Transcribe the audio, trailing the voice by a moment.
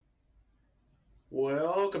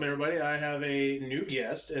Welcome, everybody. I have a new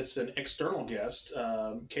guest. It's an external guest.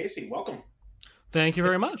 Casey, welcome. Thank you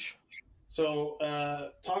very much. So,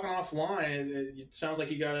 talking offline, it sounds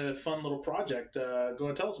like you got a fun little project. Go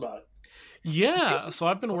and tell us about it. Yeah, so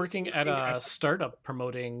I've been working at a startup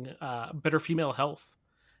promoting better female health,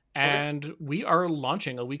 Okay. and we are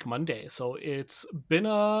launching a week Monday. So it's been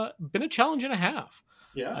a challenge and a half.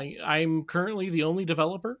 Yeah. I'm currently the only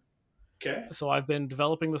developer, Okay. so I've been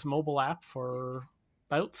developing this mobile app for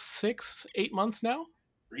about 6, 8 months now.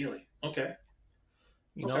 Really? Okay.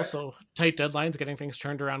 You know, Okay. so tight deadlines, getting things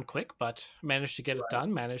turned around quick, but managed to get it Right.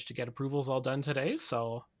 done. Managed to get approvals all done today.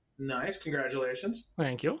 So Nice. Congratulations.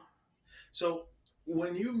 thank you. So,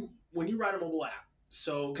 when you write a mobile app,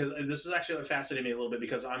 so because this is actually fascinating me a little bit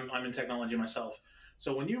because I'm in technology myself.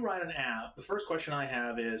 So when you write an app, the first question I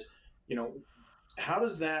have is, you know, how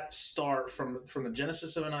does that start from the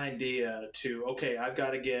genesis of an idea to okay, I've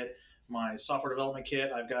got to get my software development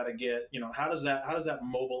kit, I've got to get, how does that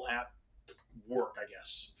mobile app work, I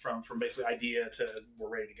guess, from basically idea to we're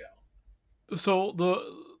ready to go. So the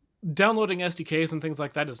downloading SDKs and things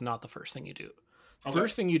like that is not the first thing you do. Okay.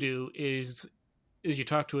 First thing you do is you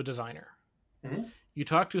talk to a designer. Hmm. You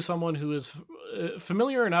talk to someone who is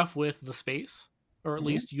familiar enough with the space, or at Hmm.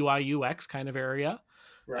 least UI UX kind of area,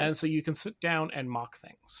 Right. and so you can sit down and mock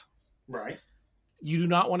things. Right. You do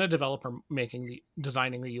not want a developer making the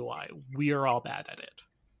designing the UI. We are all bad at it. Okay.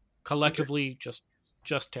 Collectively, just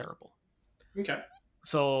terrible. Okay.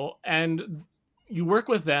 So and you work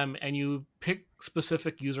with them and you pick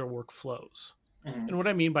specific user workflows. Hmm. And what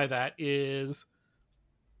I mean by that is,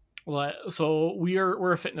 so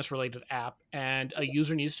we're a fitness related app, and a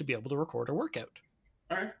user needs to be able to record a workout,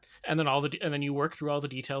 All right. and then you work through all the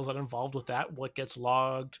details that are involved with that, what gets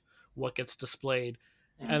logged, what gets displayed,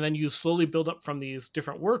 Hmm. and then you slowly build up from these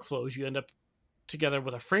different workflows. You end up together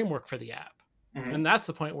with a framework for the app, Hmm. and that's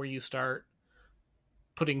the point where you start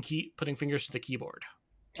putting fingers to the keyboard.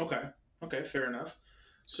 Okay. Okay. Fair enough.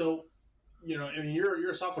 So, I mean, you're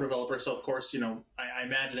a software developer, so of course, I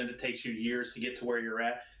imagine that it takes you years to get to where you're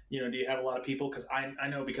at. Do you have a lot of people? Because I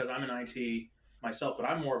know because I'm in IT myself, but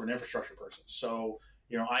I'm more of an infrastructure person. So,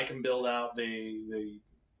 I can build out the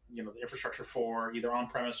infrastructure for either on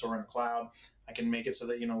premise or in the cloud. I can make it so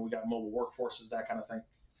that we got mobile workforces, that kind of thing.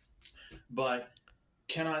 But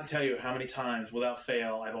cannot tell you how many times without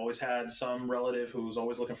fail I've always had some relative who's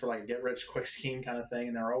always looking for like a get rich quick scheme kind of thing,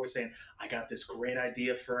 and they're always saying, I got this great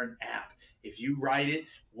idea for an app. If you write it,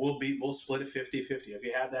 we'll split it 50-50. Have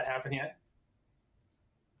you had that happen yet?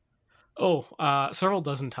 Oh, several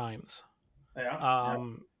dozen times. Yeah. Yeah.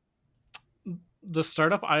 Um, the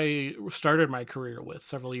startup I started my career with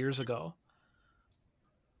several years ago,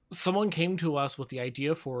 someone came to us with the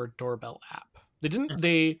idea for a doorbell app. They didn't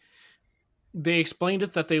they explained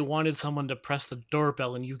it that they wanted someone to press the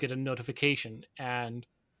doorbell and you get a notification. And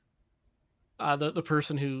the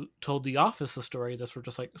person who told the office the story, this were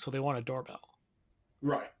just like, so they want a doorbell.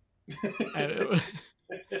 Right. And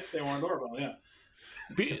it, They want a doorbell. Yeah.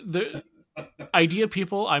 the idea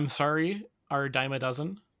people, I'm sorry, are a dime a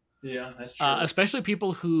dozen. Yeah, that's true. Especially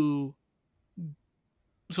people who,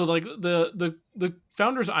 so like the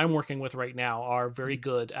founders I'm working with right now are very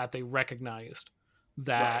good at, they recognized Right.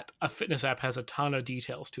 that a fitness app has a ton of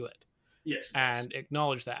details to it Yes, it does. and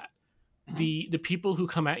acknowledge that. Hmm. The people who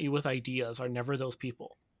come at you with ideas are never those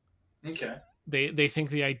people. Okay. They think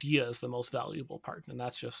the idea is the most valuable part, and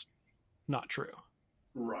that's just not true.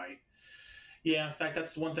 Right. Yeah, in fact,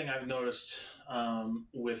 that's one thing I've noticed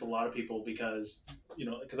with a lot of people because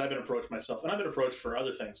I've been approached myself, and I've been approached for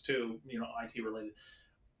other things too, IT related.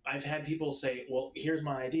 I've had people say, "Well, here's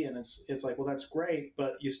my idea," and it's like, "Well, that's great,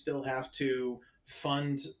 but you still have to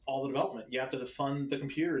fund all the development. You have to fund the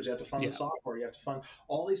computers, you have to fund the Yeah. software, you have to fund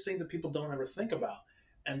all these things that people don't ever think about."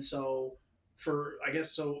 And so, I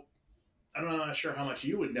guess so. I'm not sure how much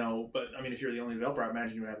you would know, but I mean, if you're the only developer, I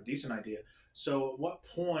imagine you would have a decent idea. So, at what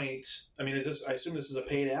point? I mean, is this? I assume this is a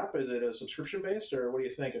paid app. Is it a subscription based, or what are you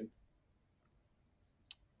thinking?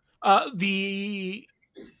 The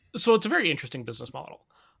So it's a very interesting business model.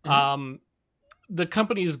 Hmm. Um, the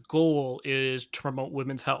company's goal is to promote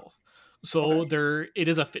women's health. Okay. So there, it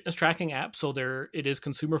is a fitness tracking app. So there, it is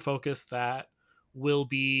consumer focused. That will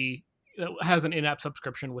be has an in-app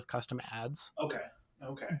subscription with custom ads. Okay.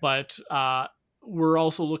 Okay. But we're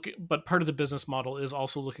also looking. But part of the business model is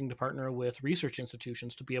also looking to partner with research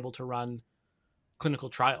institutions to be able to run clinical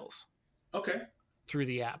trials Okay. through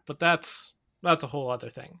the app. But that's a whole other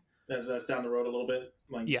thing. That's down the road a little bit,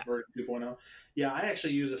 like Yeah. version 2.0. Yeah, I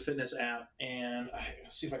actually use a fitness app, and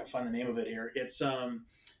let's see if I can find the name of it here. It's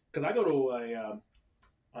because I go to a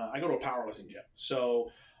powerlifting gym, so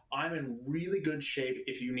I'm in really good shape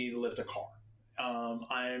if you need to lift a car.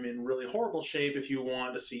 I am in really horrible shape if you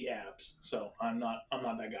want to see abs. So I'm not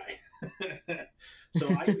that guy. So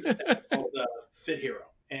I use this app called Fit Hero.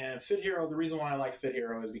 And Fit Hero, the reason why I like Fit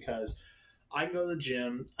Hero is because I can go to the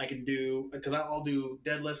gym. I can do because I'll do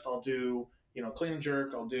deadlift. I'll do clean and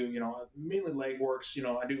jerk. I'll do mainly leg works.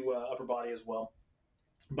 I do upper body as well.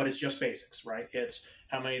 But it's just basics, right? It's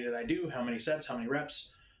how many did I do? How many sets? How many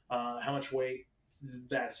reps? How much weight?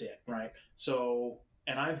 That's it, right? So,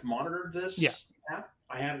 and I've monitored Yeah. this app.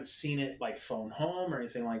 I haven't seen it like phone home or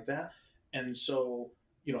anything like that, and so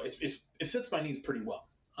it fits my needs pretty well.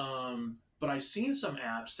 But I've seen some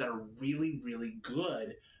apps that are really really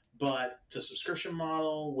good, but the subscription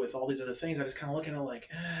model with all these other things, I just kind of look at it like,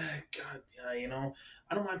 God, I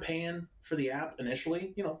don't mind paying for the app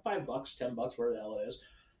initially, $5, $10, whatever the hell it is.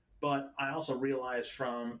 But I also realize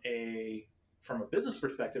from a business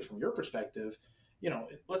perspective, from your perspective,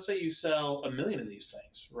 let's say you sell 1 million of these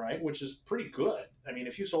things, right? Which is pretty good. I mean,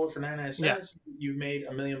 if you sold it for 99 Yeah. cents, you've made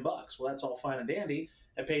 $1 million. Well, that's all fine and dandy.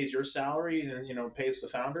 It pays your salary and pays the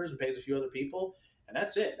founders and pays a few other people, and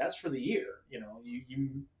that's it. That's for the year.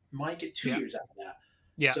 You might get 2 years out of that.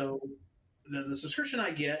 Yeah. So the subscription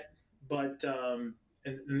I get, but and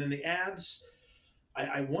then the ads.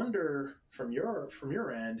 I wonder from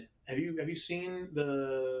your end, have you seen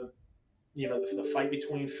the fight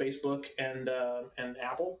between Facebook and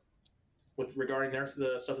Apple with regarding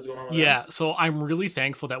the stuff that's going on with them? Yeah. So I'm really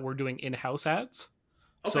thankful that we're doing in-house ads.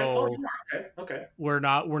 Okay. Oh, So you are. Okay. we're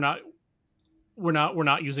not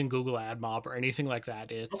using Google Ad Mob or anything like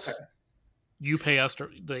that. It's Okay. you pay us,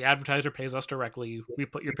 the advertiser pays us directly. We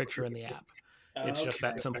put your picture in the app. It's just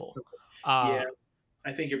that simple. Yeah,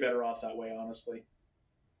 I think you're better off that way, honestly.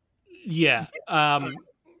 Yeah.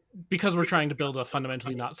 Because we're trying to build a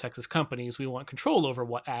fundamentally not sexist companies, we want control over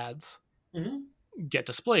what ads get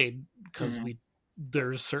displayed because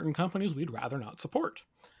there's certain companies we'd rather not support.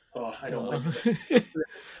 Oh, I don't like it.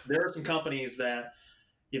 There are some companies that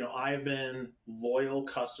I've been loyal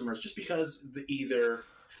customers just because either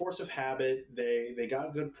force of habit, they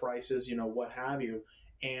got good prices, what have you,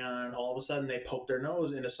 and all of a sudden they poke their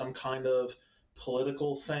nose into some kind of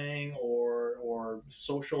political thing or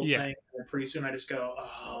social thing, and pretty soon I just go,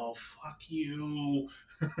 oh, fuck you.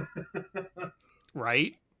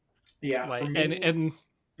 Right? Yeah. Like, me, and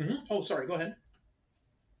oh, sorry, go ahead.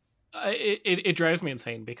 it drives me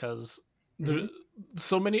insane because there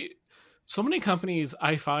so many companies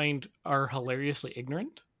I find are hilariously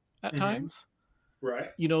ignorant at times. Right.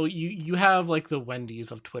 You have like the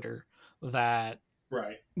Wendy's of Twitter that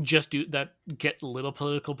just get a little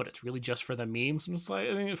political, but it's really just for the memes, and it's like,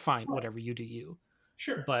 I mean, fine, whatever, you do you.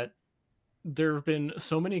 Sure. But there have been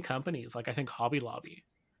so many companies, like I think Hobby Lobby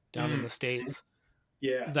down in the States,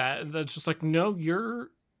 that's just like, no, you're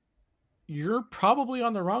probably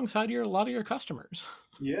on the wrong side of a lot of your customers.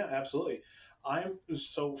 Yeah, absolutely.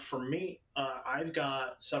 So for me, I've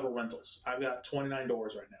got several rentals. I've got 29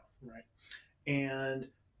 doors right now, right? And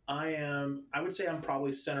I would say I'm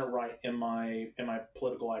probably center right in my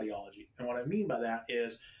political ideology. And what I mean by that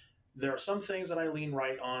is there are some things that I lean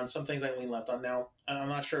right on, some things I lean left on. Now, I'm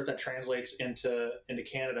not sure if that translates into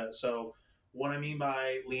Canada. So what I mean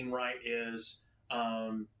by lean right is,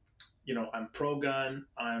 I'm pro-gun.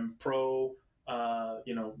 I'm pro,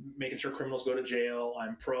 making sure criminals go to jail.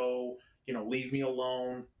 I'm pro, leave me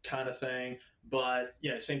alone kind of thing. But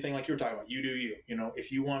yeah, same thing like you were talking about. You do you.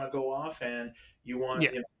 If you want to go off and you want,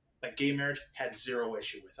 like gay marriage, had zero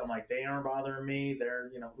issue with. I'm like, they aren't bothering me.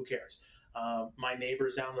 They're, who cares? My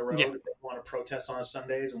neighbors down the road, if they want to protest on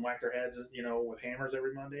Sundays and whack their heads, with hammers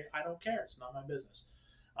every Monday, I don't care. It's not my business.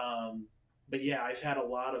 But yeah, I've had a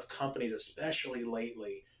lot of companies, especially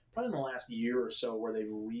lately, probably in the last year or so, where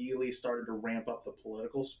they've really started to ramp up the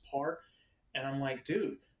political part. And I'm like,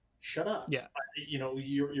 dude, shut up. Yeah.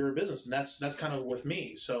 You're a business, and that's kind of with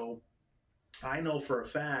me. So I know for a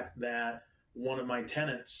fact that one of my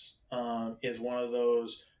tenants is one of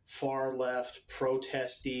those far left,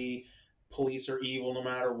 protesty, police are evil no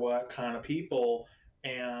matter what kind of people,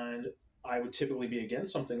 and I would typically be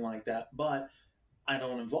against something like that, but I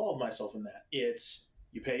don't involve myself in that. It's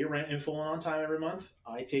you pay your rent in full and on time every month.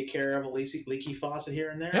 I take care of a leaky faucet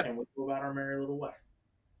here and there, and we go about our merry little way.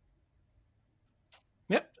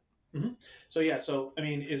 Yep. Mm-hmm. So yeah. So I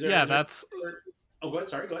mean, is there? Yeah, is there, that's. Oh, go ahead.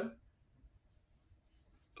 Sorry, go ahead.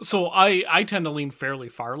 So I tend to lean fairly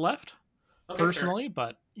far left, personally, sure.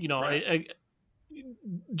 But I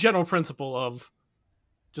general principle of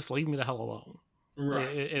just leave me the hell alone. Right.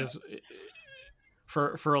 Is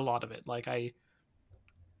for a lot of it. Like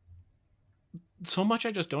so much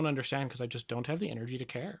I just don't understand because I just don't have the energy to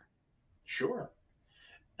care. Sure.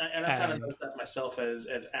 And I've kind of And noticed that myself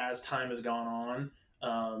as time has gone on.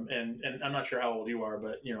 And I'm not sure how old you are,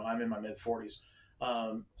 but I'm in my mid 40s.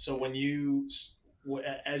 So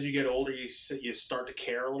as you get older, you start to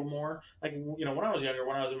care a little more. Like when I was younger,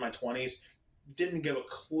 when I was in my 20s, didn't give a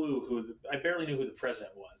clue I barely knew who the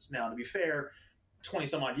president was. Now, to be fair, 20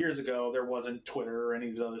 some odd years ago, there wasn't Twitter or any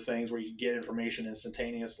of these other things where you could get information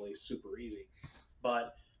instantaneously, super easy.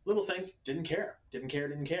 But little things, didn't care.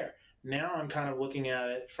 Now I'm kind of looking at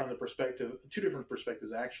it from the perspective, two different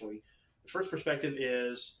perspectives actually. The first perspective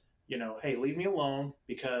is, hey, leave me alone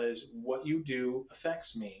because what you do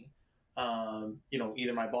affects me.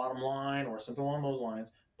 Either my bottom line or something along those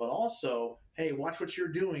lines. But also, hey, watch what you're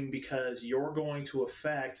doing because you're going to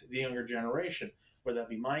affect the younger generation, whether that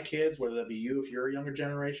be my kids, whether that be you if you're a younger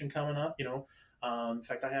generation coming up. In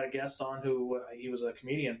fact, I had a guest on who he was a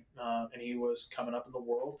comedian and he was coming up in the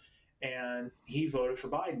world, and he voted for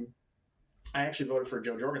Biden. I actually voted for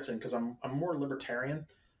Joe Jorgensen because I'm more libertarian.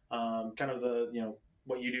 Kind of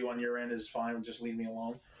what you do on your end is fine, just leave me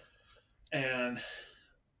alone. And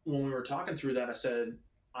when we were talking through that, I said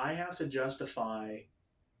I have to justify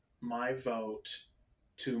my vote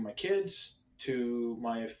to my kids, to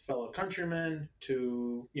my fellow countrymen,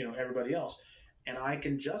 to everybody else, and I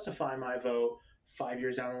can justify my vote 5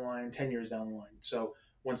 years down the line, 10 years down the line. So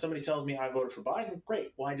when somebody tells me I voted for Biden, great,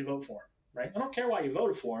 why'd you vote for him? Right? I don't care why you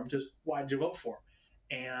voted for him, just why'd you vote for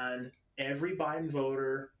him? And every Biden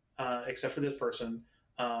voter, except for this person,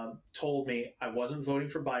 told me I wasn't voting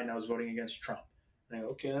for Biden, I was voting against Trump. And I go,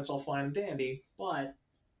 okay, that's all fine and dandy, but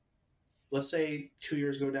let's say 2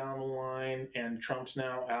 years go down the line and Trump's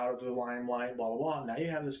now out of the limelight, blah, blah, blah. Now you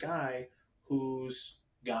have this guy who's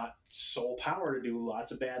got sole power to do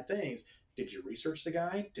lots of bad things. Did you research the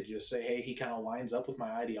guy? Did you say, hey, he kind of lines up with my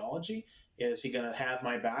ideology? Is he going to have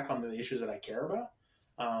my back on the issues that I care about?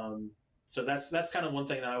 So that's kind of one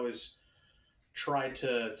thing I always tried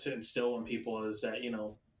to instill in people is that,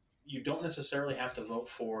 you don't necessarily have to vote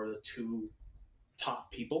for the two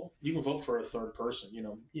top people. You can vote for a third person.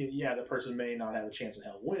 Yeah, the person may not have a chance in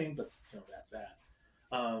hell of winning, but that's that.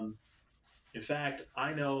 In fact,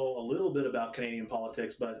 I know a little bit about Canadian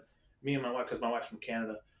politics, but me and my wife, because my wife's from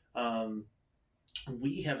Canada,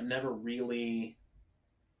 we have never really.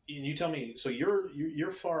 And you tell me. So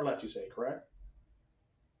you're far left, you say, correct?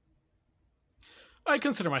 I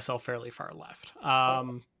consider myself fairly far left.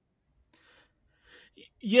 Oh,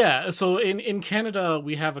 Yeah, so in Canada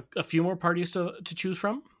we have a few more parties to choose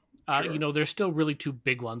from. sure. There's still really two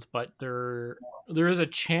big ones, but there is a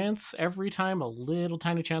chance every time, a little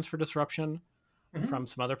tiny chance for disruption Mm-hmm. from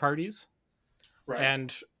some other parties, Right.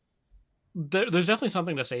 and there's definitely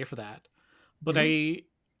something to say for that. But Mm-hmm.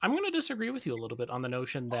 I'm going to disagree with you a little bit on the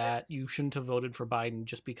notion that you shouldn't have voted for Biden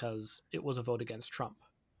just because it was a vote against Trump.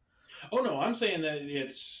 Oh no, I'm saying that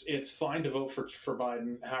it's fine to vote for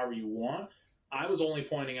Biden however you want. I was only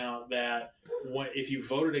pointing out that if you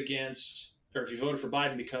voted against or if you voted for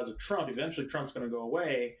Biden because of Trump, eventually Trump's going to go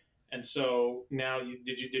away, and so now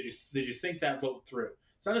did you think that vote through?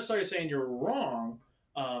 It's not necessarily saying you're wrong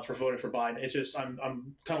for voting for Biden. It's just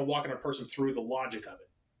I'm kind of walking a person through the logic of it.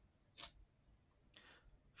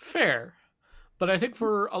 Fair. But I think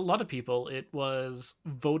for a lot of people, it was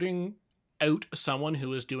voting out someone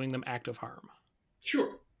who is doing them active harm.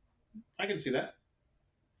 Sure, I can see that.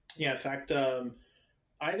 Yeah, in fact, I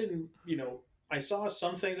didn't, I saw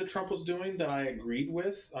some things that Trump was doing that I agreed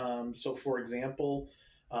with. So, for example,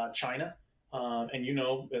 China, and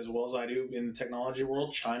as well as I do in the technology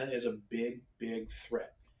world, China is a big, big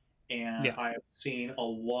threat. And Yeah. I have seen a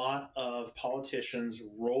lot of politicians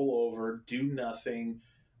roll over, do nothing,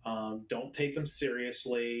 don't take them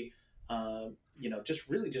seriously, just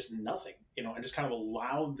really just nothing. I just kind of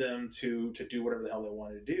allowed them to do whatever the hell they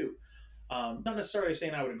wanted to do. Not necessarily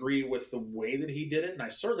saying I would agree with the way that he did it, and I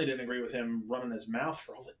certainly didn't agree with him running his mouth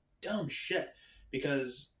for all the dumb shit.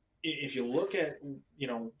 Because if you look at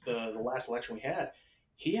the last election we had,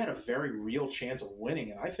 he had a very real chance of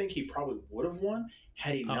winning, and I think he probably would have won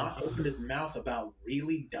had he not opened his mouth about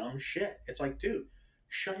really dumb shit. It's like, dude,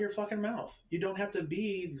 shut your fucking mouth. You don't have to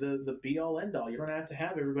be the be all end all. You don't have to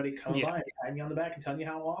have everybody coming Yeah. by, patting you on the back, and telling you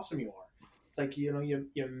how awesome you are. It's like you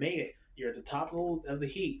made it. You're at the top of the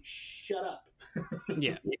heat. Shut up.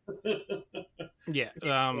 Yeah.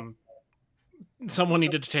 Yeah. Someone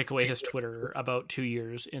needed to take away his Twitter about 2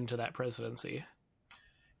 years into that presidency.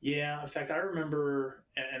 Yeah, in fact, I remember,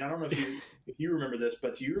 and I don't know if you remember this,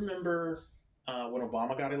 but do you remember when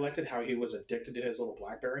Obama got elected, how he was addicted to his little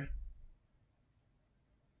BlackBerry?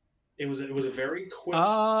 It was a very quick.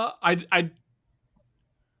 I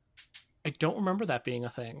don't remember that being a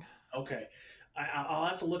thing. Okay, I'll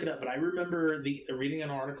have to look it up, but I remember reading an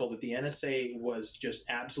article that the NSA was just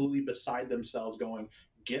absolutely beside themselves, going,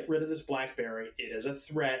 "Get rid of this BlackBerry. It is a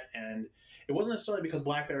threat." And it wasn't necessarily because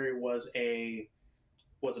BlackBerry was a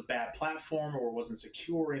bad platform or wasn't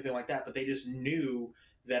secure or anything like that, but they just knew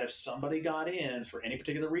that if somebody got in for any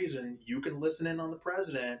particular reason, you can listen in on the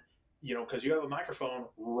president, because you have a microphone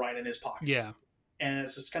right in his pocket. Yeah. And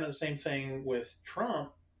it's just kind of the same thing with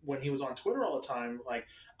Trump when he was on Twitter all the time. Like,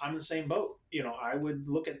 I'm in the same boat. I would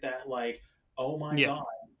look at that like, oh my God,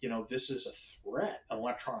 this is a threat, an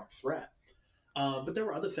electronic threat. But there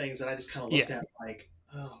were other things that I just kind of looked at like,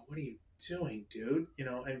 oh, what are you doing, dude?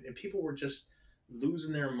 And people were just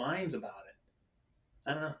losing their minds about it.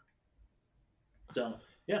 I don't know. So,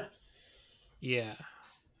 yeah. Yeah.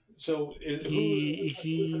 So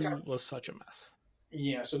he was such a mess.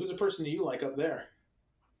 Yeah. So who's a person that you like up there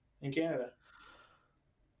in Canada?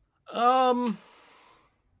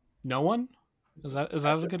 No one. Is that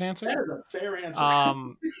a good answer? That is a fair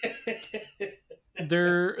answer.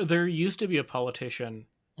 There used to be a politician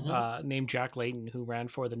named Jack Layton who ran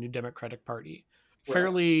for the New Democratic Party. Right.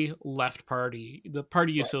 Fairly left party, the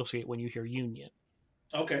party you associate when you hear union.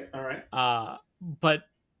 Okay, all right. But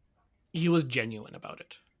he was genuine about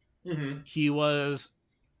it. Mm-hmm. He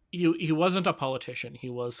wasn't a politician.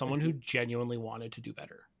 He was someone who genuinely wanted to do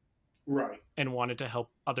better. Right. And wanted to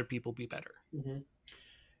help other people be better. Mm-hmm.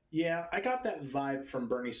 Yeah, I got that vibe from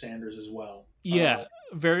Bernie Sanders as well. Yeah,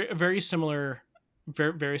 very, very similar,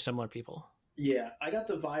 very, very similar people. Yeah, I got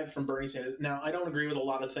the vibe from Bernie Sanders. Now, I don't agree with a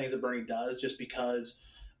lot of things that Bernie does just because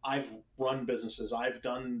I've run businesses. I've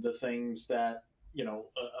done the things that,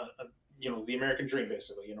 the American dream,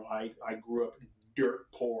 basically. I grew up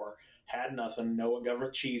dirt poor, had nothing, know what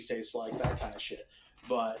government cheese tastes like, that kind of shit.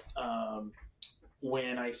 But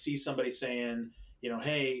when I see somebody saying,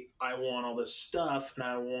 hey, I want all this stuff and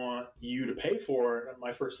I want you to pay for it,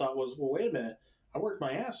 my first thought was, well, wait a minute. I worked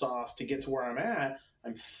my ass off to get to where I'm at.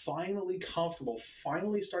 I'm finally comfortable,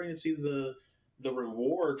 finally starting to see the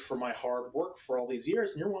reward for my hard work for all these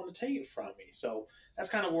years, and you're wanting to take it from me. So that's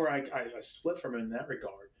kind of where I split from him in that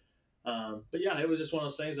regard. But yeah, it was just one of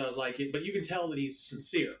those things. I was like, but you can tell that he's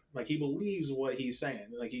sincere. Like, he believes what he's saying.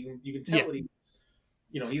 Like, you can tell that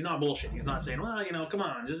he's not bullshit. He's not saying, well, come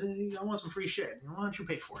on, just I want some free shit. Why don't you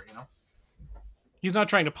pay for it? He's not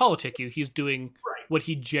trying to politic you. He's doing what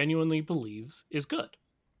he genuinely believes is good.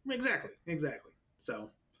 Exactly. So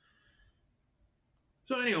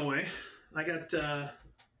anyway, I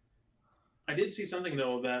did see something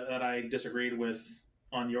though that I disagreed with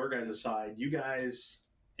on your guys' side. You guys,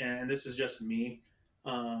 and this is just me,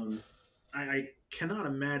 I cannot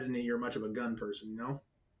imagine that you're much of a gun person,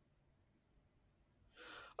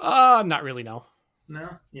 Not really, no. No?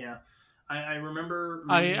 Yeah. I remember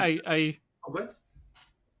I Oh, what?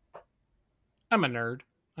 I'm a nerd.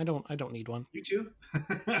 I don't need one. You too? In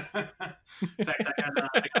fact,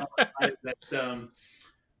 I got that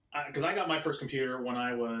because I got my first computer when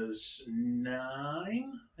I was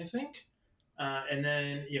 9, I think. And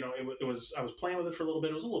then, I was playing with it for a little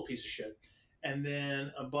bit. It was a little piece of shit. And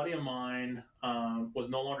then a buddy of mine was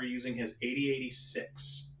no longer using his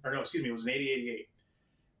 8086. Or no, excuse me, it was an 8088.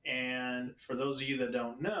 And for those of you that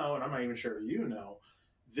don't know, and I'm not even sure if you know,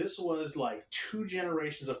 this was like 2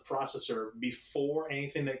 generations of processor before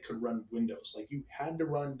anything that could run Windows. Like, you had to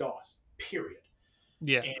run DOS, period.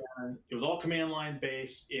 Yeah. And it was all command line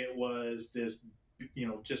based. It was this,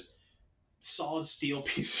 just solid steel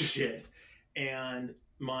piece of shit. And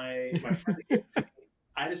my friend,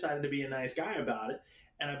 I decided to be a nice guy about it,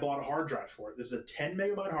 and I bought a hard drive for it. This is a 10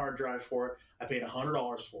 megabyte hard drive for it. I paid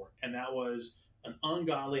 $100 for it, and that was an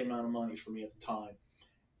ungodly amount of money for me at the time.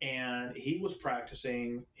 And he was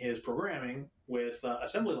practicing his programming with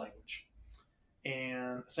assembly language.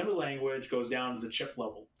 And assembly language goes down to the chip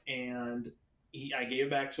level. And I gave it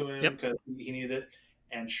back to him because he needed it.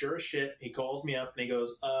 And sure as shit, he calls me up and he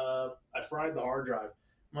goes, I fried the hard drive.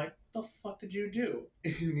 I'm like, what the fuck did you do?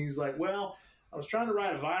 And he's like, well, I was trying to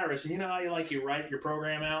write a virus. And you know how you write your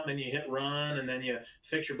program out and then you hit run and then you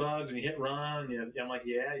fix your bugs and you hit run. And I'm like,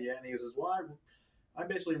 yeah. And he says, well, I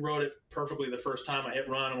basically wrote it perfectly the first time I hit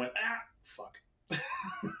run and went, fuck.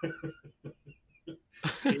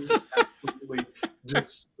 He absolutely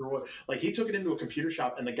destroyed. Like, he took it into a computer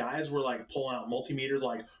shop and the guys were like pulling out multimeters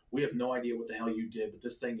like, we have no idea what the hell you did, but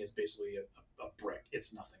this thing is basically a brick.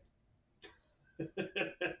 It's nothing.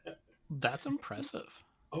 That's impressive.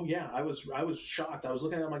 Oh yeah, I was shocked. I was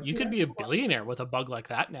looking at him like, you could be a billionaire with a bug like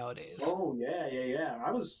that nowadays. Oh yeah.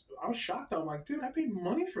 I was shocked. I'm like, dude, I paid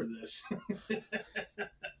money for this.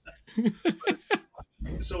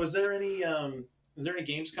 So is there any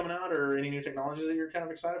games coming out or any new technologies that you're kind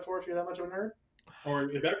of excited for if you're that much of a nerd? Or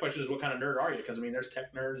the better question is, what kind of nerd are you? Because I mean, there's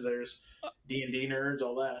tech nerds, there's D&D nerds,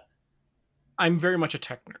 all that. I'm very much a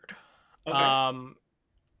tech nerd. Okay.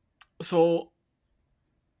 So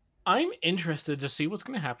I'm interested to see what's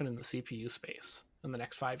going to happen in the CPU space in the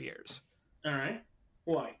next 5 years. All right.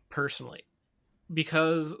 Why? Personally,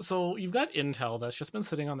 because so you've got Intel that's just been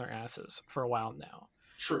sitting on their asses for a while now,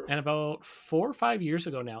 True. and about 4 or 5 years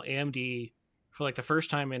ago now, AMD, for like the first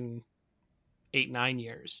time in 8, 9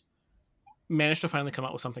 years, managed to finally come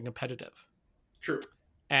out with something competitive. True.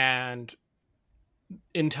 And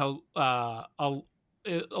Intel, a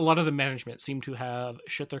lot of the management seemed to have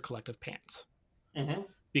shit their collective pants Mm-hmm.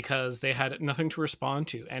 because they had nothing to respond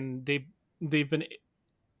to, and they've been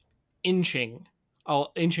inching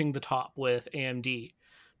the top with AMD.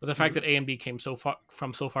 But the fact that AMD came so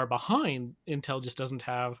far behind, Intel just doesn't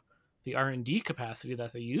have the R&D capacity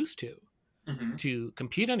that they used to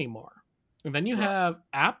compete anymore. And then you have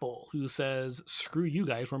Apple, who says, "Screw you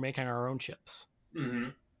guys, we're making our own chips." Mm-hmm.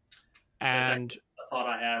 And That's a thought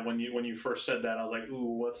I had when you first said that. I was like,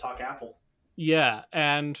 "Ooh, let's talk Apple." yeah,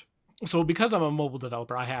 and so because I'm a mobile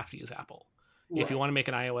developer, I have to use Apple. Right. If you want to make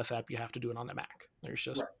an iOS app, you have to do it on a Mac. There's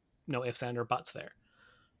just no ifs, and or buts there.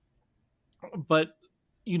 But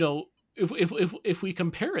if we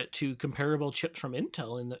compare it to comparable chips from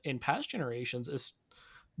Intel in past generations, is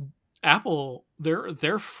Apple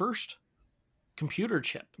their first computer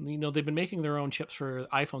chip. They've been making their own chips for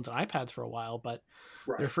iPhones and iPads for a while, but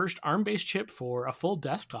their first ARM-based chip for a full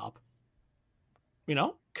desktop,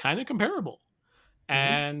 kind of comparable.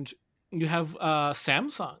 Mm-hmm. And you have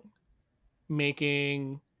Samsung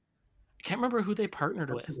making, I can't remember who they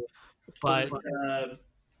partnered with, but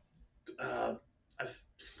I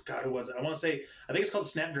forgot who was it. I want to say, I think it's called the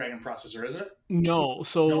Snapdragon processor, isn't it? No,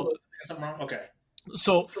 so something wrong. Okay.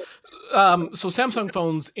 So Samsung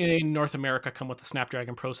phones in North America come with the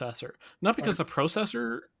Snapdragon processor, not because the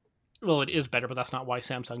processor, well, it is better, but that's not why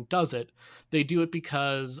Samsung does it. They do it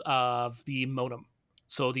because of the modem.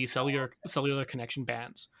 So the cellular connection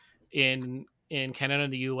bands in Canada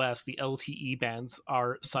and the US, the LTE bands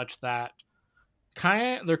are such that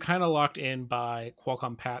they're kind of locked in by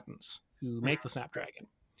Qualcomm patents who make the Snapdragon.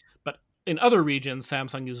 But in other regions,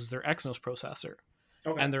 Samsung uses their Exynos processor.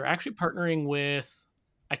 Okay. And they're actually partnering with,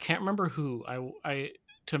 I can't remember who,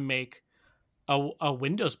 to make a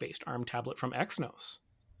Windows-based ARM tablet from Exynos.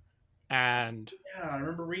 And yeah, I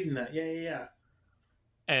remember reading that. Yeah.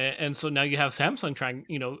 And so now you have Samsung trying,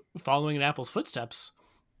 following in Apple's footsteps.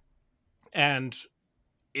 And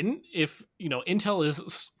if Intel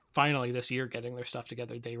is finally this year getting their stuff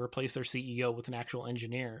together, they replace their CEO with an actual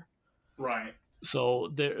engineer. Right. So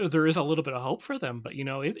there is a little bit of hope for them, but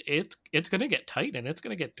it's going to get tight and it's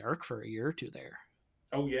going to get dark for a year or two there.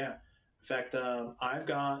 Oh yeah. In fact, I've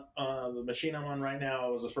got the machine I'm on right now.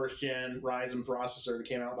 It was the first gen Ryzen processor that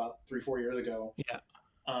came out about 3-4 years ago. Yeah.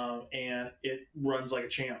 And it runs like a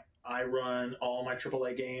champ. I run all my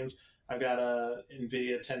AAA games. I've got a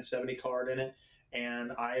NVIDIA 1070 card in it,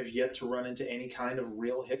 and I have yet to run into any kind of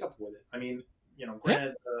real hiccup with it. I mean,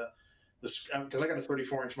 granted, because I got a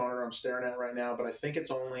 34-inch monitor I'm staring at right now, but I think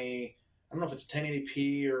it's only, I don't know if it's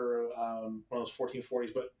 1080p or one of those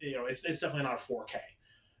 1440s, but it's definitely not a 4K.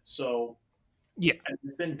 So yeah,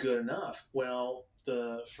 it's been good enough. Well,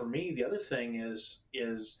 for me, the other thing is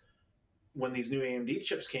when these new AMD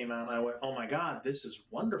chips came out, I went, oh my God, this is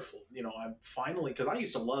wonderful. I'm finally, because I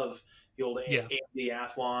used to love the old AMD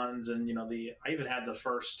Athlons, and I even had the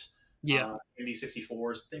first AMD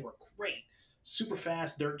 64s. They were great. Super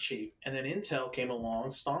fast, dirt cheap. And then Intel came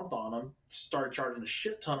along, stomped on them, started charging a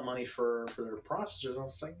shit ton of money for their processors. I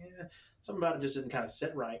was like, something about it just didn't kind of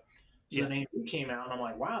sit right. So then AMD came out, and I'm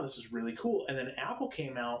like, wow, this is really cool. And then Apple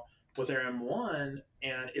came out with their M1,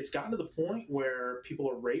 and it's gotten to the point where people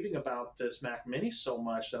are raving about this Mac Mini so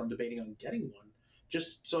much that I'm debating on getting one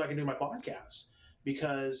just so I can do my podcast,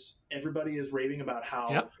 because everybody is raving about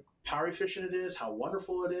how power efficient it is, how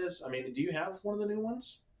wonderful it is. I mean, do you have one of the new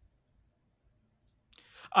ones?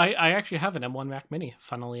 I actually have an M1 Mac Mini,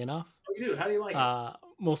 funnily enough. Oh, you do? How do you like it?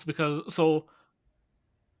 Mostly because,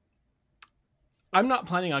 I'm not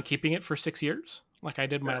planning on keeping it for 6 years like I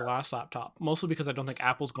did my last laptop, mostly because I don't think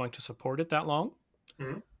Apple's going to support it that long.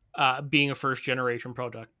 Mm-hmm. Being a first generation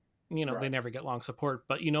product, they never get long support,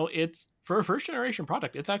 but it's, for a first generation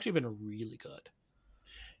product, it's actually been really good.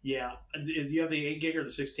 Yeah. You have the 8 gig or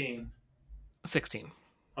the 16? 16.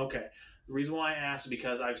 Okay. The reason why I asked is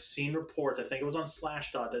because I've seen reports, I think it was on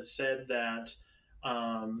Slashdot, that said that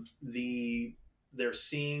they're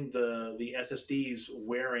seeing the SSDs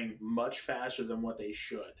wearing much faster than what they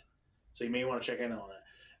should. So you may want to check in on that.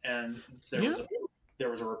 And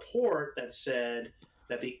there was a report that said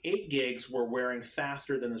that the 8 gigs were wearing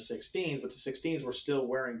faster than the 16s, but the 16s were still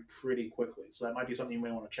wearing pretty quickly. So that might be something you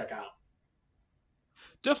may want to check out.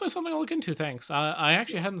 Definitely something I'll look into. Thanks. I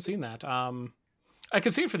actually hadn't seen that. I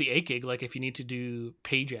could see it for the 8 gig, like if you need to do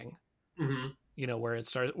paging, Mm-hmm.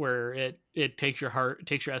 where it takes your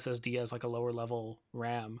SSD as like a lower level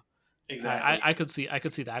RAM. Exactly. I could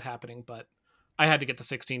see that happening, but I had to get the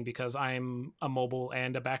 16 because I'm a mobile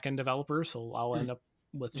and a backend developer, so I'll end up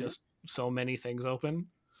with just so many things open.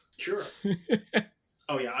 Sure.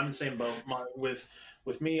 Oh yeah, I'm in the same boat.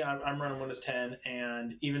 With me, I'm running Windows 10,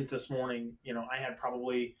 and even this morning, I had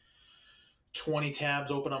probably 20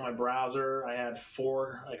 tabs open on my browser. I had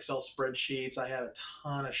 4 Excel spreadsheets. I had a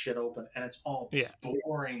ton of shit open, and it's all Yeah.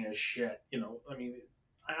 boring as shit. I mean,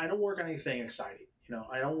 I don't work on anything exciting.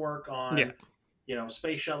 I don't work on,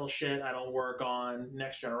 space shuttle shit. I don't work on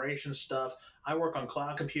next generation stuff. I work on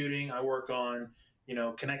cloud computing. I work on,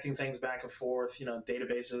 connecting things back and forth,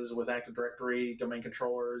 databases with Active Directory, domain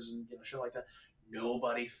controllers, and, shit like that.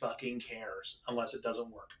 Nobody fucking cares unless it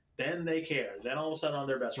doesn't work. Then they care. Then all of a sudden on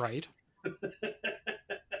their best Right.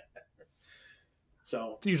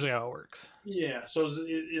 So it's usually how it works. Yeah. So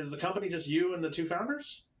is the company just you and the 2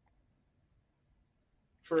 founders?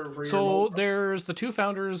 So there's the 2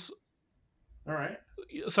 founders. All right.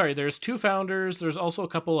 Sorry, there's 2 founders. There's also a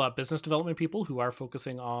couple business development people who are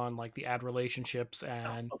focusing on like the ad relationships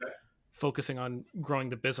and focusing on growing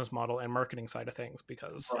the business model and marketing side of things,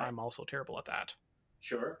 because I'm also terrible at that.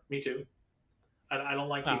 Sure, me too. I don't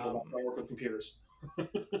like people that work with computers.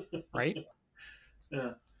 Right?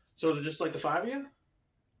 Yeah. So is it just like the 5 of you?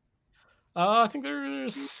 I think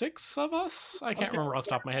there's 6 of us. I can't remember off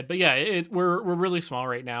the top of my head, but yeah, we're really small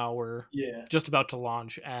right now. We're just about to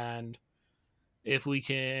launch, and if we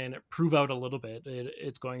can prove out a little bit,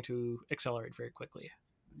 it's going to accelerate very quickly.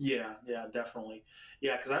 Yeah, definitely.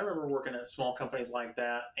 Yeah, because I remember working at small companies like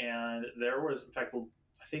that, and there was, in fact,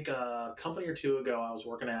 I think a company or 2 ago I was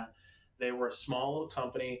working at, they were a small little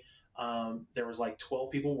company. There was like 12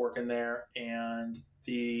 people working there, and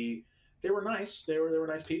they were nice. They were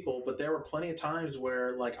nice people, but there were plenty of times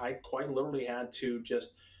where like I quite literally had to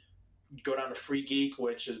just go down to Free Geek,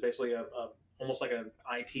 which is basically a almost like an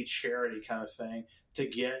IT charity kind of thing, to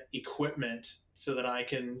get equipment so that I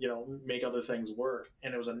can make other things work,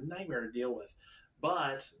 and it was a nightmare to deal with.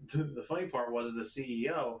 But the funny part was the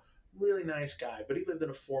CEO, really nice guy, but he lived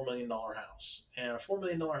in a $4 million house, and a $4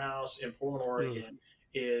 million house in Portland, Oregon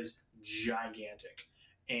is gigantic.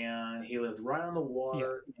 And he lived right on the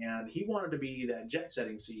water, and he wanted to be that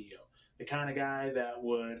jet-setting CEO, the kind of guy that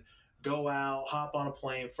would go out, hop on a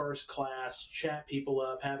plane, first class, chat people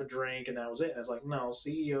up, have a drink, and that was it. And it's like, no,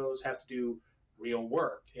 CEOs have to do real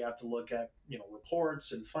work. They have to look at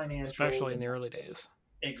reports and financials, especially in the early days.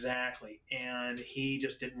 Exactly. And he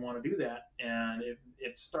just didn't want to do that, and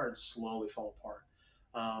it started to slowly fall apart.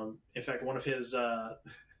 In fact, one of his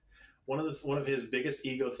biggest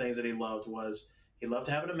ego things that he loved was, he loved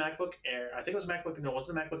having a MacBook Air. I think it was MacBook. No, it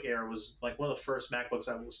wasn't a MacBook Air. It was like one of the first MacBooks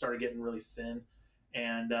that started getting really thin.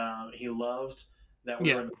 And he loved that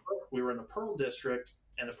we were in the Pearl District,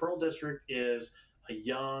 and the Pearl District is a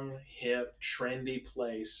young, hip, trendy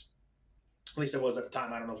place. At least it was at the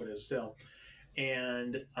time. I don't know if it is still.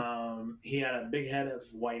 And he had a big head of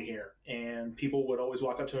white hair, and people would always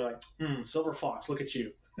walk up to him like, Silver Fox, look at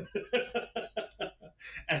you.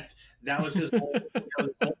 And that was his whole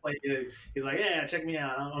play. He's like, yeah, check me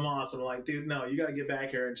out. I'm awesome. I'm like, dude, no, you got to get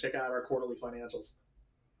back here and check out our quarterly financials.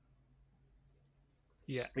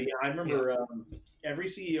 Yeah. But yeah, I remember every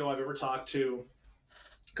CEO I've ever talked to,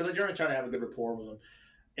 because I generally try to have a good rapport with them.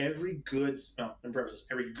 Every good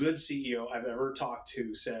CEO I've ever talked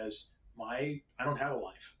to says, I don't have a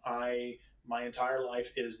life. My entire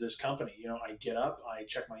life is this company. I get up, I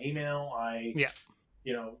check my email, I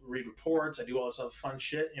read reports, I do all this other fun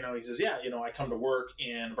shit. He says, I come to work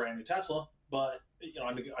in a brand new Tesla, but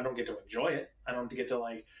I don't get to enjoy it. I don't get to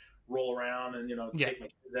like roll around and take my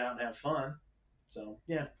kids out and have fun. So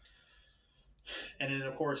yeah. And then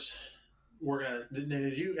of course were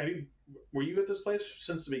you at this place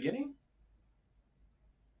since the beginning?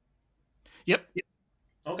 Yep.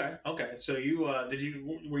 Okay. So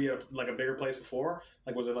were you like a bigger place before?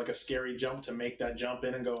 Like, was it like a scary jump to make that jump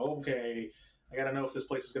in and go, okay, I got to know if this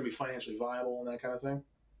place is going to be financially viable and that kind of thing?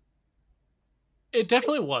 It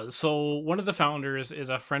definitely was. So one of the founders is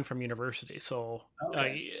a friend from university. So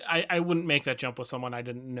I wouldn't make that jump with someone I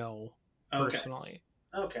didn't know personally.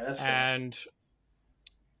 Okay, that's fair. And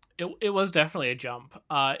it was definitely a jump.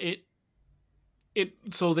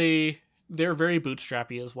 So they're very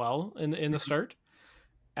bootstrappy as well in the start.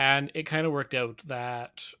 And it kind of worked out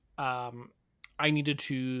that I needed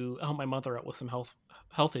to help my mother out with some health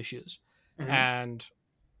health issues. Mm-hmm. And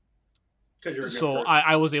Because you're a good so person.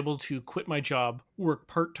 I was able to quit my job, work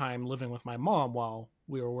part-time living with my mom while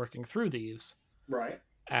we were working through these. Right.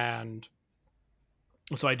 And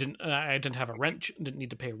so I didn't have a rent, didn't need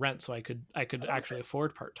to pay rent, so I could Okay. actually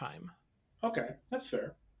afford part-time. Okay, that's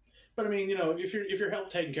fair. But I mean, if you're help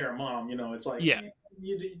taking care of mom, it's like Yeah.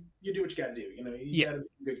 you do what you got to do. You Yeah. got to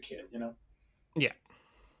be a good kid. Yeah.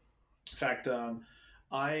 In fact,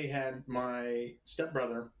 I had my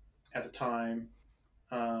stepbrother at the time.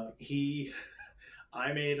 He,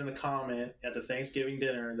 I made a comment at the Thanksgiving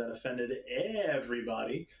dinner that offended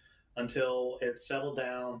everybody until it settled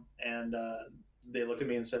down, and they looked at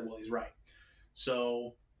me and said, "Well, he's right."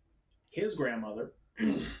 So his grandmother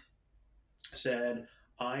said,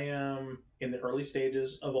 I am in the early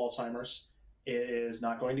stages of Alzheimer's. It is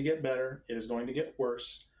not going to get better. It is going to get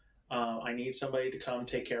worse. I need somebody to come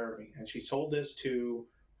take care of me. And she told this to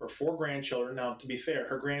her 4 grandchildren. Now, to be fair,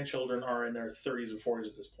 her grandchildren are in their 30s and 40s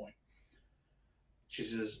at this point. She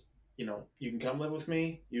says, you can come live with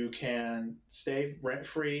me. You can stay rent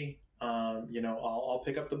free. I'll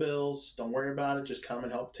pick up the bills. Don't worry about it. Just come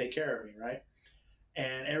and help take care of me, right?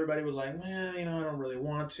 And everybody was like, well, I don't really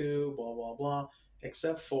want to, blah, blah, blah,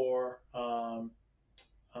 except for uh,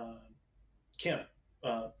 Kim.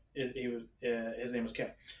 His name was Kim.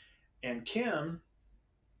 And Kim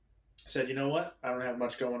said, you know what? I don't have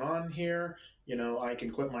much going on here. I can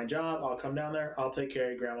quit my job. I'll come down there. I'll take care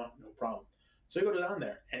of you, Grandma. No problem. So he goes down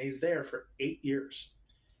there, and he's there for 8 years.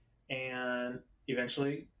 And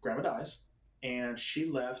eventually, Grandma dies, and she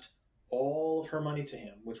left all of her money to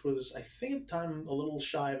him, which was, I think at the time, a little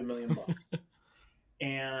shy of $1 million.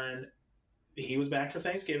 And he was back for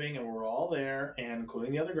Thanksgiving, and we were all there, and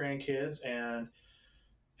including the other grandkids. And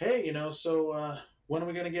hey, so when are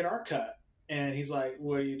we going to get our cut? And he's like,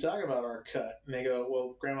 what are you talking about, our cut? And they go,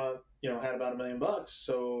 well, Grandma, had about $1 million,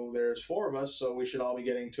 so there's 4 of us, so we should all be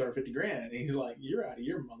getting 250 grand. And he's like, you're out of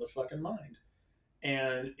your motherfucking mind.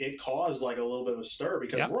 And it caused like a little bit of a stir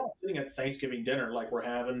because Yeah. we're all sitting at Thanksgiving dinner, like we're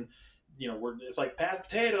having, it's like pat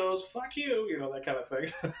potatoes, fuck you, that kind of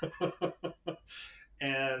thing.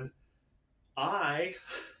 And I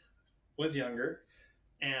was younger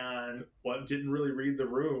and didn't really read the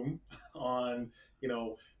room on,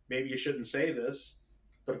 maybe you shouldn't say this,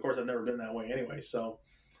 but of course I've never been that way anyway. So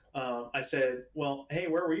I said, well, hey,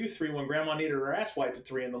 where were you 3 when Grandma needed her ass wiped at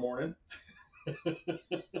 3 a.m?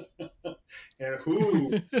 And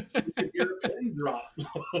who could hear a pin drop?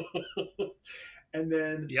 And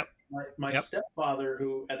then Yep. my stepfather,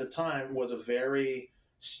 who at the time was a very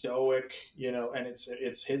stoic, and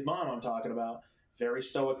it's his mom I'm talking about, very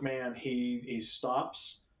stoic man. He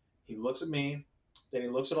stops, he looks at me, then he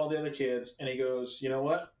looks at all the other kids, and he goes, you know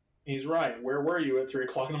what? He's right. Where were you at 3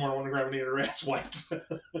 o'clock in the morning when Grandma needed her ass wiped?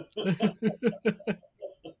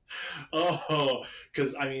 Oh,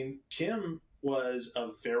 because Kim was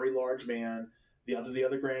a very large man. The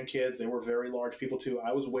other grandkids, they were very large people too.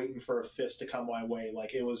 I was waiting for a fist to come my way.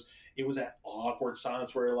 Like it was that awkward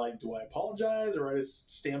silence where you're like, do I apologize or I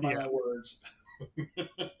just stand by my words?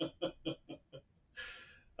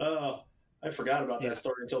 Oh, I forgot about that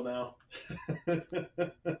story until now.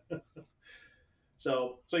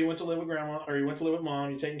 So you went to live with Grandma, or you went to live with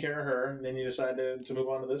Mom. You taking care of her, and then you decided to move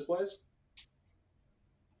on to this place.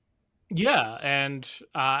 Yeah, and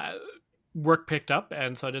work picked up,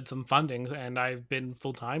 and so I did some funding, and I've been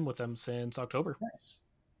full time with them since October. Nice,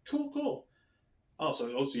 cool. Oh, so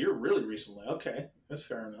you're really recently. Okay, that's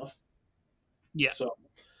fair enough. Yeah. So,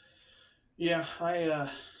 yeah, I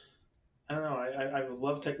don't know. I've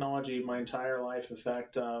loved technology my entire life. In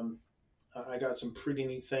fact, I got some pretty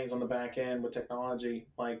neat things on the back end with technology.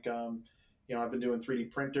 Like, I've been doing 3D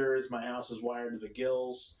printers. My house is wired to the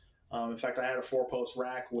gills. In fact, I had a 4-post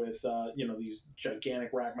rack with, these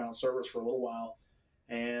gigantic rack mount servers for a little while.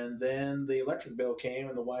 And then the electric bill came,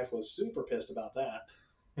 and the wife was super pissed about that.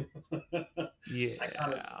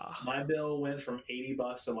 Yeah. My bill went from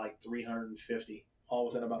 $80 to like $350, all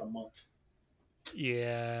within about a month.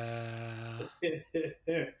 Yeah.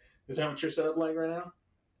 Is that what you're set up like right now?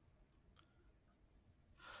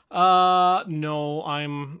 No,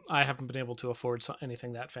 I haven't been able to afford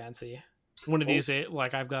anything that fancy. One of these,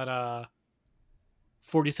 like I've got a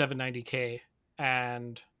 4790K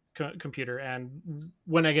and computer, and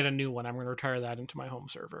when I get a new one, I'm going to retire that into my home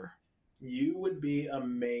server. You would be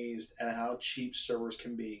amazed at how cheap servers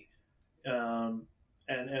can be, and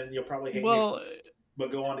you'll probably hate me,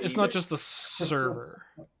 but go on to it's eBay. Not just the server.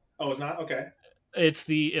 Oh, it's not? Okay. It's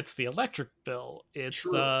the electric bill. It's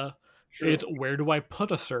True. It's where do I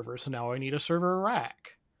put a server? So now I need a server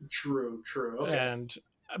rack. True. Okay. And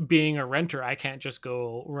being a renter, I can't just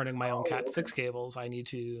go running my own Oh, Cat okay. 6 cables. I need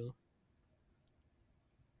to,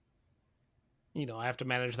 I have to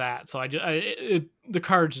manage that. So the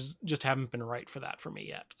cards just haven't been right for that for me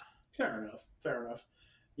yet. Fair enough. Fair enough.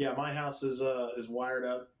 Yeah, my house is wired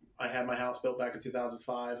up. I had my house built back in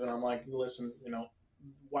 2005, and I'm like, listen,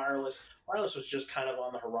 wireless was just kind of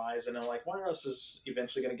on the horizon. I'm like, wireless is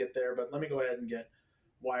eventually going to get there, but let me go ahead and get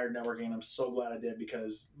wired networking. And I'm so glad I did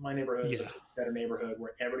beause my neighborhood is a Yeah. better neighborhood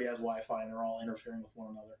where everybody has Wi-Fi and they're all interfering with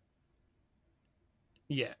one another.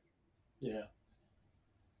 Yeah. Yeah.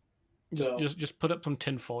 Just So, just just put up some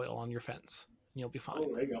tinfoil on your fence. And you'll be fine.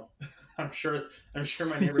 oh, there you go. I'm sure. I'm sure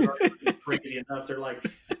my neighbors are crazy enough. They're like,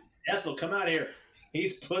 Ethel, come out here.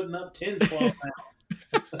 He's putting up tinfoil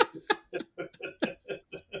now.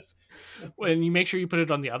 And you make sure you put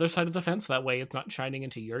it on the other side of the fence. That way, it's not shining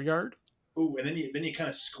into your yard. Ooh, and then you kind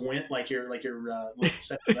of squint like you're little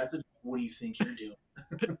second message. What do you think you're doing?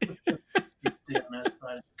 You're down that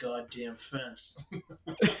side of the goddamn fence.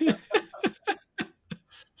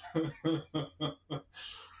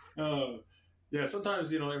 uh, yeah,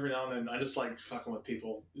 sometimes every now and then I just like fucking with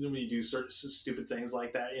people when you do certain stupid things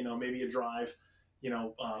like that. Maybe you drive,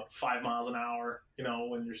 5 miles an hour.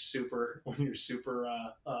 When you're super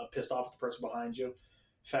pissed off at the person behind you. In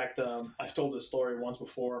fact, I've told this story once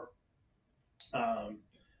before. Um,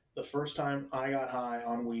 the first time I got high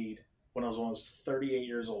on weed when I was almost 38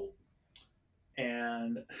 years old,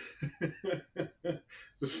 and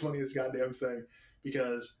the funniest goddamn thing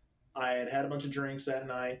because I had had a bunch of drinks that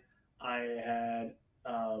night. I had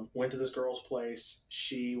went to this girl's place.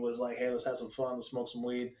 She was like, "Hey, let's have some fun. Let's smoke some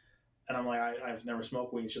weed." And I'm like, I've never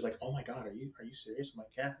smoked weed. She's like, "Oh my god, are you serious?" I'm like,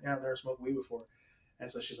 "Yeah, I've never smoked weed before."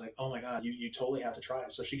 And so she's like, "Oh my god, you totally have to try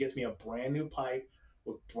it." So she gets me a brand new pipe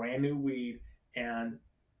with brand new weed, and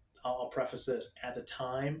I'll preface this. At the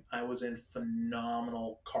time, I was in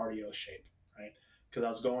phenomenal cardio shape, right? Because I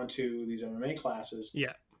was going to these MMA classes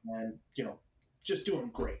Yeah. and, just doing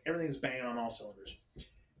great. Everything's banging on all cylinders.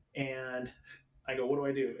 And I go, what do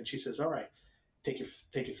I do? And she says, all right, take your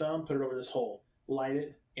thumb, put it over this hole, light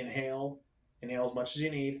it, inhale as much as you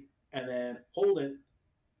need, and then hold it.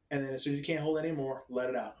 And then as soon as you can't hold it anymore, let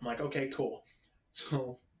it out. I'm like, okay, cool.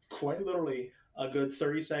 So quite literally a good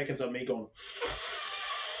 30 seconds of me going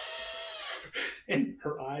and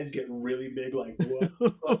her eyes get really big, like, what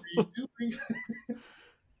the fuck are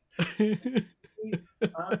you doing?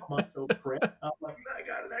 I'm so prep. I'm like, I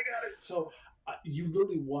got it. So you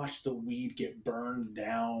literally watch the weed get burned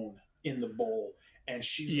down in the bowl, and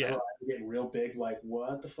her Yeah. eyes getting real big, like,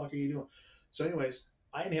 what the fuck are you doing? So, anyways,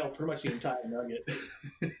 I inhaled pretty much the entire nugget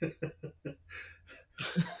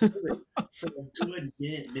for a good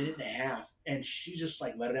minute and a half, and she just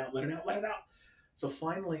like let it out, let it out, let it out. So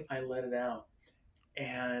finally, I let it out,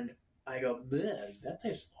 and I go, that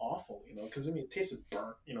tastes awful, because it tasted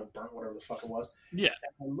burnt, burnt whatever the fuck it was. Yeah.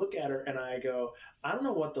 And I look at her and I go, I don't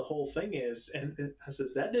know what the whole thing is. And I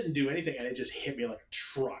says, that didn't do anything. And it just hit me like a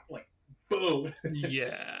truck, like boom.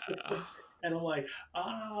 Yeah. And I'm like,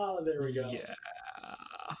 there we go. Yeah.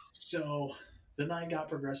 So the night got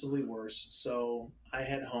progressively worse. So I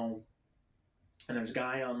head home and there's a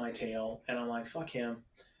guy on my tail and I'm like, fuck him.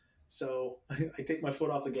 So I take my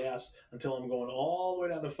foot off the gas until I'm going all the way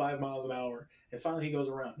down to 5 miles an hour. And finally he goes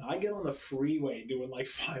around. I get on the freeway doing like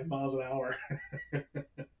 5 miles an hour.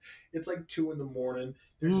 It's like 2 a.m.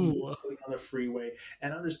 There's Ooh. nobody on the freeway.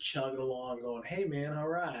 And I'm just chugging along going, hey, man, all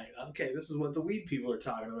right. Okay, this is what the weed people are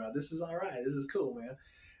talking about. This is all right. This is cool, man.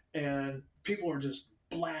 And people are just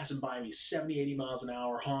blasting by me 70, 80 miles an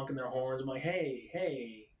hour, honking their horns. I'm like,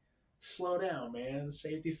 hey, slow down, man.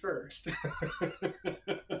 Safety first.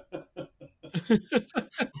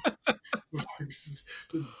 It's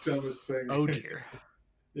the dumbest thing. Oh dear.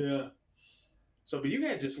 Yeah. So, but you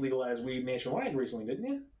guys just legalized weed nationwide recently, didn't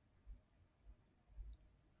you?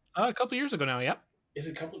 A couple years ago now. Yep. Is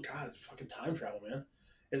it a couple? God, it's fucking time travel, man.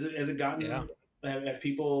 Has it Yeah. gotten? Have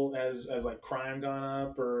people as like crime gone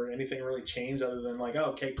up or anything really changed other than like, oh,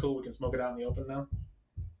 okay, cool, we can smoke it out in the open now?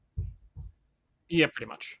 Yeah. Pretty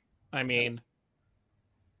much. I Okay. mean,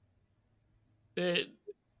 it.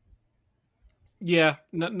 Yeah.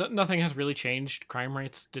 Nothing has really changed. Crime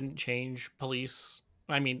rates didn't change. Police.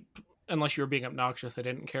 I mean, unless you were being obnoxious, they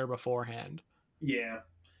didn't care beforehand. Yeah,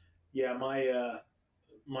 yeah.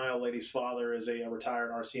 My old lady's father is a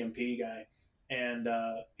retired RCMP guy, and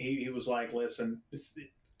he was like, listen,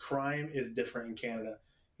 crime is different in Canada.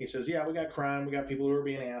 He says, yeah, we got crime, we got people who are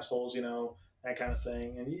being assholes, that kind of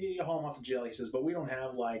thing, and you haul them off to jail. He says, but we don't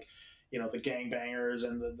have like, the gangbangers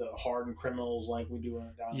and the hardened criminals like we do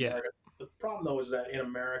down in Yeah. America. The problem though is that in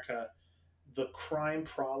America, the crime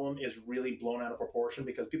problem is really blown out of proportion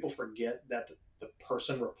because people forget that the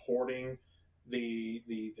person reporting the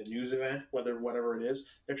news event, whatever it is,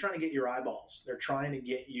 they're trying to get your eyeballs. They're trying to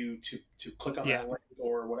get you to click on Yeah. that link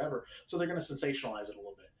or whatever. So they're going to sensationalize it a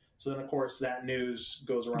little bit. So then, of course, that news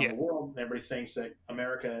goes around Yeah. the world, and everybody thinks that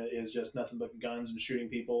America is just nothing but guns and shooting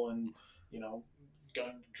people and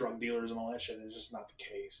drug dealers and all that shit. And it's just not the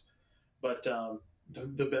case. But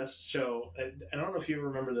the best show, and I don't know if you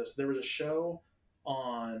remember this, there was a show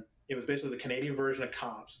on, it was basically the Canadian version of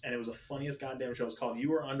Cops, and it was the funniest goddamn show. It's called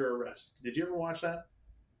You Are Under Arrest. Did you ever watch that?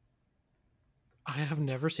 I have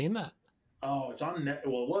never seen that. Oh, it's on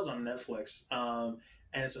well, it was on Netflix, and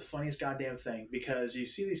it's the funniest goddamn thing because you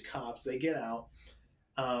see these cops, they get out.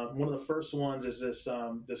 One of the first ones is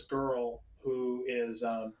this girl who is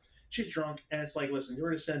she's drunk, and it's like, listen,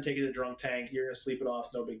 you're just gonna take it to the drunk tank, you're gonna sleep it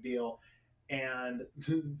off, no big deal. And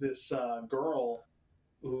this girl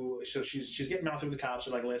so she's getting out through the cops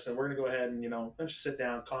are like, listen, we're gonna go ahead and let's just sit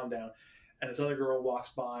down, calm down. And this other girl walks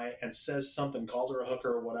by and says something, calls her a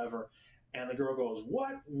hooker or whatever. And the girl goes,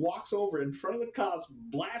 what? Walks over in front of the cops,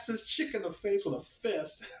 blasts this chick in the face with a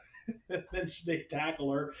fist. And then they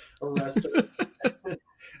tackle her, arrest her.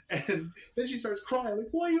 And then she starts crying, like,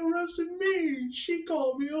 why you arrested me? She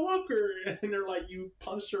called me a hooker. And they're like, you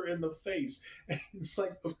punched her in the face. And it's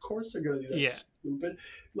like, of course they're going to do that, Yeah. stupid.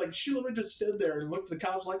 Like, she literally just stood there and looked at the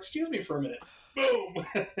cops like, excuse me for a minute. Boom!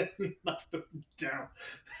 Knocked them down.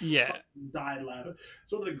 Yeah. Died laughing.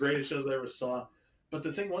 It's one of the greatest shows I ever saw. But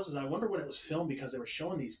the thing was, I wonder when it was filmed because they were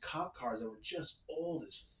showing these cop cars that were just old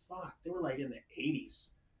as fuck. They were like in the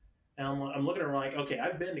 80s. And I'm looking at her like, okay,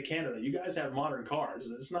 I've been to Canada. You guys have modern cars.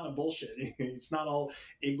 It's not bullshit. It's not all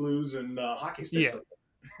igloos and hockey sticks.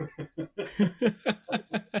 Yeah.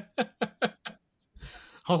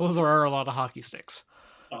 Although there are a lot of hockey sticks.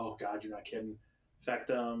 Oh God, you're not kidding. In fact,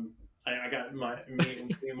 I got me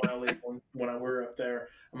and my league when I were up there.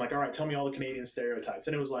 I'm like, all right, tell me all the Canadian stereotypes,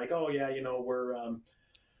 and it was like, oh yeah,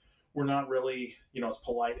 we're not really as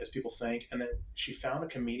polite as people think. And then she found a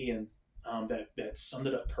comedian that summed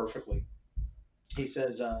it up perfectly. He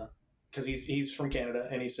says, because he's from Canada,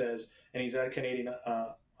 and he says, and he's at a Canadian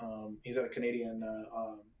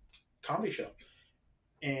comedy show,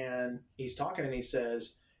 and he's talking, and he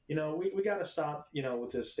says, we got to stop,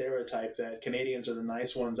 with this stereotype that Canadians are the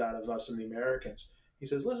nice ones out of us and the Americans. He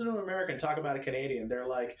says, listen to an American talk about a Canadian. They're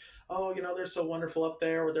like, oh, they're so wonderful up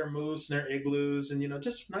there with their moose and their igloos and,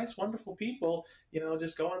 just nice, wonderful people,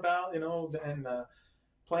 just going about, and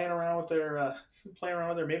playing around with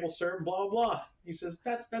their maple syrup and blah, blah, blah. He says,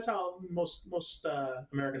 that's how most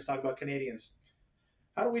Americans talk about Canadians.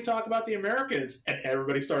 How do we talk about the Americans? And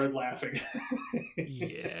everybody started laughing.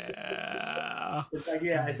 Yeah. It's like,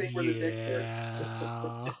 yeah, I think we're the dick here.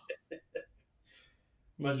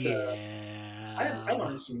 But I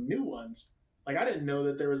learned some new ones. Like, I didn't know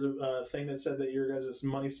that there was a thing that said that your guys'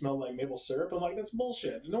 money smelled like maple syrup. I'm like, that's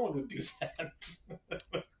bullshit. No one would do that.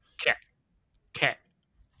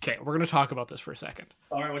 Okay, we're gonna talk about this for a second.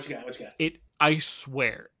 All right, what you got? I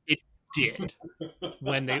swear, it did.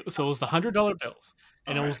 So it was the $100 bills,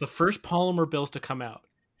 and it was the first polymer bills to come out.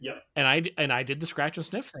 Yep. And I did the scratch and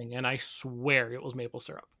sniff thing, and I swear it was maple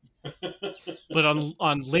syrup. But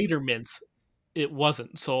on later mints, it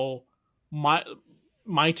wasn't. So my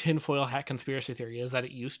tinfoil hat conspiracy theory is that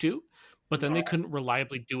it used to, but then they couldn't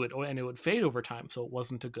reliably do it, and it would fade over time, so it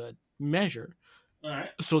wasn't a good measure. All right.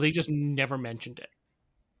 So they just never mentioned it.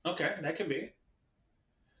 Okay, that could be.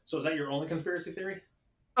 So is that your only conspiracy theory?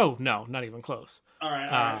 Oh no, not even close. All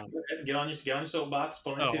right. Get on your soapbox.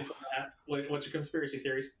 What's your conspiracy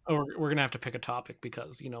theories? Oh, we're gonna have to pick a topic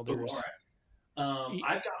because there's. All right.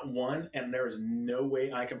 I've got one, and there is no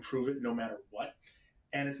way I can prove it, no matter what.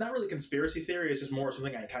 And it's not really conspiracy theory; it's just more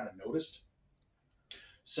something I kind of noticed.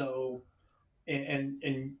 So,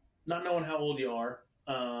 and not knowing how old you are,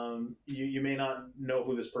 you may not know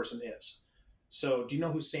who this person is. So, do you know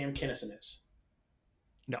who Sam Kinison is?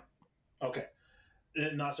 No. Okay.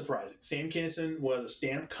 Not surprising. Sam Kinison was a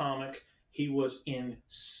stand-up comic. He was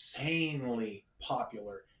insanely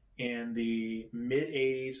popular in the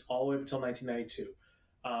mid-'80s all the way up until 1992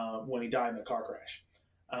 when he died in a car crash.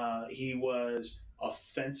 He was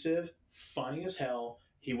offensive, funny as hell.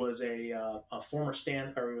 He was a former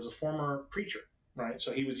preacher, right?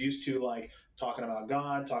 So he was used to like talking about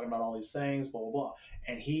God, talking about all these things, blah, blah, blah.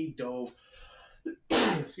 And he dove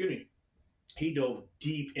excuse me, he dove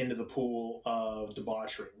deep into the pool of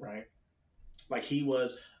debauchery, right? Like he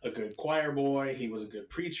was a good choir boy, he was a good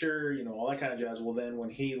preacher, all that kind of jazz. Well, then when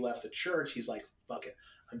he left the church, he's like, fuck it,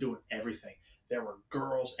 I'm doing everything. there were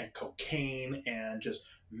girls and cocaine and just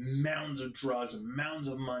mountains of drugs and mountains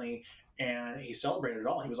of money. And he celebrated it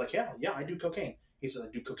all. He was like, yeah, I do cocaine. He said,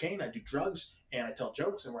 I do cocaine, I do drugs, and I tell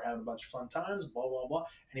jokes, and we're having a bunch of fun times, blah, blah, blah.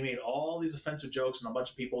 And he made all these offensive jokes, and a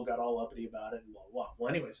bunch of people got all uppity about it, and blah, blah.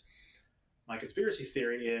 Well, anyways, my conspiracy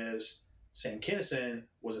theory is Sam Kinison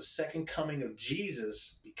was a second coming of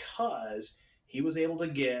Jesus because he was able to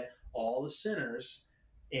get all the sinners,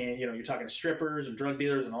 and you're talking strippers and drug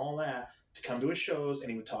dealers and all that, to come to his shows,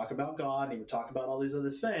 and he would talk about God, and he would talk about all these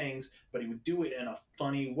other things, but he would do it in a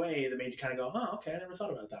funny way that made you kind of go, oh, okay, I never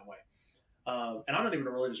thought about it that way. And I'm not even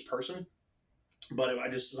a religious person, but I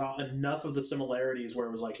just saw enough of the similarities where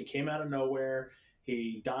it was like he came out of nowhere,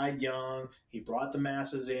 he died young, he brought the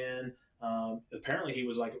masses in. Apparently, he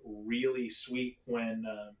was like really sweet when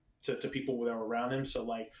to people that were around him. So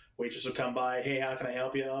like waitress would come by, hey, how can I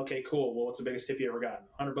help you? Okay, cool. Well, what's the biggest tip you ever gotten?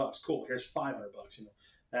 $100. Cool. Here's $500.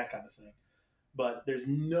 That kind of thing. But there's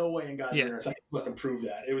no way in God's earth I can fucking prove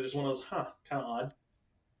that. It was just one of those, kind of odd.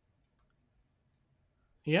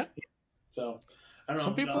 Yeah. So I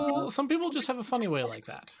don't know. Some people just have a funny way like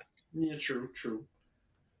that. Yeah, true.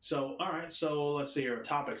 So all right. So let's see here.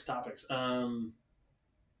 Topics. Here's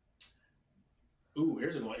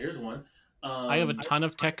one. I have a ton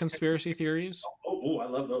of tech conspiracy theories. Oh, I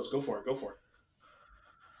love those. Go for it.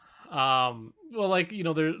 Well, like,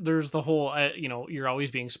 there's the whole, you're always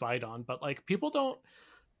being spied on, but like people don't.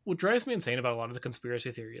 What drives me insane about a lot of the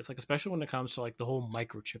conspiracy theories, like especially when it comes to like the whole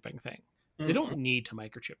microchipping thing, they don't need to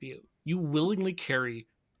microchip you. You willingly carry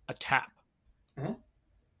a tap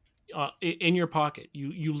in your pocket.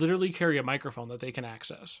 You literally carry a microphone that they can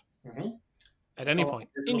access at any point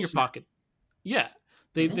in your pocket. Yeah,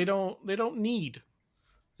 they don't need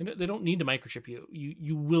to microchip you.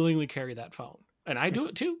 You willingly carry that phone, and I do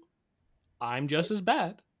it too. I'm just as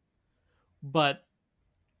bad, but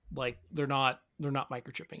like they're not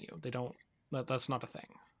microchipping you. They don't. That's not a thing.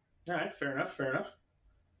 All right, fair enough.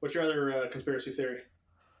 What's your other conspiracy theory?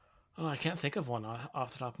 Oh, I can't think of one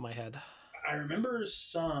off the top of my head. I remember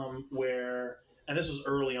some where, and this was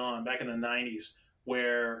early on, back in the 90s,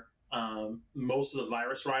 where most of the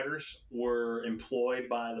virus writers were employed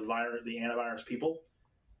by the antivirus people.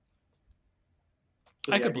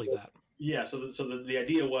 So I could believe that. Yeah. So the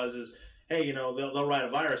idea is, hey, they'll write a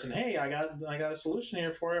virus, and hey, I got a solution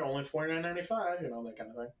here for you, only $49.95, that kind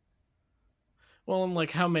of thing. Well, and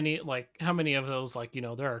like how many of those, like,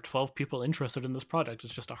 there are 12 people interested in this product.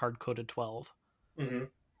 It's just a hard-coded 12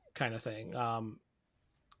 kind of thing.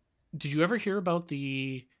 Did you ever hear about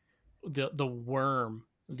the worm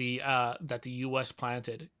that the U.S.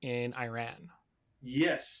 planted in Iran?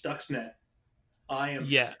 Yes, Stuxnet. I am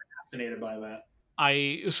fascinated by that.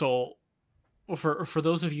 For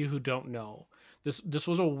those of you who don't know, this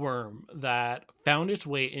was a worm that found its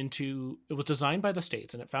way into. It was designed by the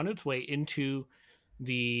States, and it found its way into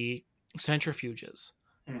the centrifuges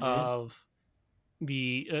of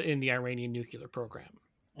in the Iranian nuclear program.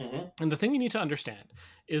 And the thing you need to understand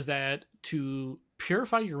is that to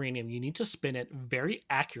purify uranium, you need to spin it very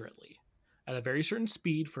accurately at a very certain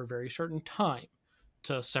speed for a very certain time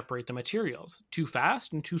to separate the materials. Too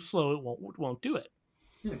fast and too slow, it won't do it.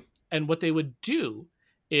 And what they would do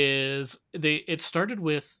is it started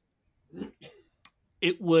with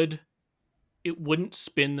it wouldn't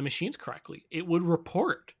spin the machines correctly. It would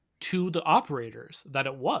report to the operators that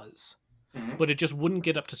it was, but it just wouldn't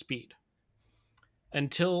get up to speed.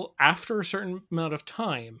 Until after a certain amount of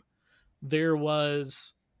time, it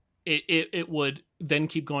would then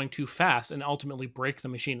keep going too fast and ultimately break the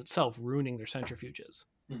machine itself, ruining their centrifuges.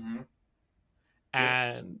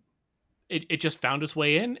 And it just found its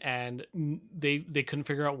way in, and they couldn't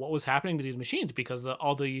figure out what was happening to these machines because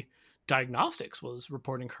all the diagnostics was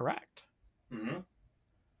reporting correct.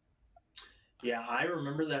 Yeah, I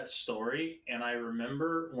remember that story, and I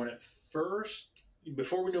remember when it first,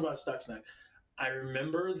 before we knew about Stuxnet, I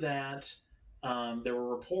remember that there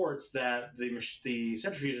were reports that the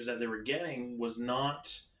centrifuges that they were getting was not,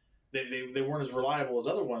 they weren't as reliable as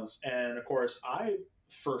other ones. And of course, I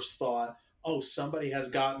first thought, oh, somebody has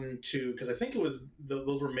gotten to, because I think it was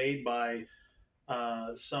those were made by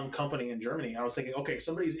some company in Germany. I was thinking, okay,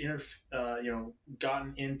 somebody's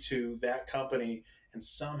gotten into that company and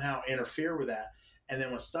somehow interfere with that. And then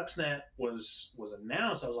when Stuxnet was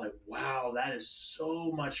announced, I was like, wow, that is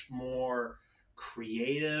so much more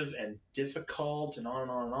creative and difficult, and on and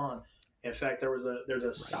on and on. In fact, there's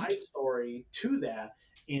a side story to that,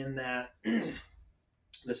 in that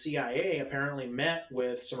the CIA apparently met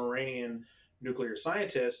with some Iranian nuclear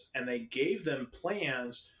scientists, and they gave them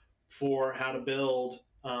plans for how to build.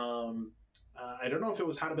 I don't know if it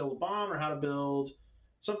was how to build a bomb or how to build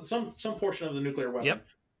some portion of the nuclear weapon, Yep.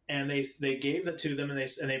 and they gave that to them, and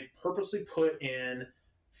they purposely put in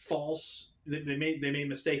false. They made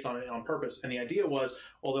mistakes on it on purpose, and the idea was,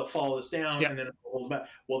 well, they'll follow this down, Yep. and then it'll hold back.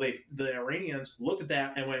 Well, the Iranians looked at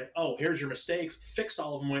that and went, oh, here's your mistakes, fixed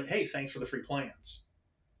all of them, went, hey, thanks for the free plans.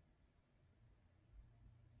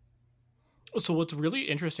 So what's really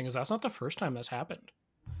interesting is that's not the first time that's happened.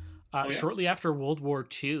 Oh, yeah? Shortly after World War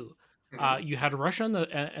II, Mm-hmm. you had Russia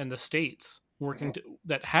and the States working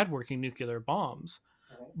that had working nuclear bombs,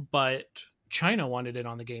 but China wanted in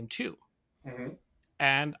on the game too. Mm-hmm.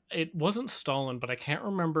 And it wasn't Stalin, but I can't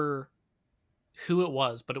remember who it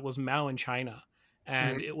was, but it was Mao in China.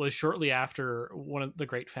 And it was shortly after one of the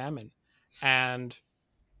Great Famine. And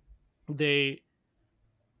the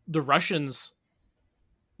Russians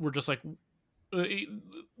were just like, the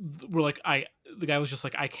guy was just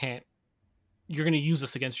like, I can't, you're going to use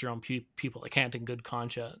this against your own people. I can't in good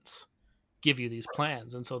conscience give you these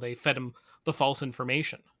plans. And so they fed him the false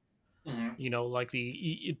information. Mm-hmm. Like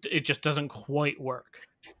it just doesn't quite work.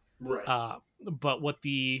 Right. But what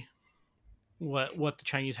the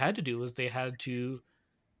Chinese had to do was they had to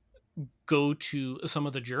go to some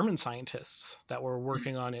of the German scientists that were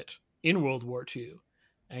working on it in World War II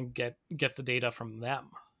and get the data from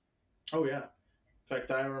them. Oh, yeah. In fact,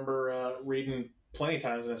 I remember reading plenty of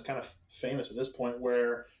times, and it's kind of famous at this point,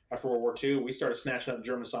 where after World War II, we started snatching up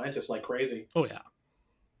German scientists like crazy. Oh, yeah.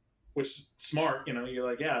 Which is smart, you're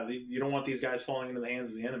like, yeah, you don't want these guys falling into the hands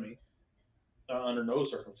of the enemy under no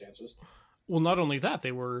circumstances. Well, not only that,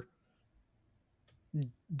 they were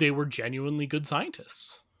genuinely good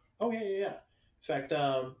scientists. Oh, yeah. In fact,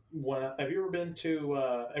 have you ever been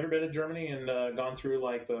to Germany and gone through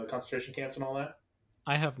like the concentration camps and all that?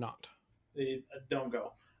 I have not. Don't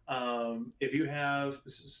go. If you have,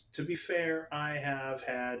 to be fair, I have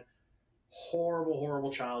had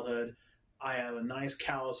horrible childhood. I have a nice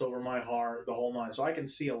callus over my heart, the whole nine. So I can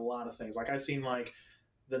see a lot of things. Like I've seen like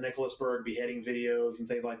the Nicholas Berg beheading videos and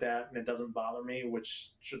things like that, and it doesn't bother me,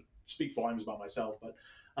 which should speak volumes about myself. But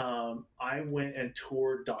I went and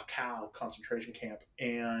toured Dachau concentration camp,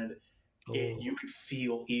 and you could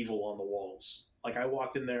feel evil on the walls. Like I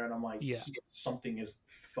walked in there and I'm like, yeah, something is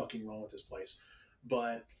fucking wrong with this place.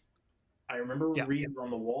 But I remember reading on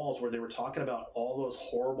the walls where they were talking about all those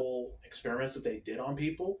horrible experiments that they did on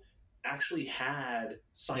people actually had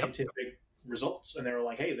scientific results, and they were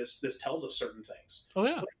like, hey, this tells us certain things. Oh,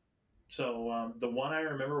 yeah. So the one I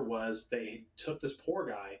remember was they took this poor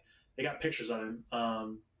guy. They got pictures of him,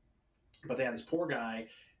 but they had this poor guy,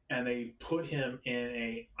 and they put him in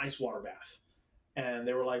a ice water bath, and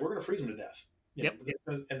they were like, we're going to freeze him to death.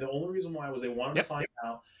 And the only reason why was they wanted to find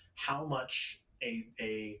out how much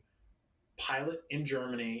a pilot in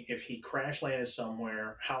Germany, if he crash landed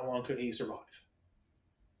somewhere, how long could he survive?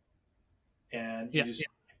 And you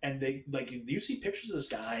see pictures of this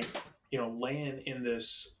guy, laying in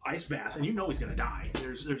this ice bath, and he's going to die.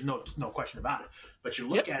 There's no question about it. But you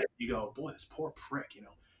look at it, you go, boy, this poor prick,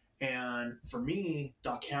 And for me,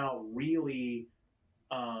 Dachau really,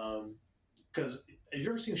 because have you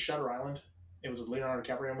ever seen Shutter Island? It was a Leonardo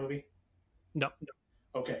DiCaprio movie. No.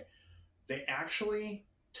 Okay, they actually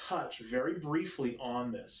touch very briefly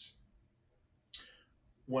on this.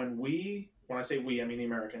 When I say we, I mean the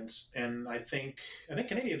Americans, and I think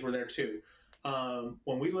Canadians were there too.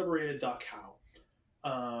 When we liberated Dachau,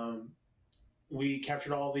 we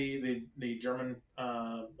captured all the German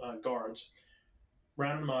guards,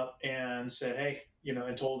 rounded them up, and said, hey,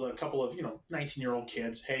 and told a couple of 19-year-old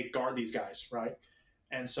kids, hey, guard these guys, right?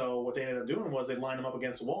 And so what they ended up doing was they lined them up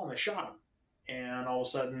against the wall and they shot them. And all of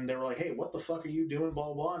a sudden they were like, hey, what the fuck are you doing, blah,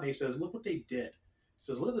 blah, blah. And he says, look what they did. He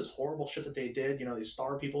says, look at this horrible shit that they did. They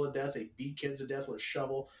starve people to death. They beat kids to death with a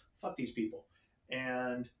shovel. Fuck these people.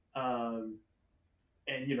 And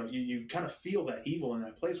you kind of feel that evil in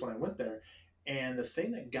that place when I went there. And the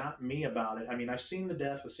thing that got me about it, I mean, I've seen the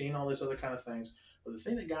death, I've seen all these other kind of things, but the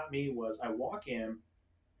thing that got me was I walk in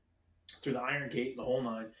through the Iron Gate, the whole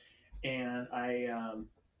nine, and I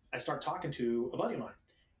start talking to a buddy of mine,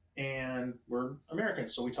 and we're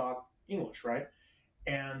Americans, so we talk English, right?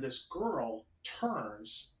 And this girl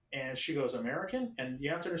turns and she goes, American? And you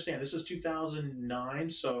have to understand, this is 2009,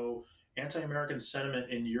 so anti-American sentiment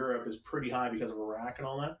in Europe is pretty high because of Iraq and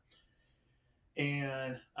all that.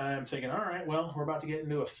 And I'm thinking, all right, well, we're about to get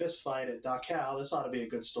into a fist fight at Dachau. This ought to be a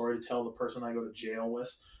good story to tell the person I go to jail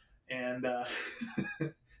with. And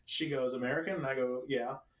she goes, American? And I go,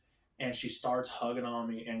 yeah. And she starts hugging on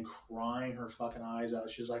me and crying her fucking eyes out.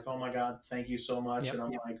 She's like, oh my God, thank you so much. And I'm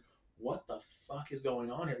like, what the fuck is going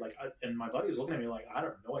on here? And my buddy was looking at me like, I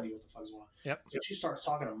have no idea what the fuck's going on. So she starts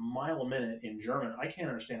talking a mile a minute in German. I can't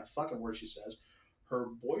understand a fucking word she says. her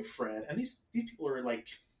boyfriend, and these people are like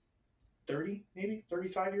 30, maybe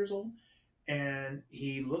 35 years old, and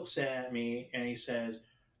he looks at me and he says,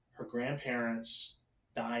 her grandparents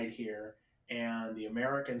died here and the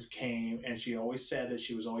Americans came, and she always said that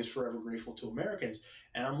she was always forever grateful to Americans.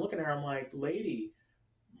 And I'm looking at her, I'm like, lady,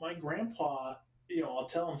 my grandpa, I'll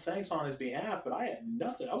tell him thanks on his behalf, but I had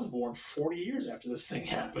nothing. I was born 40 years after this thing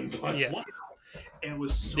happened. But Yeah. wow. And it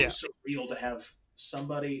was so surreal to have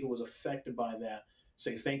somebody who was affected by that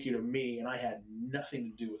say thank you to me, and I had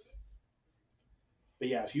nothing to do with it. But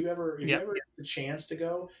yeah, if you ever get the chance to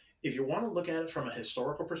go, if you want to look at it from a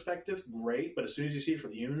historical perspective, great. But as soon as you see it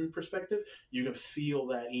from the human perspective, you can feel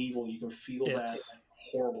that evil. You can feel that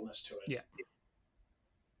horribleness to it. Yeah.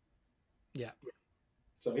 Yeah.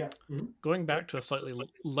 So yeah. Mm-hmm. Going back to a slightly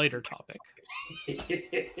lighter topic.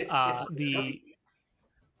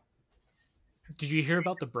 Did you hear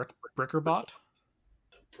about the BrickerBot?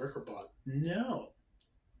 The BrickerBot? No.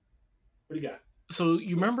 What do you got? So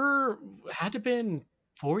you remember, had to have been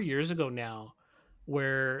 4 years ago now,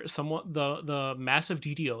 where the massive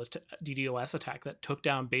DDoS attack that took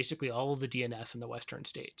down basically all of the DNS in the western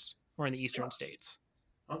states or in the eastern states.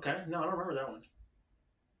 Okay, no, I don't remember that one.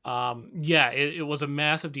 It was a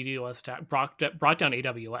massive DDoS attack, brought down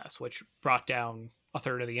AWS, which brought down a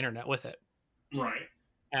third of the internet with it. Right.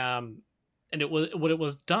 And it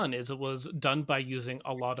was done by using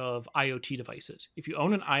a lot of IoT devices. If you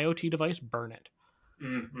own an IoT device, burn it.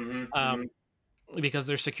 Mm-hmm. Because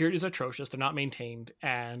their security is atrocious, they're not maintained,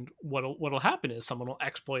 and what'll happen is someone will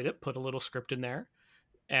exploit it, put a little script in there,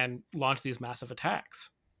 and launch these massive attacks.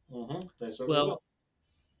 Mm-hmm.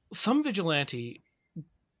 Some vigilante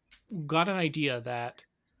got an idea that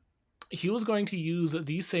he was going to use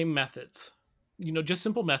these same methods, just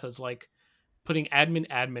simple methods like putting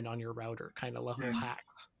admin on your router kind of level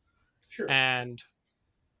hacks. Sure. And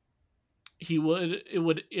it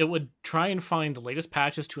would try and find the latest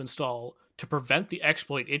patches to install to prevent the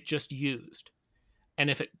exploit it just used. And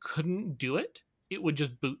if it couldn't do it, it would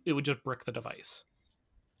just brick the device.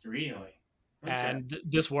 Really? Okay. And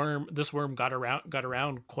this worm got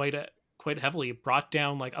around quite heavily. It brought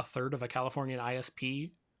down like a third of a Californian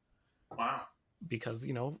ISP. Wow. Because,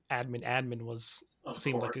 admin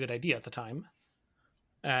seemed like a good idea at the time.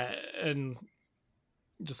 And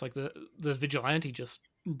just like this vigilante just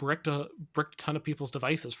bricked a ton of people's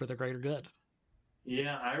devices for the greater good.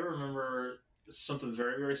 Yeah, I remember something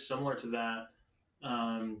very, very similar to that.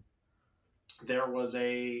 There was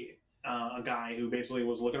a guy who basically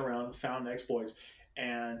was looking around, found exploits,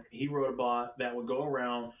 and he wrote a bot that would go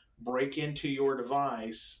around, break into your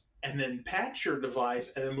device, and then patch your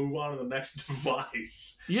device, and then move on to the next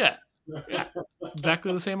device. Yeah,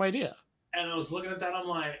 exactly the same idea. And I was looking at that, I'm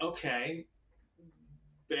like, okay,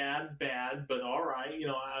 bad, but all right,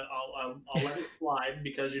 I'll let it slide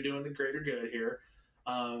because you're doing the greater good here.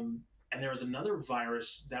 And there was another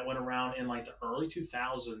virus that went around in like the early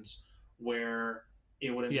 2000s where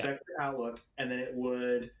it would infect your Outlook, and then it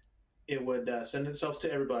would send itself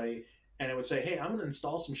to everybody, and it would say, hey, I'm going to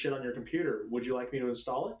install some shit on your computer. Would you like me to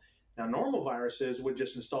install it? Now, normal viruses would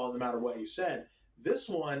just install it no matter what you said. This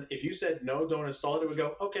one, if you said, no, don't install it, it would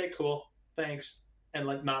go, okay, cool, thanks, and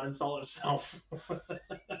like not install itself.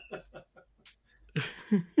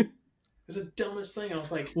 It's the dumbest thing. I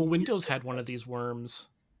was like, well, Windows had one of these worms.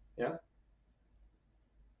 Yeah.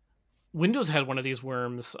 Windows had one of these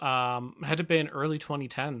worms. Had to be in early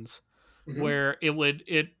 2010s, where it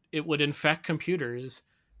would infect computers,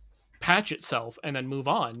 patch itself, and then move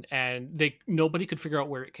on, and nobody could figure out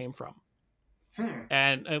where it came from.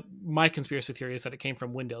 And my conspiracy theory is that it came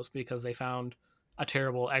from Windows because they found a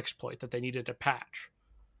terrible exploit that they needed to patch.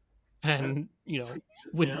 And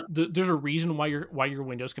there's a reason why your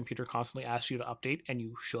Windows computer constantly asks you to update, and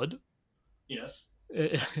you should. Yes.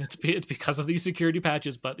 It's because of these security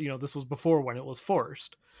patches, but this was before when it was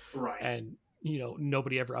forced, right? And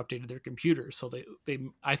nobody ever updated their computers, so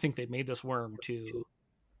I think they made this worm to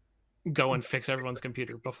go and fix everyone's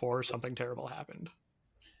computer before something terrible happened.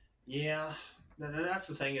 Yeah, that's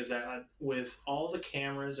the thing, is that with all the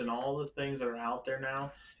cameras and all the things that are out there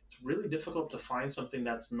now, it's really difficult to find something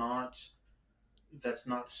that's not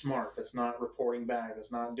smart, that's not reporting back,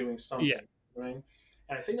 that's not doing something. Yeah. Right?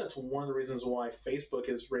 And I think that's one of the reasons why Facebook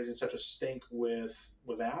is raising such a stink with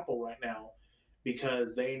Apple right now,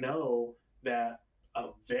 because they know that a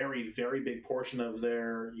very, very big portion of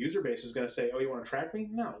their user base is going to say, oh, you want to track me?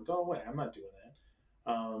 No, go away. I'm not doing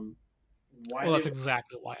that. That's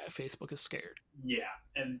exactly why Facebook is scared. Yeah.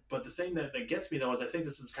 But the thing that gets me, though, is I think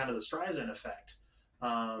this is kind of the Streisand effect.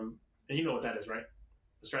 And you know what that is, right?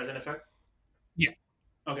 The Streisand effect? Yeah.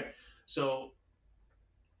 Okay. So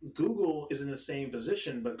Google is in the same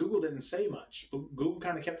position, but Google didn't say much. Google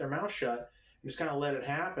kind of kept their mouth shut and just kind of let it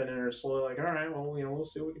happen, and they're slowly like, all right, well, we'll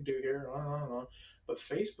see what we can do here. I don't know. But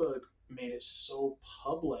Facebook made it so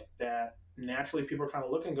public that naturally people are kind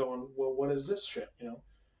of looking, going, well, what is this shit,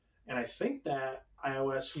 And I think that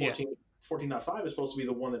iOS Yeah. 14.5 is supposed to be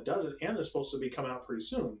the one that does it, and it's supposed to be coming out pretty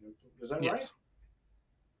soon. Is that right? Yes.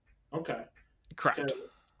 Okay. Correct.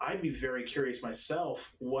 I'd be very curious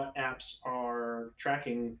myself what apps are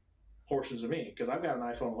tracking portions of me, because I've got an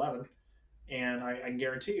iPhone 11, and I can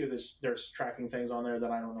guarantee you there's tracking things on there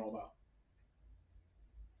that I don't know about.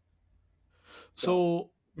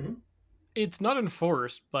 So it's not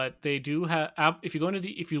enforced, but they do have app. If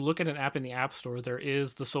you look at an app in the App Store, there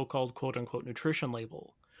is the so-called "quote unquote" nutrition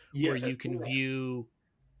label, Yes, where you can view,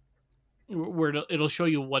 where it'll show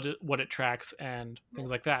you what it tracks and things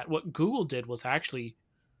like that. What Google did was actually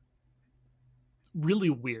really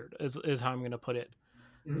weird, is how I'm going to put it.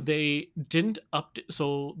 They didn't update.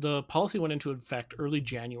 So the policy went into effect early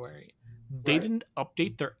January. They didn't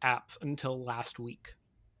update their apps until last week.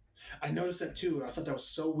 I noticed that too. I thought that was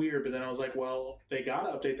so weird, but then I was like, well, they got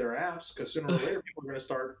to update their apps, because sooner or later people are going to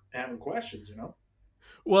start having questions,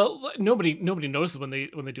 Well, nobody notices when they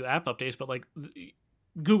do app updates, but like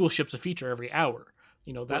Google ships a feature every hour.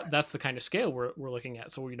 That's the kind of scale we're looking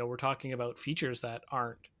at. So we're talking about features that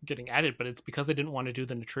aren't getting added, but it's because they didn't want to do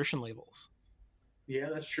the nutrition labels. Yeah,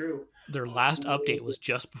 that's true. Their last update was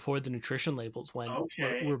just before the nutrition labels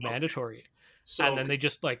were mandatory. So, and then they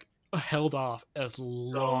just like held off as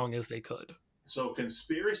long as they could. So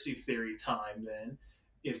conspiracy theory time then.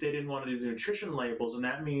 If they didn't want to do the nutrition labels, and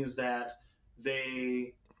that means that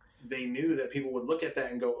they knew that people would look at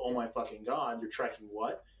that and go, oh my fucking God, you're tracking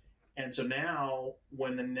what? And so now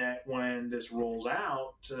when this rolls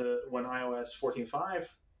out, when iOS 14.5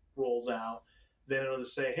 rolls out, then it'll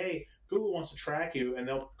just say, hey, Google wants to track you, and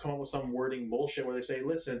they'll come up with some wording bullshit where they say,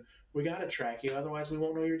 listen, we got to track you, otherwise we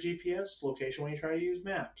won't know your GPS location when you try to use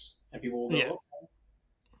maps. And people will go,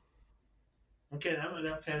 okay,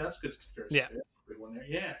 that's good conspiracy. Yeah. Good one there.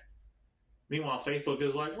 Yeah. Meanwhile, Facebook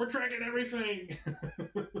is like, we're tracking everything.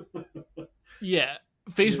 Yeah.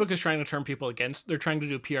 Facebook is trying to turn people against. They're trying to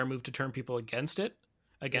do a PR move to turn people against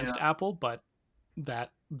Apple, but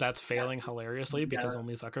that's failing hilariously because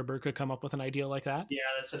only Zuckerberg could come up with an idea like that. Yeah,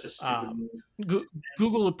 that's such a stupid move.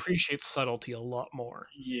 Google appreciates subtlety a lot more.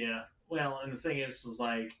 Yeah. Well, and the thing is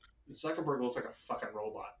like Zuckerberg looks like a fucking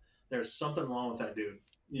robot. There's something wrong with that dude.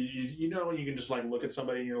 You know when you can just like look at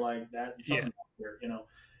somebody and you're like, that's something weird,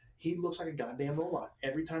 He looks like a goddamn robot.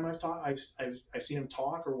 Every time I've seen him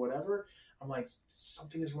talk or whatever, I'm like,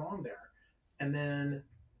 something is wrong there. And then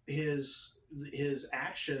his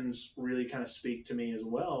actions really kind of speak to me as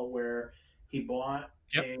well, where he bought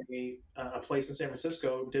a place in San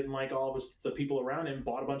Francisco, didn't like all of the people around him,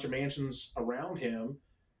 bought a bunch of mansions around him,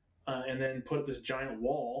 and then put up this giant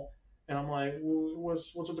wall. And I'm like,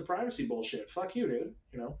 what's with the privacy bullshit? Fuck you, dude.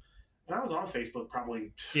 And I was on Facebook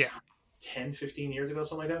probably 10, 15 years ago,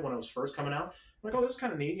 something like that, when it was first coming out. I'm like, oh, this is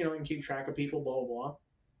kind of neat. You can keep track of people, blah, blah, blah.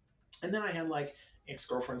 And then I had like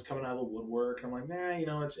ex-girlfriends coming out of the woodwork. And I'm like,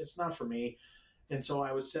 nah, it's not for me. And so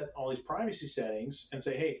I would set all these privacy settings and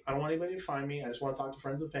say, hey, I don't want anybody to find me. I just want to talk to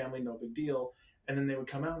friends and family. No big deal. And then they would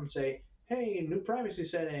come out and say, hey, new privacy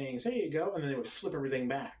settings. Here you go. And then they would flip everything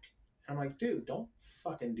back. And I'm like, dude, don't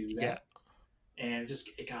fucking do that. Yeah. And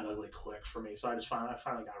it got ugly quick for me. So I finally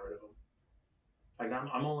got rid of them. Like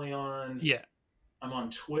I'm only on I'm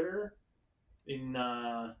on Twitter and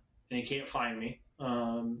you can't find me.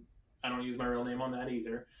 I don't use my real name on that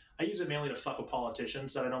either. I use it mainly to fuck with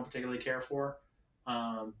politicians that I don't particularly care for.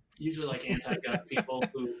 Usually like anti-gun people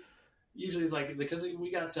who usually is like, because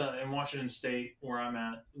we got in Washington State where I'm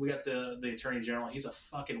at, we got the Attorney General. He's a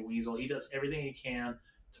fucking weasel. He does everything he can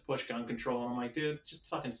to push gun control. And I'm like, dude, just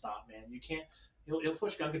fucking stop, man. You can't. He'll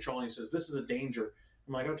push gun control and he says this is a danger.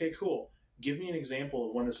 I'm like, okay, cool. Give me an example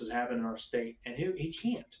of when this has happened in our state. And he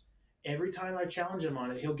can't. Every time I challenge him on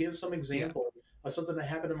it, he'll give some example of something that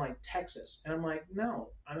happened in like Texas. And I'm like, no,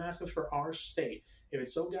 I'm asking for our state. If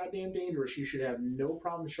it's so goddamn dangerous, you should have no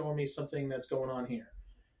problem showing me something that's going on here.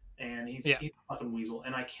 And he's a fucking weasel,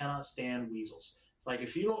 and I cannot stand weasels. It's like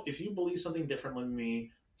if you believe something different than me,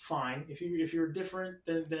 fine. If you're different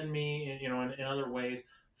than me, in other ways,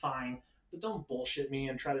 fine. But don't bullshit me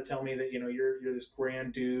and try to tell me that you're this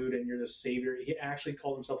grand dude and you're the savior. He actually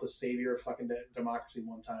called himself the savior of fucking democracy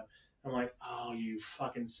one time. I'm like, oh, you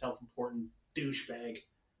fucking self-important douchebag.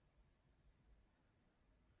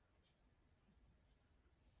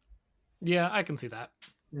 Yeah, I can see that.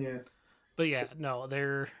 Yeah. But yeah, no,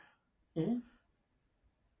 they're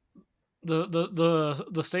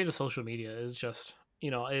the state of social media is just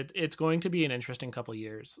it's going to be an interesting couple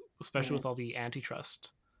years, especially Mhm. with all the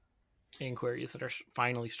antitrust inquiries that are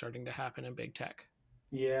finally starting to happen in big tech.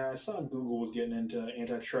 Yeah, I saw Google was getting into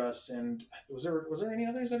antitrust, and was there any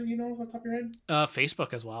others that you know off the top of your head?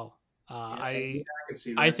 Facebook as well. Yeah, yeah, I could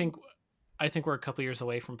see I that. think I think we're a couple years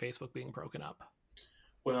away from Facebook being broken up.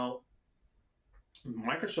 Well,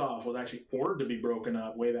 Microsoft was actually ordered to be broken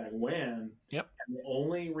up way back when. Yep. And the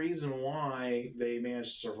only reason why they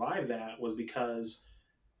managed to survive that was because,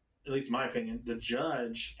 at least in my opinion, the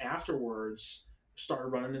judge afterwards started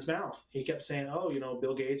running his mouth. He kept saying, "Oh,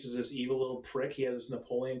 Bill Gates is this evil little prick. He has this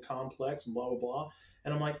Napoleon complex and blah blah blah."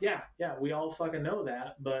 And I'm like, "Yeah, yeah, we all fucking know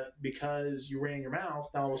that, but because you ran your mouth,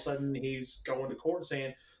 now all of a sudden he's going to court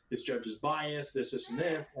saying this judge is biased, this, and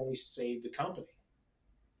this, and he saved the company."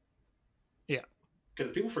 Yeah.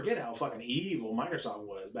 Because people forget how fucking evil Microsoft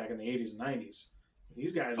was back in the 80s and 90s.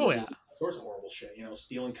 These guys Oh were yeah. doing all sorts of horrible shit,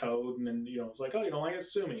 stealing code, and then it's like, "Oh, you don't like it,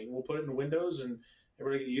 sue me. We'll put it in Windows, and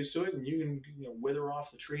everybody get used to it, and you can wither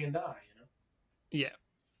off the tree and die." Yeah.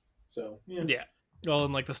 So yeah. Yeah. Well,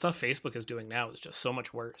 and like the stuff Facebook is doing now is just so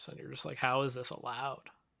much worse, and you're just like, how is this allowed?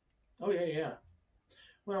 Oh yeah, yeah.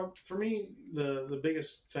 Well, for me, the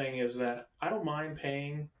biggest thing is that I don't mind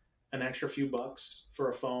paying an extra few bucks for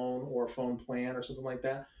a phone or a phone plan or something like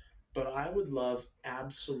that, but I would love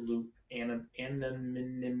absolute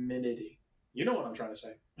anonymity. You know what I'm trying to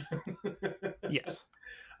say. Yes.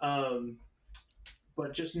 um,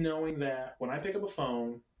 but just knowing that when I pick up a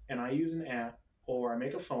phone and I use an app or I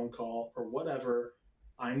make a phone call or whatever,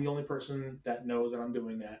 I'm the only person that knows that I'm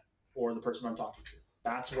doing that, or the person I'm talking to.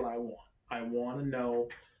 That's what I want. I want to know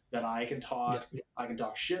that I can talk. Yeah. I can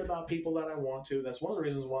talk shit about people that I want to. That's one of the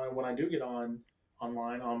reasons why when I do get online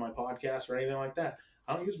on my podcast or anything like that,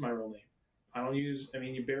 I don't use my real name. I don't use. I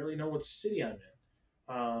mean, you barely know what city I'm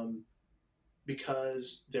in,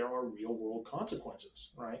 because there are real world consequences,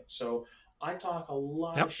 right? So I talk a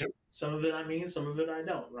lot of Yep. shit. Some of it I mean, some of it I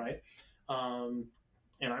don't, right? Um,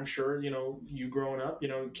 and I'm sure you growing up,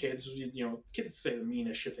 kids say the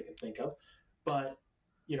meanest shit they can think of, but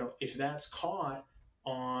if that's caught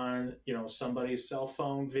on somebody's cell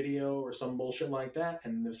phone video or some bullshit like that,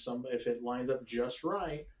 and if it lines up just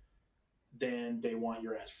right, then they want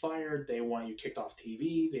your ass fired, they want you kicked off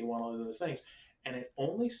TV, they want all those other things, and it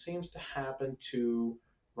only seems to happen to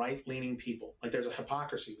right-leaning people. Like there's a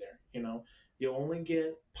hypocrisy there. You only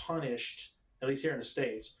get punished, at least here in the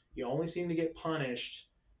states, you only seem to get punished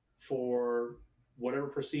for whatever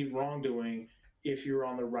perceived wrongdoing if you're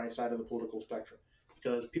on the right side of the political spectrum.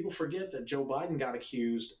 Because people forget that Joe Biden got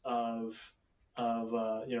accused of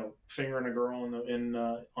fingering a girl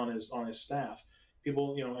on his staff.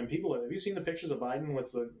 People, and people, have you seen the pictures of Biden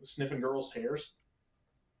with the sniffing girls' hairs?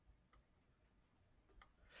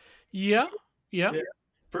 Yeah. Yeah. Yeah,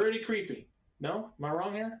 pretty creepy. No, am I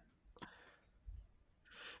wrong here?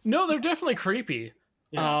 No, they're definitely creepy.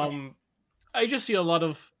 Yeah. I just see a lot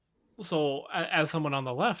of, so as someone on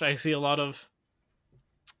the left, I see a lot of,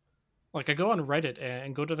 like, I go on Reddit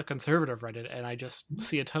and go to the conservative Reddit, and I just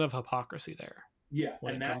see a ton of hypocrisy there. Yeah,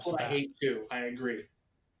 and that's what I hate too. I agree.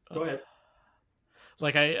 Go ahead.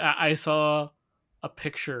 Like I saw a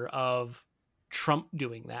picture of Trump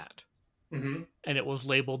doing that, Mm-hmm. and it was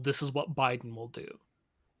labeled, "This is what Biden will do."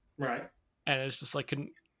 Right. And it's just like,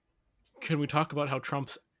 can we talk about how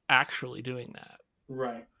Trump's actually doing that?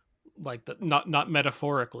 Right. Like that, not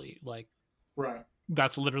metaphorically. Like Right.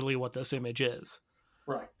 that's literally what this image is.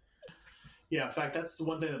 Right. Yeah. In fact, that's the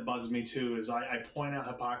one thing that bugs me too. Is I point out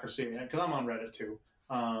hypocrisy because I'm on Reddit too.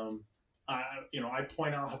 I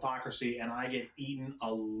point out hypocrisy and I get eaten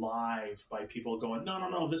alive by people going, no, no,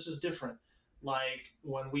 no, this is different. Like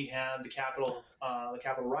when we had the Capitol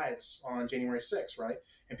riots on January 6th, right?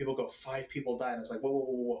 And people go, 5 people died. And it's like, whoa, whoa,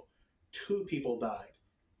 whoa, whoa. 2 people died.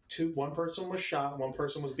 One person was shot, one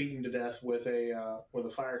person was beaten to death with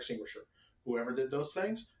a fire extinguisher. Whoever did those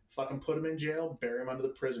things, fucking put them in jail, bury them under the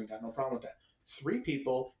prison. Got no problem with that. 3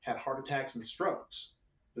 people had heart attacks and strokes,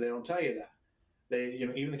 but they don't tell you that.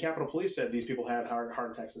 Even the Capitol Police said these people had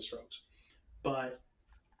heart attacks and strokes. But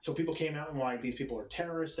so people came out and like, these people are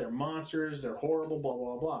terrorists, they're monsters, they're horrible, blah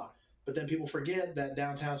blah blah. But then people forget that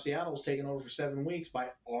downtown Seattle was taken over for 7 weeks by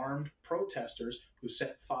armed protesters who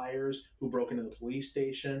set fires, who broke into the police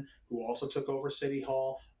station, who also took over City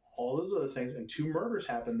Hall, all those other things, and 2 murders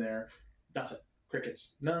happened there. Nothing.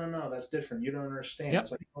 Crickets. No, no, no, that's different. You don't understand. Yep.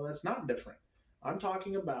 It's like, well, that's not different. I'm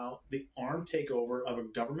talking about the armed takeover of a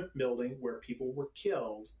government building where people were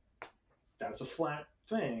killed. That's a flat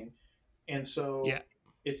thing. And so Yeah.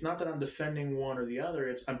 it's not that I'm defending one or the other.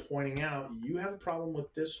 It's I'm pointing out you have a problem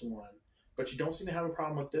with this one, but you don't seem to have a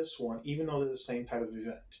problem with this one, even though they're the same type of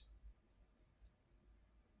event.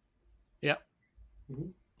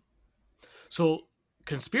 Mhm. So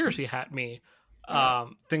conspiracy hat me All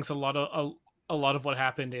right. thinks a lot of what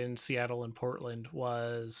happened in Seattle and Portland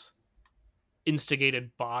was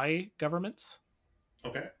instigated by governments,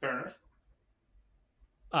 Okay. Fair enough.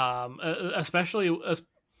 especially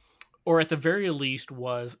or at the very least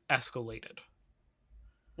was escalated.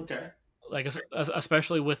 Okay. Like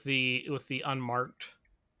especially with the unmarked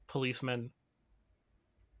policemen,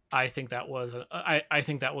 I think that was an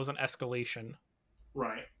escalation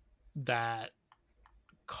Right. that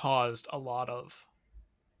caused a lot of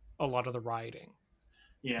the rioting.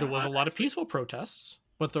 Yeah. There was a lot of peaceful protests,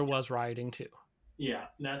 but there was rioting too. Yeah.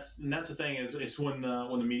 That's the thing is when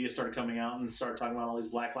the media started coming out and started talking about all these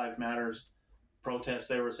Black Lives Matters protests,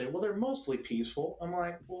 they were saying, well, they're mostly peaceful. I'm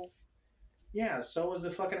like, well, yeah. So was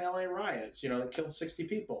the fucking LA riots. You know, that killed 60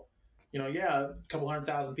 people. You know, yeah, a couple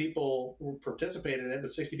 100,000 people participated in it, but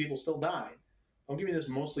 60 people still died. Don't give me this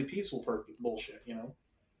mostly peaceful bullshit. You know.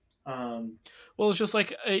 Um, Well, it's just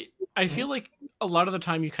like I mhm. feel like a lot of the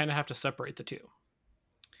time you kind of have to separate the two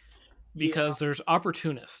Yeah, because there's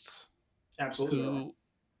opportunists absolutely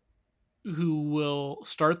right. who will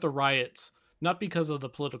start the riots not because of the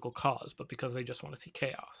political cause, but because they just want to see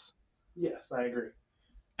chaos. Yes, I agree. In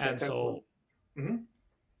And fact, that's what. so, Mhm.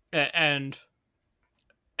 and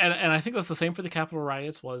I think that's the same for the Capitol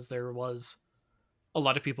riots. Was there was a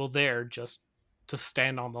lot of people there just to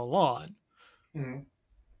stand on the lawn, Mhm.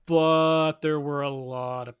 but there were a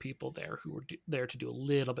lot of people there who were there to do a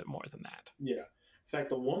little bit more than that. Yeah. In fact,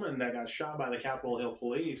 the woman that got shot by the Capitol Hill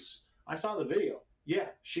police, I saw the video. Yeah,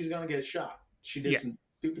 she's gonna get shot. She did Yeah. some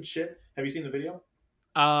stupid shit. Have you seen the video?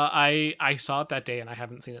 I saw it that day and I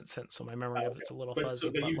haven't seen it since, so my memory Oh, of okay. it's a little But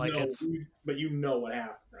so, fuzzy. But like it's but you know what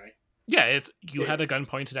happened, right? yeah, it's you Yeah. had a gun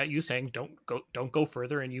pointed at you saying don't go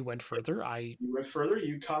further, and you went further. I You went further.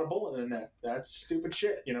 You caught a bullet in the neck. That's stupid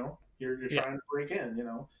shit. You know, you're yeah trying to break in. You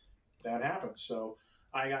know, that happens. So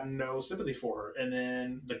I got no sympathy for her. And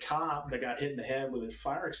then the cop that got hit in the head with a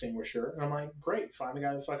fire extinguisher, and I'm like, great, find the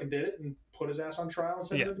guy that fucking did it and put his ass on trial and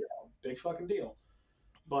send yeah him to jail. Big fucking deal.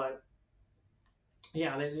 But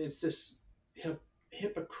yeah, it's this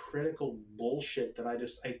hypocritical bullshit that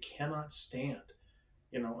I cannot stand.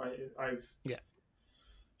 You know, I've yeah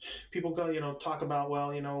people go, talk about, well,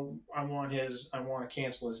 I want to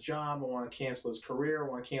cancel his job, I want to cancel his career, I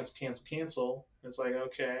want to cancel. It's like,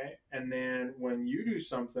 okay. And then when you do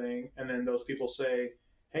something, and then those people say,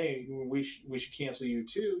 hey, we should cancel you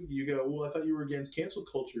too. You go, well, I thought you were against cancel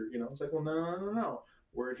culture. It's like, well, no.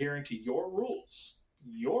 We're adhering to your rules.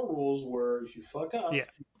 Your rules were if you fuck up, yeah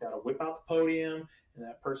you got to whip out the podium, and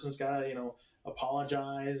that person's got to,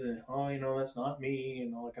 apologize, and that's not me,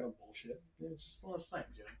 and all that kind of bullshit. It's one of those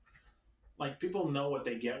things, like people know what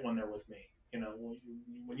they get when they're with me.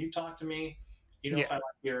 When you talk to me, yeah if I like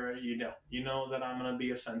you don't. You know that I'm gonna be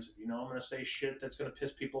offensive. I'm gonna say shit that's gonna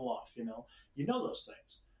piss people off. You know those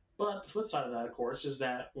things. But the flip side of that, of course, is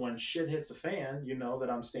that when shit hits the fan, you know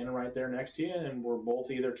that I'm standing right there next to you, and we're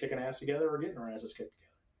both either kicking ass together or getting our asses kicked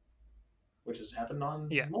together, which has happened on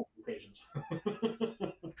yeah. multiple occasions.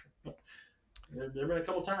 There've been a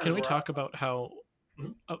couple times Can we where talk about how?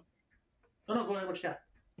 Mhm. Uh, Oh no, go ahead. What you got?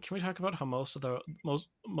 can we talk about how most of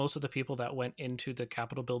the people that went into the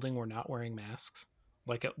Capitol building were not wearing masks?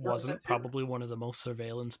 Like it Notice wasn't that too. probably one of the most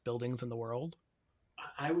surveillance buildings in the world.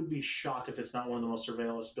 I would be shocked if it's not one of the most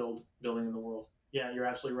surveillance building in the world. Yeah, you're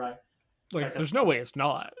absolutely right. In Like fact, there's no way it's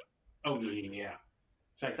not. oh yeah.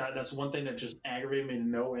 In fact, that's one thing that just aggravated me to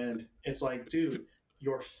no end. It's like, dude,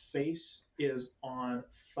 your face is on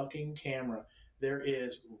fucking camera. There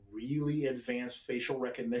is really advanced facial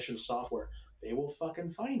recognition software. They will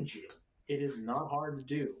fucking find you. It is not hard to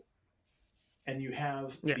do. And you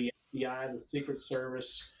have Yeah the FBI, the Secret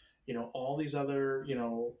Service, all these other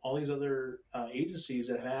agencies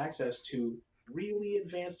that have access to really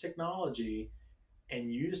advanced technology,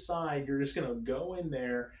 and you decide you're just gonna go in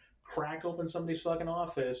there, crack open somebody's fucking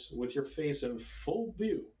office with your face in full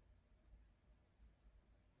view.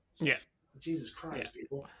 It's like yeah Jesus yeah Christ,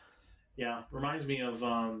 people. Yeah, reminds me of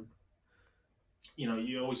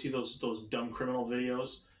you always see those dumb criminal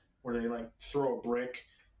videos where they like throw a brick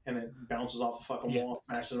and it bounces off the fucking yeah wall,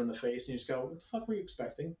 smashes them in the face, and you just go, "What the fuck were you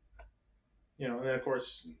expecting?" And then of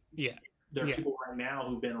course yeah there are yeah people right now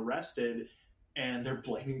who've been arrested and they're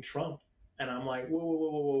blaming Trump, and I'm like, whoa, whoa, whoa,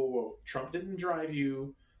 whoa, whoa, whoa! Trump didn't drive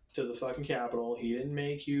you to the fucking Capitol. He didn't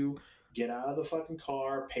make you get out of the fucking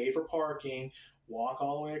car, pay for parking, walk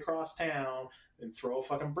all the way across town, and throw a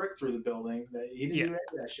fucking brick through the building. That he didn't yeah. do any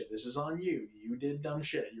of that shit. This is on you. You did dumb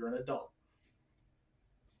shit. You're an adult.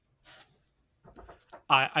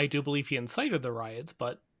 I do believe he incited the riots,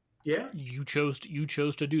 but Yeah, you chose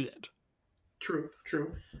to do that. True.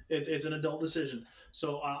 It's an adult decision.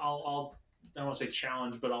 So I don't want to say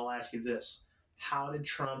challenge, but I'll ask you this: how did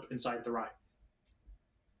Trump incite the riot?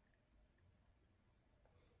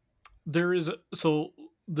 There is so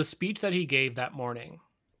the speech that he gave that morning.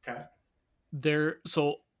 Okay. There,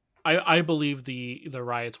 so I believe the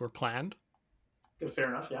riots were planned. Fair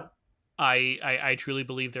enough. Yeah. I truly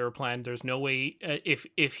believe they were planned. There's no way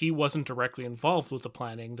if he wasn't directly involved with the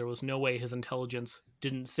planning, there was no way his intelligence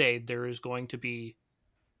didn't say there is going to be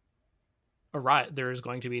a riot. There is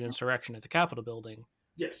going to be an insurrection at the Capitol building.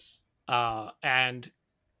 Yes. And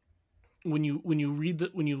when you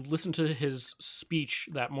listen to his speech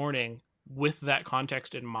that morning with that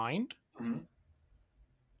context in mind, mm-hmm.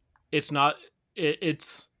 it's not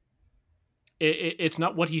it's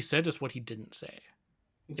not what he said, it's what he didn't say.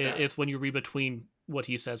 Okay. It's when you read between what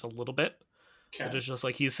he says a little bit. Okay. It's just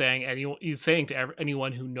like he's saying to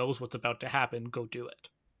anyone who knows what's about to happen, go do it.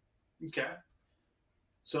 Okay.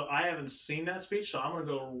 So I haven't seen that speech, so I'm going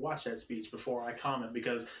to go watch that speech before I comment,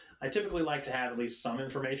 because I typically like to have at least some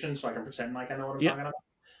information so I can pretend like I know what I'm talking about.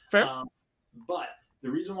 Fair. But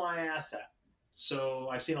the reason why I asked that, so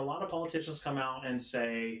I've seen a lot of politicians come out and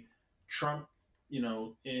say Trump,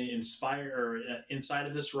 inspired or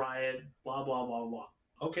incited this riot, blah, blah, blah, blah.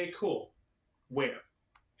 Okay, cool. Where?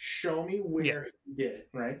 Show me where he did it,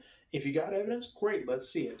 right? If you got evidence, great, let's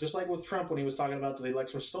see it. Just like with Trump when he was talking about the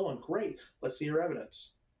election was stolen, great, let's see your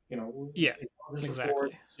evidence. Exactly.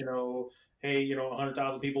 Reports, hey,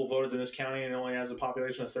 100,000 people voted in this county and it only has a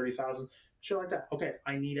population of 30,000. Shit like that. Okay,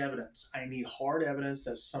 I need evidence. I need hard evidence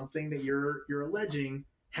that something that you're alleging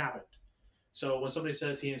happened. So when somebody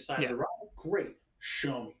says he incited the riot, great,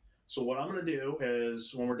 show me. So what I'm going to do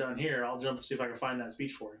is, when we're done here, I'll jump and see if I can find that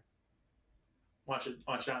speech for you. Watch it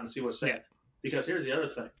out and see what's said. Yeah. Because here's the other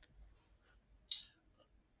thing.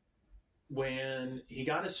 When he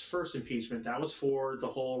got his first impeachment, that was for the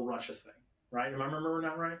whole Russia thing, right? Am I remembering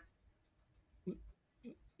that right?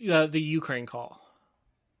 Yeah, the Ukraine call.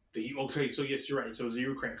 Okay, so yes, you're right. So it was a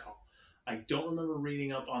Ukraine call. I don't remember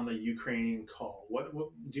reading up on the Ukrainian call. What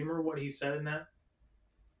do you remember what he said in that?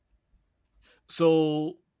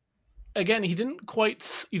 So again, he didn't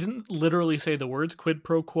literally say the words quid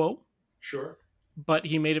pro quo. Sure. But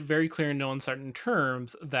he made it very clear in no uncertain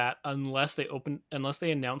terms that unless they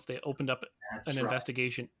announced they opened up an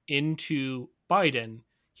investigation into Biden,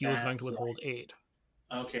 he was going to withhold aid.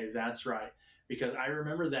 Okay, that's right. Because I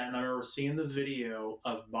remember that, and I remember seeing the video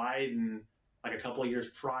of Biden like a couple of years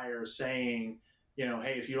prior saying,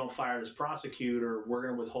 hey, if you don't fire this prosecutor, we're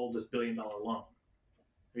going to withhold this $1 billion loan. Have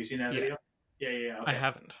you seen that video? Yeah. Okay. I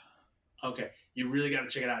haven't. Okay, you really got to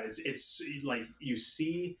check it out. It's like you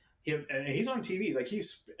see him, and he's on TV, like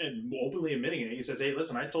he's openly admitting it. He says, "Hey,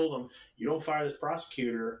 listen, I told him you don't fire this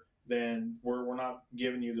prosecutor, then we're not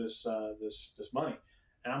giving you this money."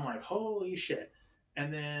 And I'm like, holy shit!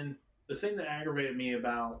 And then the thing that aggravated me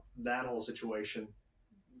about that whole situation,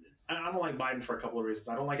 I don't like Biden for a couple of reasons.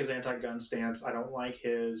 I don't like his anti-gun stance. I don't like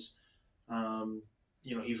his,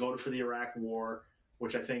 he voted for the Iraq War,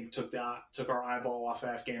 which I think took our eyeball off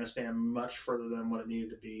Afghanistan much further than what it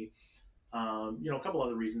needed to be. A couple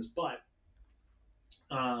other reasons, but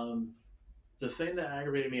the thing that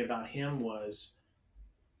aggravated me about him was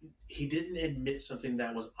he didn't admit something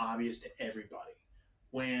that was obvious to everybody.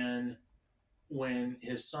 When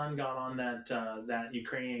his son got on that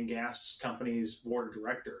Ukrainian gas company's board of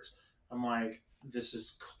directors, I'm like, this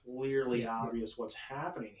is clearly obvious what's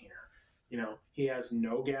happening here. He has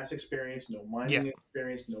no gas experience, no mining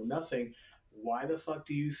experience, no nothing. Why the fuck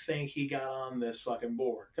do you think he got on this fucking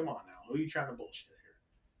board? Come on now. Who are you trying to bullshit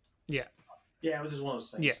here? Yeah, it was just one of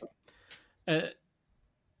those things. Yeah.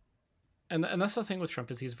 And that's the thing with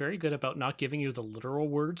Trump, is he's very good about not giving you the literal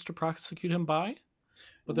words to prosecute him by,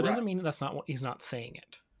 but that doesn't mean that's not what he's not saying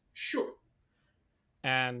it. Sure.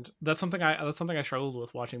 And that's something I struggled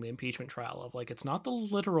with watching the impeachment trial of, like, it's not the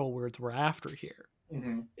literal words we're after here.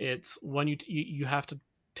 Mm-hmm. It's when you have to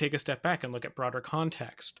take a step back and look at broader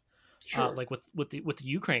context. Sure. Like with the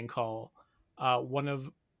Ukraine call, one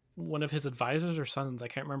of his advisors or sons, I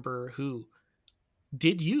can't remember who,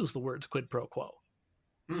 did use the words quid pro quo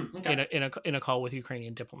in a call with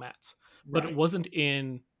Ukrainian diplomats, but it wasn't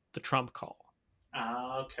in the Trump call.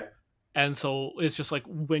 Okay. And so it's just like,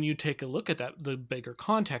 when you take a look at the bigger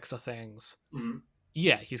context of things,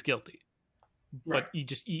 yeah, he's guilty. Right.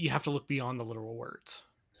 But you have to look beyond the literal words.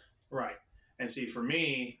 Right. And see, for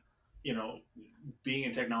me, being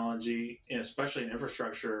in technology, and especially in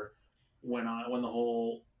infrastructure, when the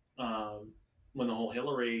whole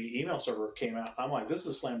Hillary email server came out, I'm like, this is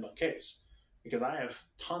a slam dunk case, because I have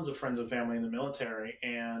tons of friends and family in the military,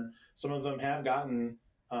 and some of them have gotten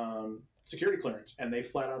security clearance, and they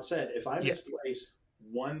flat out said, if I Yeah. misplace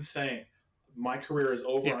one thing, my career is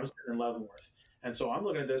over. Yeah. I'm sitting in Leavenworth. And so I'm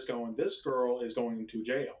looking at this going, this girl is going to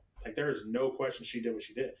jail. Like, there is no question she did what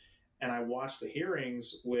she did. And I watched the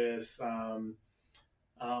hearings with,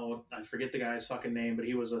 oh, I forget the guy's fucking name, but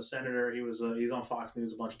he was a senator. He's on Fox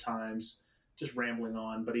News a bunch of times, just rambling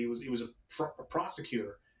on. But he was a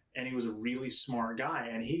prosecutor, and he was a really smart guy.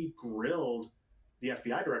 And he grilled the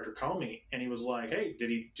FBI director, Comey, and he was like, "Hey,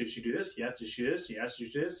 did she do this? Yes. Did she do this? Yes. Did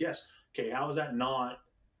she do this? Yes. Okay. How is that not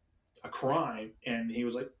a crime?" And he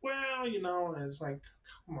was like, "Well, and it's like,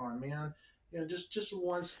 come on, man, just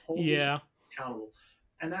once hold these Yeah. accountable."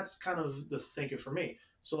 And that's kind of the thinking for me.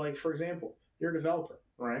 So, like, for example, you're a developer,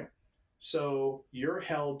 right? So you're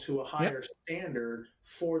held to a higher Yep. standard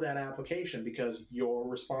for that application because you're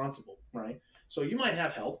responsible, right? So you might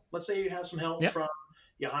have help. Let's say you have some help Yep. from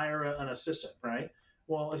you hire an assistant, right?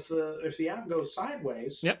 Well, if the app goes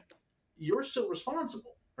sideways, Yep. you're still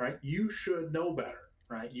responsible, right? You should know better,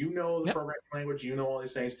 right? You know the Yep. programming language, you know all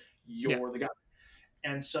these things. You're Yeah. the guy.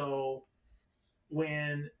 And so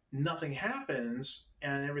when nothing happens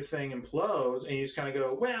and everything implodes, and you just kind of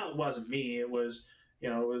go, well, it wasn't me. It was, it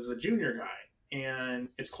was a junior guy, and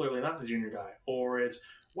it's clearly not the junior guy. Or it's,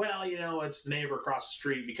 well, it's the neighbor across the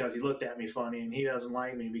street because he looked at me funny and he doesn't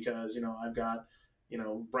like me because, I've got,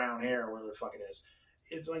 brown hair, or whatever the fuck it is.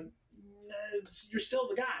 It's like, you're still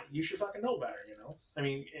the guy. You should fucking know better. I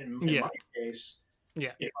mean, in Yeah. my case,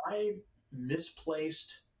 Yeah. if I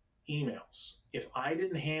misplaced emails, if I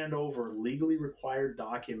didn't hand over legally required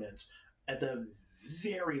documents, at the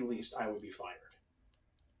very least, I would be fired.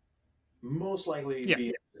 Most likely Yeah.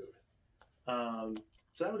 be sued.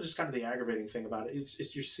 So that was just kind of the aggravating thing about it.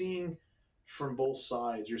 It's you're seeing from both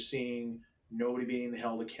sides. You're seeing nobody being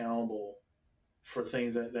held accountable for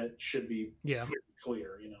things that should be Yeah.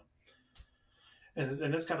 clear.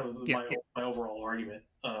 And that's kind of Yeah. my overall argument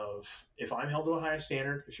of, if I'm held to a higher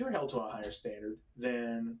standard, if you're held to a higher standard,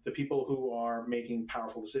 then the people who are making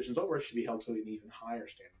powerful decisions over it should be held to an even higher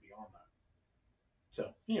standard beyond that.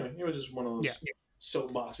 So anyway, it was just one of those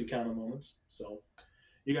soapboxy kind of moments. So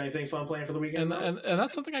you got anything fun planned for the weekend? And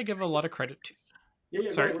that's something I give a lot of credit to. Yeah.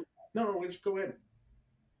 Sorry? No, just go ahead.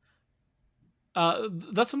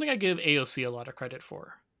 That's something I give AOC a lot of credit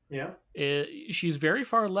for. Yeah. She's very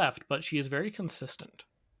far left, but she is very consistent.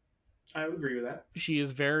 I would agree with that. She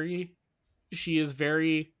is very,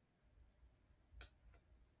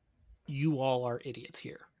 you all are idiots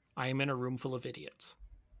here. I am in a room full of idiots.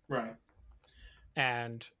 Right.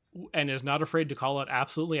 And is not afraid to call out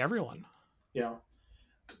absolutely everyone. Yeah.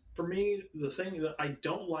 For me, the thing that I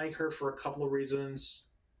don't like her for a couple of reasons,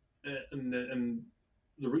 and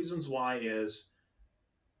the reasons why is,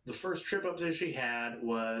 the first trip up that she had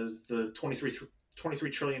was the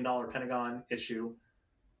 $23 trillion Pentagon issue,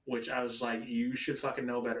 which I was like, you should fucking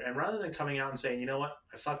know better. And rather than coming out and saying, you know what,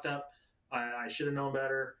 I fucked up, I should have known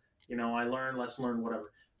better, I learned, let's learn,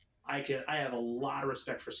 whatever. I have a lot of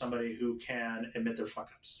respect for somebody who can admit their fuck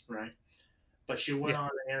ups, right? But she went on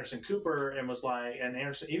to Anderson Cooper and was like, and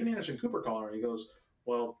Anderson Cooper called her, and he goes,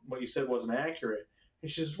 well, what you said wasn't accurate. And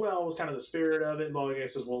she says, well, it was kind of the spirit of it. And the guy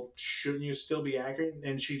says, well, shouldn't you still be accurate?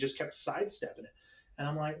 And she just kept sidestepping it. And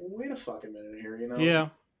I'm like, wait a fucking minute here, Yeah.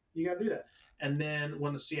 You got to do that. And then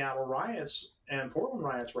when the Seattle riots and Portland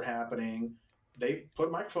riots were happening, they put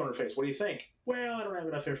a microphone in her face. What do you think? Well, I don't have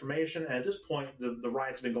enough information. And at this point, the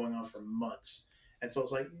riots have been going on for months. And so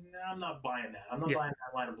it's like, nah, I'm not buying that. I'm not buying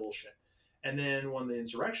that line of bullshit. And then when the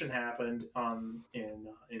insurrection happened in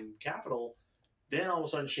Capitol, then all of a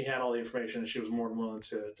sudden she had all the information and she was more than willing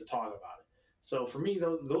to talk about it. So for me,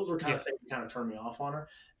 those were kind of things that kind of turned me off on her.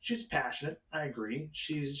 She's passionate. I agree.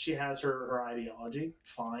 She has her ideology.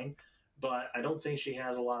 Fine. But I don't think she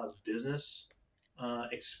has a lot of business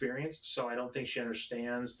experience. So I don't think she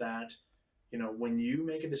understands that, when you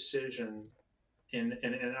make a decision, and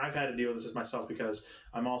I've had to deal with this myself because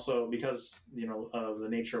I'm also, because, of the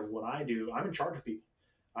nature of what I do, I'm in charge of people.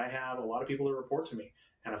 I have a lot of people that report to me.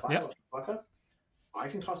 And if I have a fuck up, I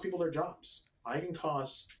can cost people their jobs. I can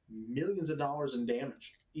cost millions of dollars in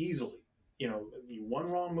damage easily. One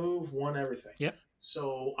wrong move, one everything. Yep.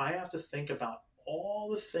 So I have to think about all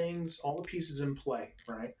the things, all the pieces in play,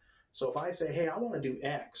 right? So if I say, hey, I want to do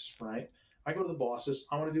X, right? I go to the bosses,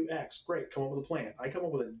 I want to do X. Great, come up with a plan. I come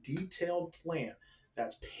up with a detailed plan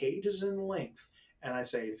that's pages in length. And I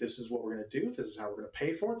say, this is what we're going to do. This is how we're going to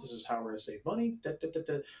pay for it. This is how we're going to save money.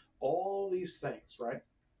 All these things, right?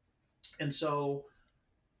 And so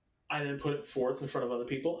I then put it forth in front of other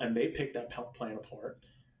people, and they pick that plan apart.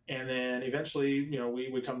 And then eventually,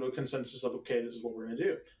 we come to a consensus of, okay, this is what we're going to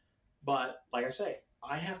do. But like I say,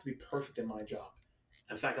 I have to be perfect in my job.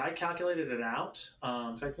 In fact, I calculated it out.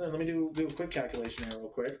 In fact, let me do a quick calculation here real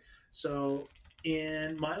quick. So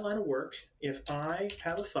in my line of work, if I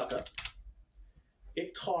have a fuck up,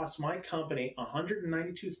 it costs my company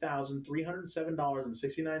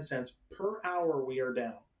 $192,307.69 per hour we are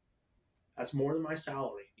down. That's more than my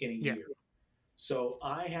salary in a Yeah. year. So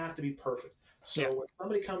I have to be perfect. So Yeah. when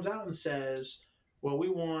somebody comes out and says, "Well, we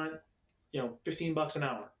want, $15 an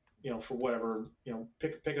hour, for whatever,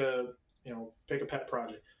 pick a, pick a pet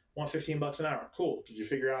project. Want $15 an hour? Cool. Did you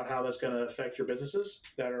figure out how that's going to affect your businesses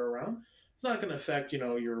that are around? It's not going to affect,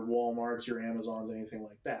 your Walmarts, your Amazons, anything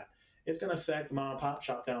like that. It's going to affect the mom and pop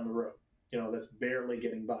shop down the road, that's barely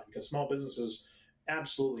getting by, because small businesses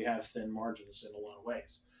absolutely have thin margins in a lot of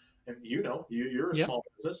ways. And you're a Yep. small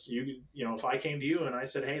business. If I came to you and I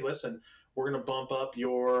said, "Hey, listen, we're going to bump up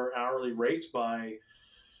your hourly rates by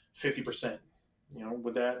 50%,"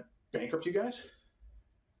 would that bankrupt you guys?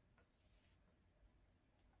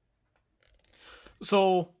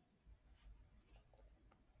 So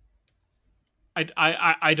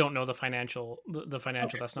I don't know the financial. Okay, That's fair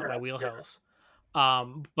not my enough. Fair wheelhouse.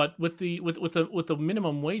 But with the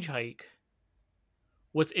minimum wage hike,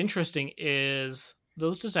 what's interesting is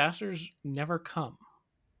those disasters never come.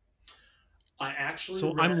 I actually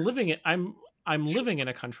So read. I'm living in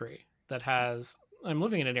a country that has I'm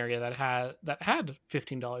living in an area that had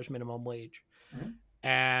 $15 minimum wage, Mhm.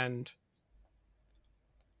 and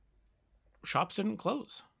shops didn't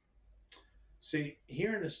close. See,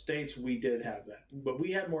 here in the States, we did have that, but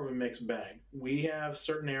we had more of a mixed bag. We have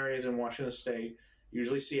certain areas in Washington State,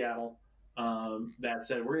 usually Seattle, that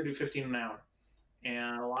said, "We're going to do 15 an hour."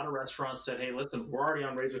 And a lot of restaurants said, "Hey, listen, we're already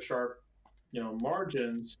on razor sharp,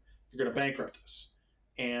 margins. You're going to bankrupt us."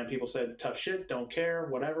 And people said, "Tough shit, don't care,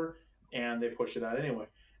 whatever." And they pushed it out anyway.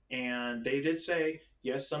 And they did say,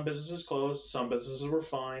 yes, some businesses closed, some businesses were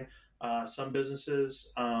fine, some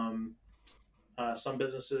businesses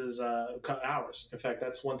cut hours. In fact,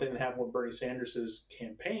 that's one thing that happened with Bernie Sanders'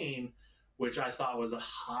 campaign, which I thought was a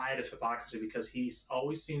height of hypocrisy, because he's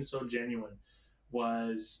always seemed so genuine.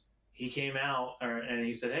 Was he came out and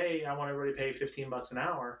he said, "Hey, I want everybody to pay $15 an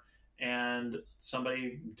hour," and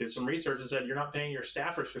somebody did some research and said, "You're not paying your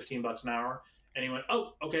staffers $15 an hour," and he went,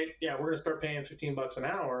 "Oh, okay, yeah, we're going to start paying $15 an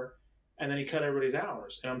hour," and then he cut everybody's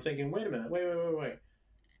hours. And I'm thinking, wait a minute, wait.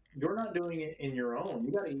 You're not doing it in your own.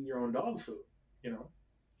 You got to eat your own dog food. You know,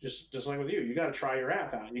 just like with you, you got to try your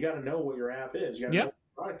app out. You got to know what your app is. You got to know Yep. what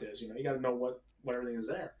the product is. You got to know what everything is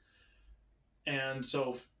there. And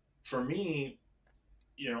so for me,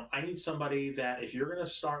 I need somebody that, if you're going to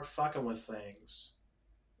start fucking with things,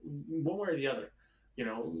 one way or the other,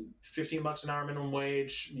 15 bucks an hour minimum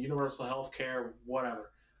wage, universal health care,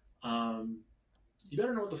 whatever. Um, you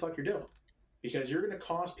better know what the fuck you're doing, because you're going to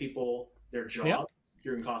cost people their Yep. job.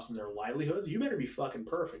 You're going to cost them their livelihoods. You better be fucking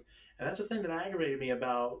perfect. And that's the thing that aggravated me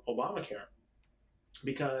about Obamacare,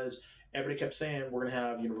 because everybody kept saying, "We're going to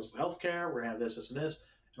have universal health care. We're going to have this, and this."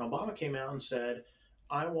 And Obama came out and said,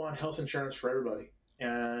 "I want health insurance for everybody."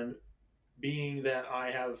 And being that I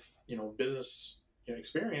have, business,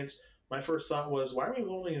 experience, my first thought was, why are we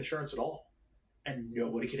involving insurance at all? And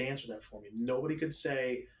nobody could answer that for me. Nobody could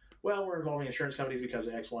say, "Well, we're involving insurance companies because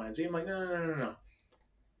of X, Y, and Z." I'm like, no.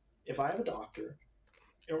 If I have a doctor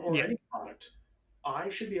or Yeah. any product, I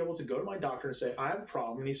should be able to go to my doctor and say, "I have a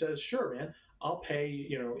problem." And he says, "Sure, man, I'll pay,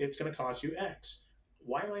 it's going to cost you X."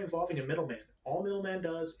 Why am I involving a middleman? All middleman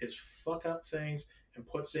does is fuck up things and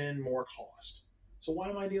puts in more cost. So why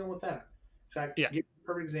am I dealing with that? In fact, Yeah. give you a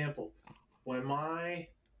perfect example. When my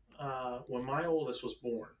oldest was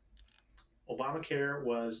born, Obamacare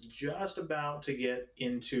was just about to get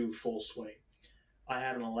into full swing. I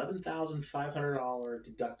had an $11,500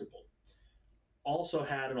 deductible. Also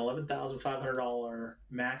had an $11,500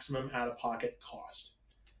 maximum out-of-pocket cost.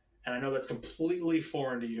 And I know that's completely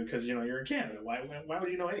foreign to you, because you're in Canada. Why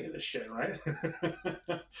would you know any of this shit, right?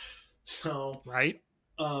 so Right.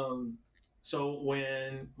 um, so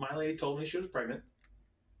when my lady told me she was pregnant,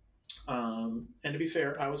 and to be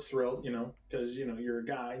fair, I was thrilled, because you're a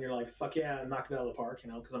guy and you're like, "Fuck yeah, knock it out of the park,"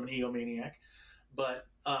 because I'm an egomaniac. But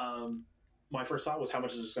my first thought was, how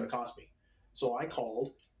much is this going to cost me? So I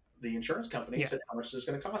called the insurance company and Yeah. said, "How much is this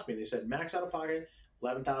going to cost me?" And they said, "Max out of pocket,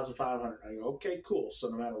 11,500." I go, "Okay, cool. So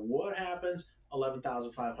no matter what happens,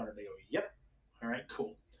 11,500." They go, "Yep." All right,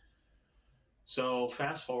 cool. So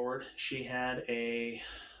fast forward, she had a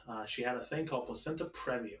thing called placenta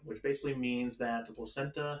previa, which basically means that the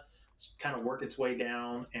placenta kind of worked its way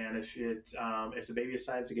down, and if the baby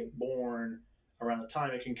decides to get born around the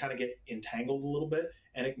time, it can kind of get entangled a little bit,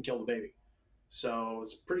 and it can kill the baby. So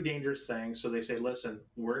it's a pretty dangerous thing. So they say, "Listen,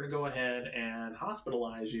 we're going to go ahead and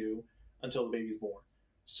hospitalize you until the baby's born."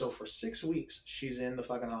 So for 6 weeks, she's in the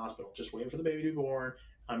fucking hospital, just waiting for the baby to be born.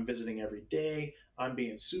 I'm visiting every day. I'm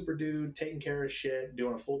being super dude, taking care of shit,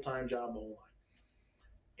 doing a full time job, the whole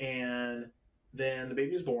line. And then the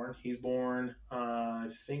baby is born. He's born, I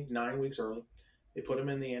think, 9 weeks early. They put him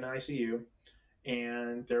in the NICU,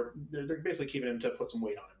 and they're basically keeping him to put some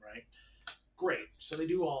weight on him, right? Great. So they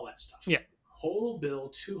do all that stuff. Yeah. Total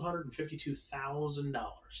bill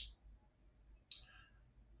 $252,000.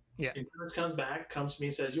 Yeah. Insurance comes to me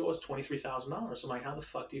and says, "You owe us $23,000." I'm like, "How the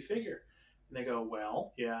fuck do you figure?" And they go,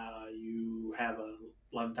 "Well, yeah, you have a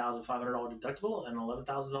 $11,500 deductible and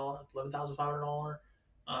 $11,500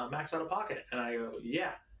 max out of pocket." And I go,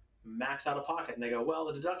 "Yeah, max out of pocket." And they go, "Well,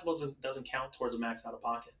 the deductible doesn't count towards a max out of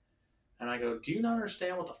pocket." And I go, "Do you not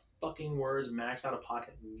understand what the fucking words max out of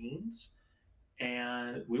pocket means?"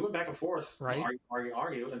 And we went back and forth, Right.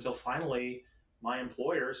 argue until finally my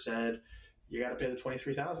employer said, "You got to pay the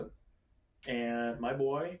 23,000." And my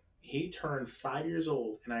boy, he turned 5 years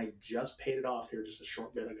old, and I just paid it off here just a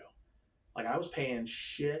short bit ago. Like, I was paying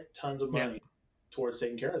shit tons of money towards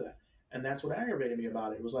taking care of that. And that's what aggravated me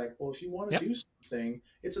about it. It was like, well, if you want to do something,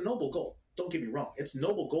 it's a noble goal. Don't get me wrong. It's a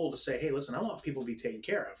noble goal to say, hey, listen, I want people to be taken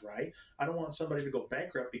care of, right? I don't want somebody to go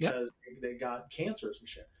bankrupt because they got cancer or some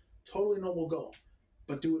shit. Totally noble goal.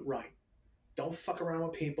 But do it right. Don't fuck around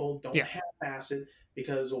with people. Don't half-ass it,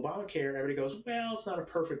 because Obamacare, everybody goes, well, it's not a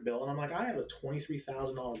perfect bill. And I'm like, I have a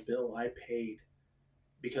 $23,000 bill I paid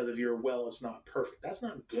because of your, well, it's not perfect. That's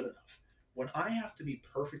not good enough. When I have to be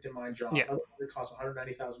perfect in my job, otherwise it costs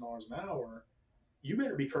 $190,000 an hour, you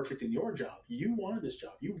better be perfect in your job. You wanted this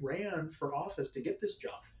job. You ran for office to get this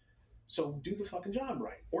job. So do the fucking job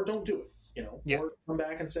right, or don't do it, or come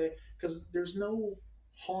back and say, because there's no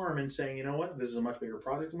harm in saying, you know what, this is a much bigger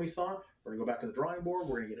project than we thought. We're going to go back to the drawing board.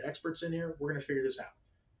 We're going to get experts in here. We're going to figure this out.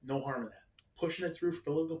 No harm in that. Pushing it through for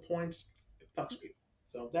political points, it fucks people.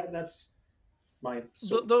 So that's my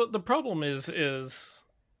the problem is that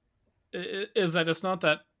it's not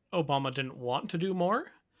that Obama didn't want to do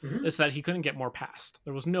more. Mm-hmm. It's that he couldn't get more passed.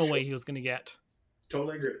 There was no way he was going to get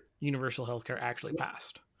totally agree universal healthcare actually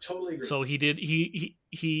passed. Totally agree. So he did he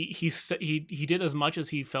did as much as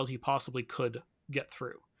he felt he possibly could get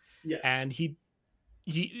through. Yeah. And he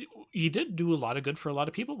did do a lot of good for a lot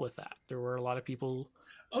of people with that. There were a lot of people.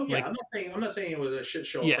 Oh yeah, I'm not saying it was a shit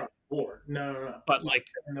show across the board. No. But what I'm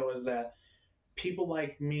saying though is that people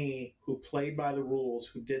like me who played by the rules,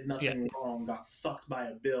 who did nothing wrong, got fucked by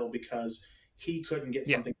a bill because he couldn't get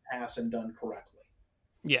something passed and done correctly.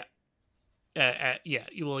 Yeah.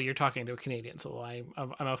 Well, you're talking to a Canadian, so I'm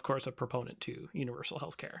of course a proponent to universal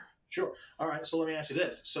healthcare. Sure. All right. So let me ask you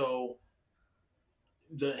this: so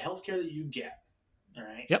the healthcare that you get, all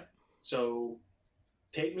right? Yep. So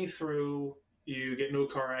take me through. You get into a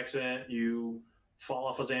car accident. You fall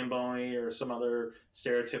off a Zamboni or some other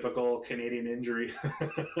stereotypical Canadian injury.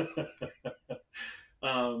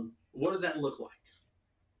 What does that look like?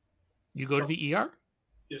 You go to the ER.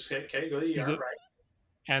 Okay, go to the ER, right?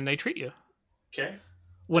 And they treat you. Okay.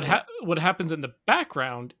 What happens in the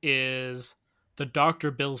background is the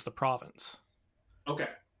doctor bills the province. Okay.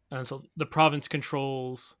 And so the province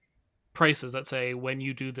controls prices that say when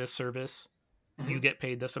you do this service, you get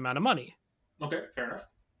paid this amount of money. Okay, fair enough.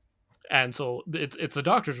 And so it's the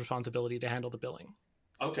doctor's responsibility to handle the billing.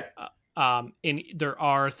 Okay. And there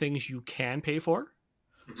are things you can pay for.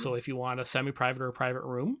 So if you want a semi-private or a private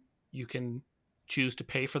room, you can choose to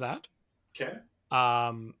pay for that. Okay.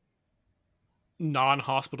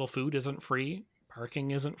 Non-hospital food isn't free.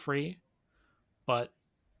 Parking isn't free. But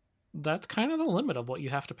that's kind of the limit of what you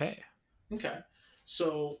have to pay. Okay.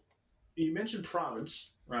 So you mentioned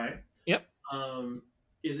province, right? Yep.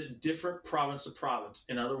 Is it different province to province?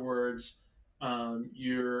 In other words,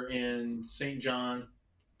 you're in St. John,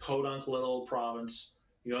 podunk little province.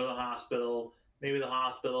 You go to the hospital. Maybe the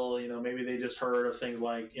hospital, maybe they just heard of things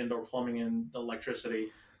like indoor plumbing and electricity.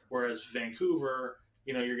 Whereas Vancouver,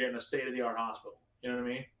 you're getting a state-of-the-art hospital. You know what I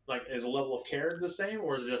mean? Like, is the level of care the same,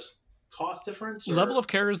 or is it just cost difference? Or? Level of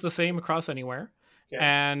care is the same across anywhere. Okay.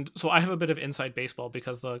 And so I have a bit of inside baseball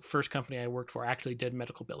because the first company I worked for actually did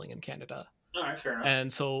medical billing in Canada. All right, fair enough.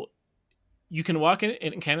 And so you can walk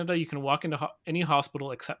in Canada, you can walk into any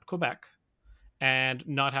hospital except Quebec and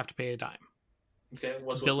not have to pay a dime. Okay.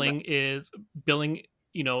 Billing,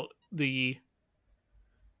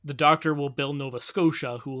 the doctor will bill Nova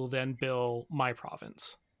Scotia, who will then bill my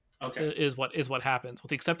province. Okay. Is what happens, with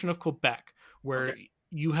the exception of Quebec, where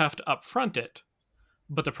you have to upfront it,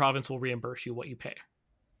 but the province will reimburse you what you pay.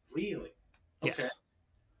 Really? Okay. Yes.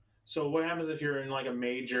 So what happens if you're in like a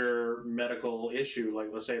major medical issue, like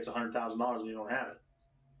let's say it's $100,000 and you don't have it?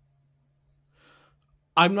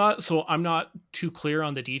 I'm not too clear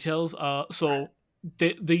on the details. So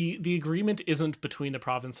the agreement isn't between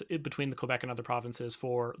between the Quebec and other provinces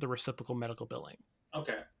for the reciprocal medical billing.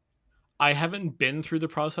 Okay. I haven't been through the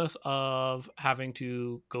process of having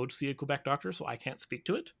to go to see a Quebec doctor, so I can't speak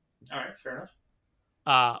to it. All right. Fair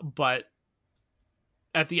enough. But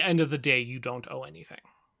at the end of the day, you don't owe anything.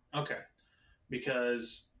 Okay.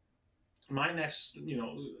 Because my next,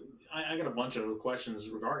 I got a bunch of questions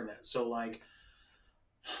regarding that. So, like,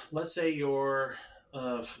 let's say you're,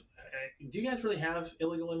 do you guys really have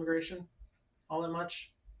illegal immigration all that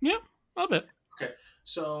much? Yeah, a bit. Okay.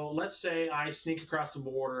 So let's say I sneak across the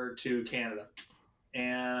border to Canada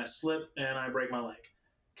and I slip and I break my leg.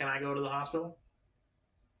 Can I go to the hospital?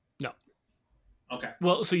 No. Okay.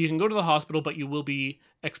 Well, so you can go to the hospital, but you will be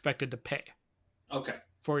expected to pay Okay.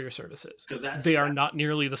 for your services. Because they are not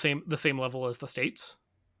nearly the same level as the States.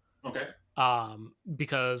 Okay.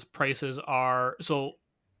 Because prices are so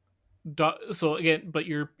again, but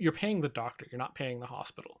you're paying the doctor, you're not paying the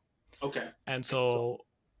hospital. Okay. And so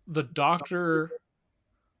the doctor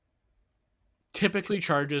typically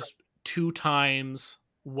charges 2 times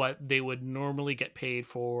what they would normally get paid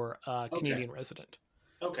for a Canadian resident.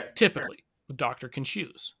 Okay. Typically, the doctor can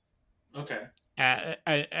choose. Okay.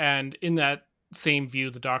 And in that same view,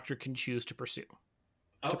 the doctor can choose to pursue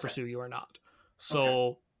you or not.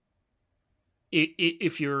 So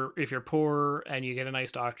if you're poor and you get a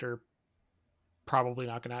nice doctor, probably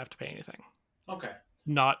not going to have to pay anything. Okay.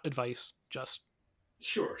 Not advice, just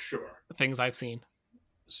sure things I've seen.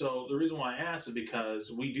 So the reason why I asked is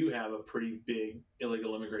because we do have a pretty big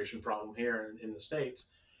illegal immigration problem here in the States,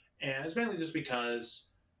 and it's mainly just because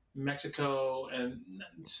Mexico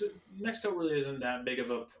really isn't that big of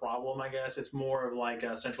a problem, I guess. It's more of like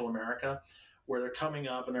Central America, where they're coming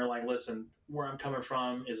up and they're like, listen, where I'm coming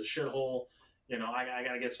from is a shithole. I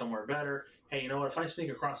got to get somewhere better. Hey, you know what? If I sneak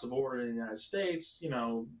across the border in the United States,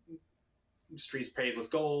 streets paved with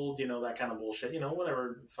gold, that kind of bullshit,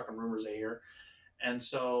 whatever fucking rumors they hear. And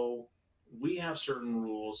so we have certain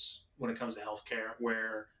rules when it comes to healthcare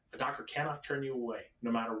where a doctor cannot turn you away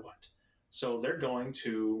no matter what. So they're going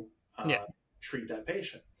to treat that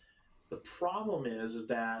patient. The problem is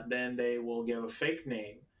that then they will give a fake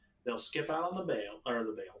name. They'll skip out on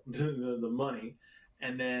the money,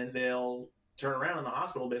 and then they'll turn around and the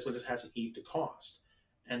hospital basically just has to eat the cost.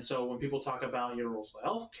 And so when people talk about universal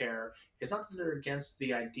health care, it's not that they're against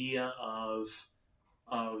the idea of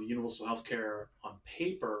universal health care on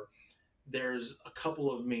paper. There's a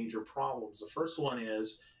couple of major problems. The first one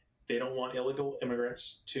is they don't want illegal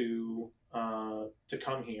immigrants to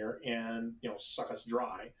come here and suck us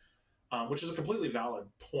dry, which is a completely valid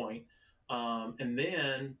point. And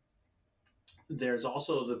then there's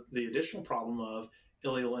also the additional problem of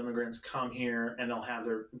illegal immigrants come here and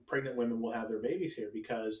pregnant women will have their babies here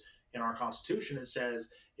because in our Constitution it says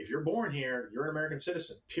if you're born here, you're an American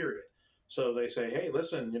citizen, period. So they say, hey,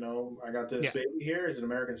 listen, I got this baby here. He's an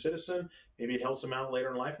American citizen. Maybe it helps him out later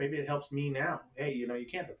in life. Maybe it helps me now. Hey, you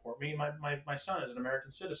can't deport me. My son is an American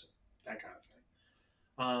citizen. That kind of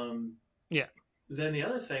thing. Then the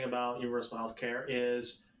other thing about universal health care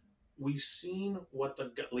is we've seen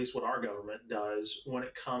at least what our government does when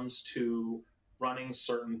it comes to running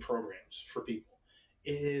certain programs for people.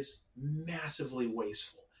 It is massively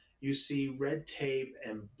wasteful. You see red tape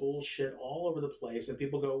and bullshit all over the place, and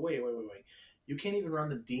people go, wait. You can't even run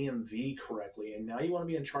the DMV correctly, and now you want to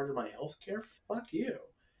be in charge of my health care? Fuck you.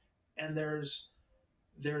 And there's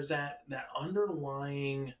that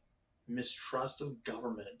underlying mistrust of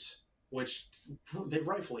government, which they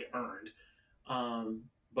rightfully earned.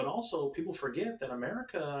 But also, people forget that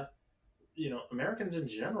Americans in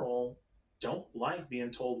general don't like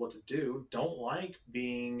being told what to do, don't like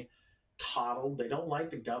being coddled. They don't like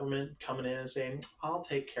the government coming in and saying, I'll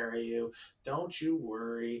take care of you. Don't you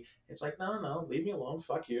worry. It's like, no, leave me alone.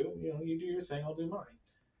 Fuck you. You do your thing. I'll do mine.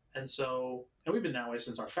 And we've been that way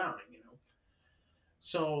since our founding,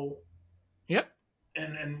 So, yep.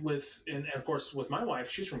 And of course with my wife,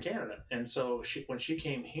 she's from Canada. And so when she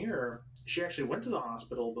came here, she actually went to the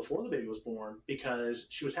hospital before the baby was born because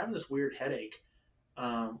she was having this weird headache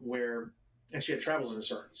and she had travel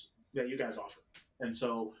insurance that you guys offer. And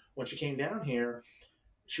so when she came down here,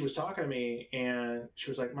 she was talking to me and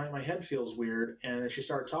she was like, my head feels weird. And then she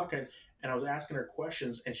started talking and I was asking her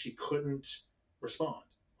questions and she couldn't respond.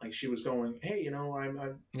 Like she was going, hey,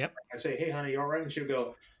 I say, hey, honey, you all right? And she would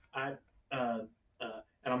go, and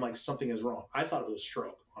I'm like, something is wrong. I thought it was a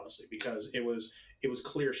stroke, honestly, because it was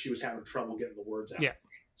clear she was having trouble getting the words out. Yeah.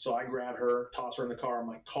 So I grab her, toss her in the car. I'm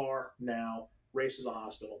like, car now, race to the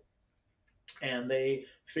hospital. and they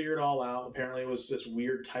figured it all out. Apparently, it was this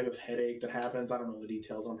weird type of headache that happens. I don't know the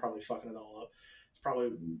details. I'm probably fucking it all up. It's probably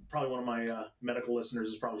one of my medical listeners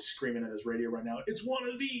is probably screaming at his radio right now. It's one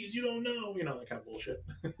of these, you don't know, that kind of bullshit.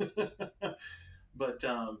 But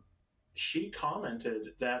she commented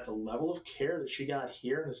that the level of care that she got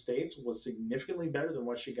here in the States was significantly better than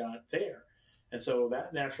what she got there. And so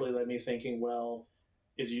that naturally led me thinking, well,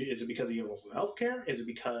 is it because of universal health care? Is it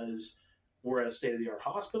because we're at a state of the art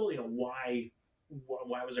hospital? Why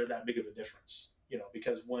was there that big of a difference?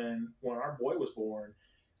 Because when our boy was born,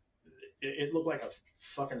 it looked like a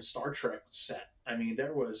fucking Star Trek set. I mean,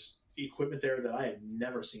 there was equipment there that I had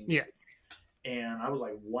never seen before. Yeah. And I was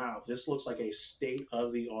like, wow, this looks like a state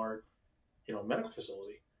of the art, medical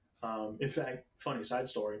facility. In fact, funny side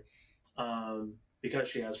story, because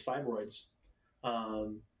she has fibroids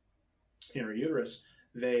in her uterus,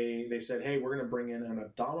 they said, hey, we're going to bring in an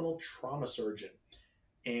abdominal trauma surgeon,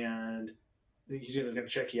 and he's going to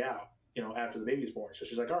check you out, after the baby's born. So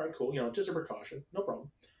she's like, all right, cool, just a precaution, no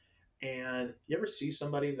problem. And you ever see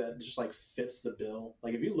somebody that just like fits the bill?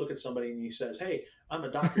 Like if you look at somebody and he says, hey, I'm a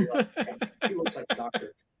doctor, you're like, yeah, he looks like a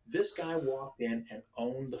doctor. This guy walked in and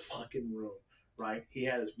owned the fucking room, right? He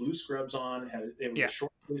had his blue scrubs on, it was Yeah. the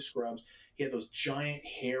short blue scrubs. He had those giant,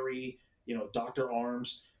 hairy, doctor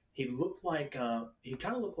arms. He kind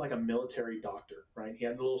of looked like a military doctor, right? He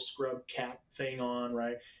had the little scrub cap thing on,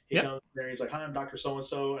 right? He Yep. comes there and he's like, hi, I'm Dr.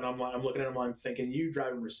 So-and-so. And I'm looking at him, I'm thinking, you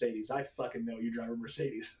drive a Mercedes. I fucking know you drive a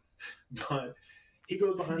Mercedes. But he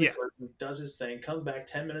goes behind the curtain, does his thing, comes back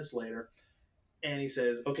 10 minutes later, and he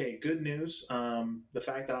says, okay, good news. The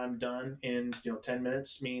fact that I'm done in 10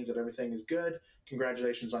 minutes means that everything is good.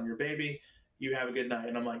 Congratulations on your baby. You have a good night.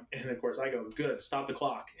 And I'm like, and of course I go, good, stop the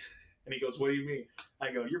clock. And he goes, what do you mean?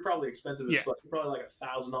 I go, you're probably expensive as fuck. You're probably like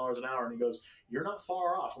 $1,000 an hour. And he goes, you're not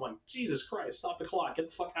far off. I'm like, Jesus Christ, stop the clock. Get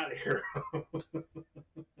the fuck out of here.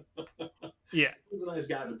 Yeah. He was a nice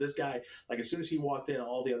guy, but this guy, like as soon as he walked in,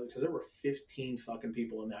 all the other, because there were 15 fucking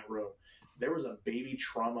people in that room. There was a baby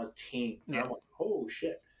trauma team. And I'm like, oh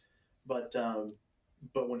shit. But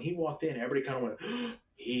when he walked in, everybody kind of went, oh,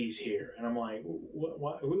 he's here. And I'm like,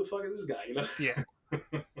 what, who the fuck is this guy? Yeah.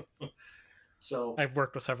 So I've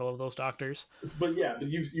worked with several of those doctors. But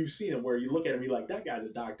you've seen him where you look at him, you're like, that guy's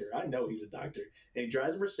a doctor. I know he's a doctor. And he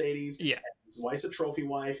drives a Mercedes. Yeah. His wife's a trophy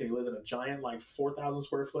wife, and he lives in a giant, like 4,000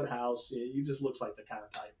 square foot house. He just looks like the kind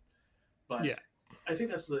of type. But yeah. I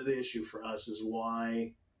think that's the issue for us is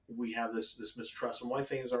why we have this mistrust and why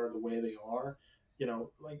things are the way they are.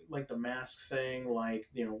 Like the mask thing, like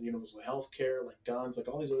universal health care, like guns, like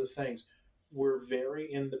all these other things. We're very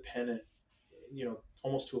independent,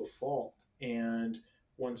 almost to a fault. And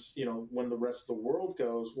once when the rest of the world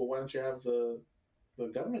goes, well, why don't you have the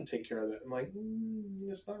government take care of that? I'm like,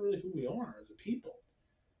 it's not really who we are as a people.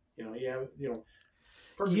 You have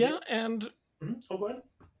yeah, and oh, go ahead.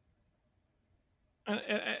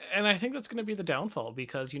 And I think that's going to be the downfall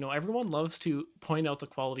because everyone loves to point out the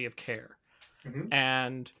quality of care,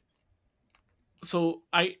 and so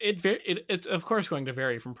it's of course going to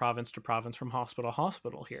vary from province to province, from hospital to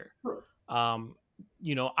hospital here. Sure.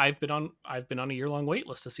 I've been on a year-long wait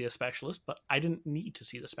list to see a specialist, but I didn't need to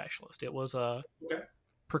see the specialist. It was a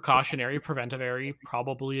precautionary, preventative,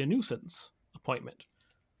 probably a nuisance appointment.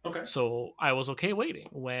 Okay. So I was okay waiting.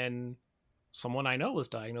 When someone I know was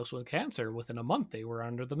diagnosed with cancer, within a month they were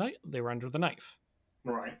under the knife.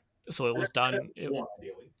 Right. So it was done.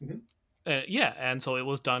 Ideally. Yeah, and so it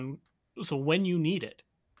was done. So when you need it,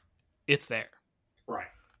 it's there. Right.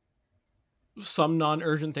 Some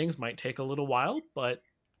non-urgent things might take a little while, but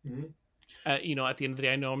at the end of the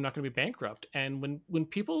day, I know I'm not going to be bankrupt. And when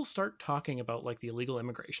people start talking about like the illegal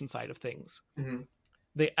immigration side of things,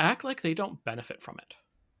 they act like they don't benefit from it.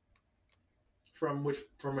 From which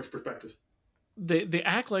perspective? They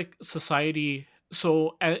act like society.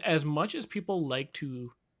 So as much as people like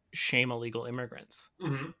to shame illegal immigrants,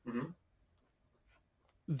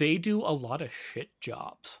 they do a lot of shit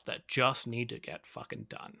jobs that just need to get fucking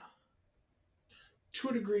done. To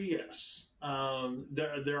a degree, yes.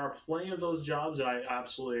 There are plenty of those jobs that I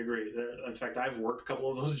absolutely agree. In fact, I've worked a couple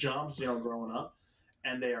of those jobs, growing up,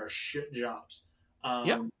 and they are shit jobs.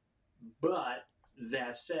 But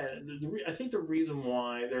that said, I think the reason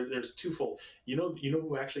why there's twofold. You know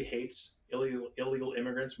who actually hates illegal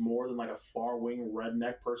immigrants more than like a far wing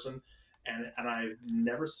redneck person, and I've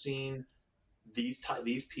never seen these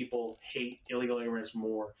people hate illegal immigrants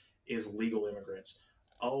more is legal immigrants.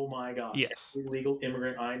 Oh my God. Yes. Every legal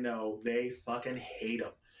immigrant I know, they fucking hate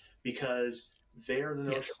them because they're the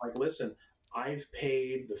notion like, listen, I've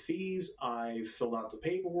paid the fees, I've filled out the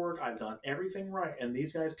paperwork, I've done everything right, and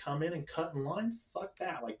these guys come in and cut in line. Fuck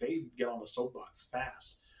that! Like they get on the soapbox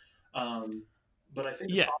fast. Um, but I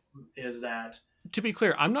think the Yeah. problem is that, To be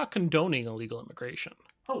clear, I'm not condoning illegal immigration.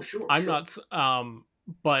 oh sure, I'm sure, not.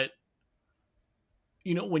 But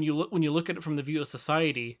when you look at it from the view of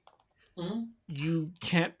society, hmm, you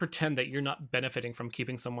can't pretend that you're not benefiting from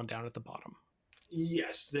keeping someone down at the bottom.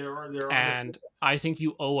 yes, there are no. And I think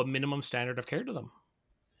you owe a minimum standard of care to them.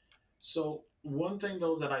 So one thing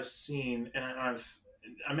though that I've seen, and I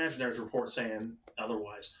imagine there's reports saying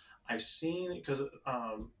otherwise. I've seen because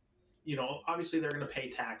obviously they're going to pay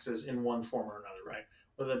taxes in one form or another, right?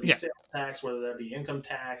 Whether that be Yeah. sales tax, whether that be income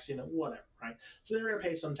tax, whatever, right? So they're going to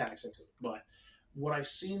pay some tax into it. But what I've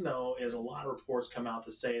seen though is a lot of reports come out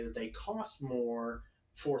to say that they cost more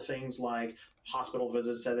for things like hospital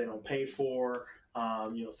visits that they don't pay for,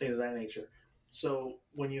 things of that nature. So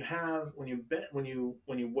when you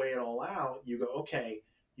weigh it all out, you go, okay,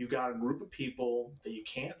 you've got a group of people that you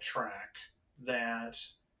can't track that,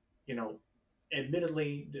 you know,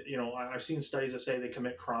 admittedly, I've seen studies that say they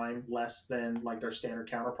commit crime less than like their standard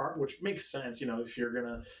counterpart, which makes sense. If you're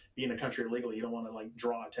gonna be in a country illegally, you don't want to like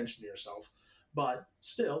draw attention to yourself. But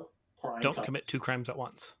still, crime Don't comes. commit 2 crimes at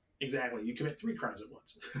once. Exactly, you commit 3 crimes at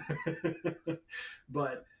once.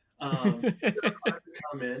 But there are crimes that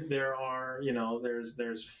come in. There are,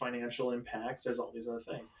 there's financial impacts. There's all these other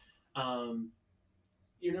things. Um,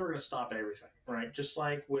 you're never going to stop everything, right? Just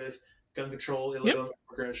like with gun control, Yep. illegal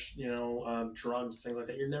immigration, drugs, things like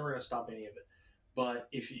that. You're never going to stop any of it. But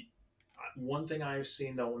one thing I've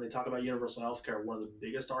seen though, when they talk about universal health care, one of the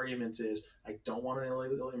biggest arguments is I don't want an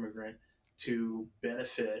illegal immigrant to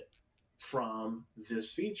benefit from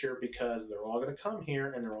this feature because they're all going to come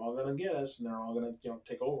here and they're all going to get us and they're all going to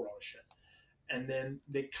take over all the shit. And then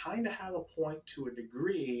they kind of have a point to a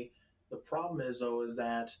degree. The problem is though is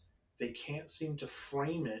that they can't seem to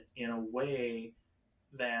frame it in a way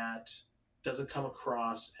that doesn't come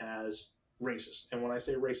across as racist. And when I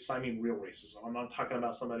say racist, I mean real racism. I'm not talking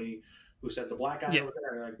about somebody who said the black guy Yeah. over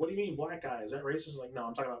there. Like, what do you mean black guy? Is that racist? Like, no,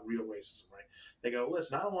 I'm talking about real racism, right? They go,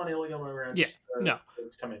 listen, I don't want illegal immigrants No.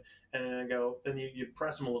 to come in. And then you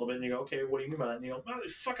press them a little bit and you go, okay, what do you mean by that? And you go, oh, they're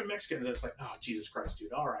fucking Mexicans. And it's like, oh, Jesus Christ,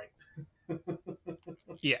 dude. All right.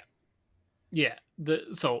 Yeah.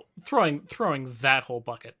 So throwing that whole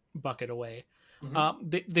bucket away,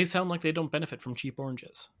 Mm-hmm. they sound like they don't benefit from cheap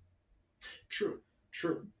oranges. True.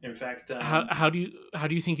 In fact, How do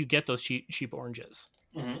you think you get those cheap oranges?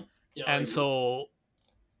 mm-hmm. Yeah, And so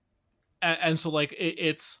like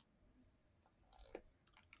it's,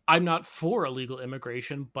 I'm not for illegal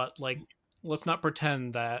immigration, but like let's not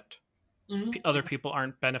pretend that mm-hmm. other people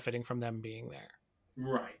aren't benefiting from them being there.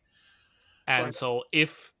 Right. And so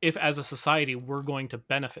if as a society we're going to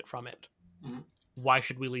benefit from it, mm-hmm. why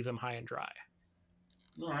should we leave them high and dry?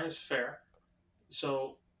 All right, it's fair.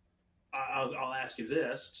 So I'll ask you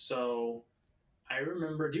this. So I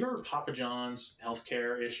remember, do you remember Papa John's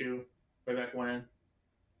healthcare issue way back when?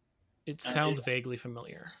 It sounds vaguely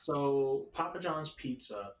familiar. So Papa John's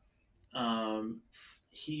Pizza,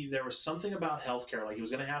 there was something about healthcare, like he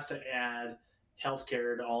was going to have to add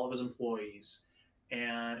healthcare to all of his employees,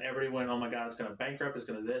 and everybody went, "Oh my God, it's going to bankrupt! It's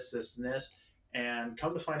going to this, and this." And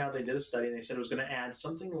come to find out, they did a study and they said it was going to add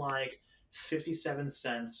something like 57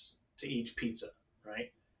 cents to each pizza,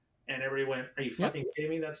 right? And everybody went, "Are you fucking kidding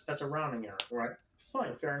me? That's a rounding error, right?"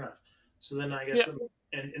 Fine, fair enough. So then I guess,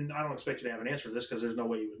 and I don't expect you to have an answer to this because there's no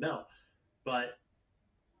way you would know, but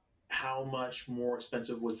how much more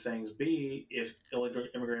expensive would things be if illegal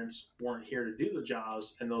immigrants weren't here to do the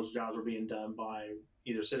jobs and those jobs were being done by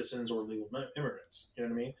either citizens or legal immigrants? You know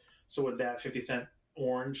what I mean? So would that 50-cent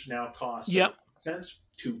orange now cost cents,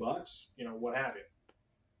 $2, what have you?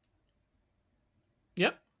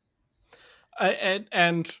 Yep.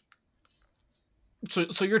 And so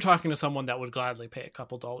you're talking to someone that would gladly pay a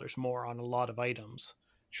couple dollars more on a lot of items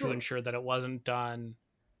to ensure that it wasn't done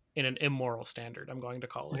in an immoral standard, I'm going to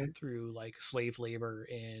call it, through like slave labor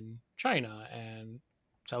in China and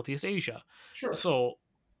Southeast Asia. Sure. So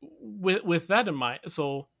with that in mind,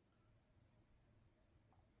 so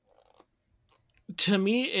to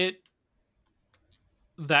me,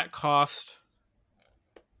 that cost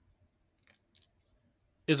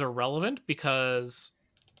is irrelevant because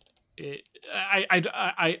I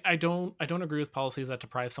don't agree with policies that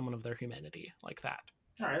deprive someone of their humanity like that.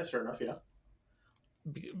 All right, that's fair enough. Yeah.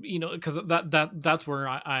 Because that's where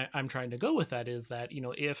I'm trying to go with that, is that,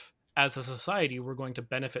 if as a society we're going to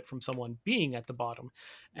benefit from someone being at the bottom,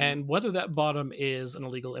 and whether that bottom is an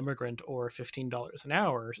illegal immigrant or $15 an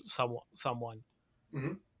hour, someone,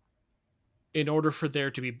 in order for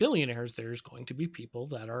there to be billionaires, there's going to be people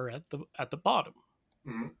that are at the bottom.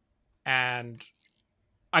 Mm-hmm. And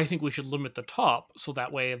I think we should limit the top so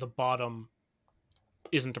that way the bottom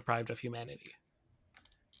isn't deprived of humanity.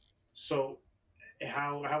 So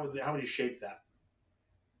how would you shape that?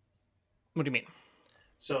 What do you mean?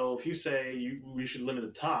 So if you say we should limit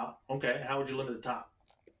the top, okay, how would you limit the top?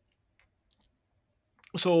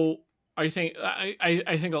 So I think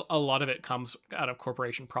I think a lot of it comes out of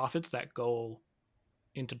corporation profits that go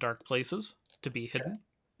into dark places to be hidden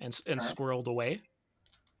and All right. squirreled away.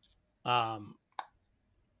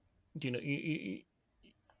 Do you know?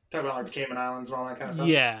 Talk about like the Cayman Islands and all that kind of stuff.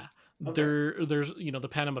 Yeah, Okay. there's the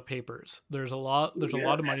Panama Papers. There's a lot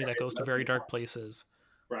of money that goes to very dark places.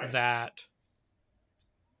 Right. That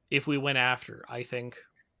if we went after, I think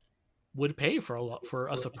would pay for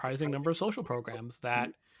a surprising number of social programs that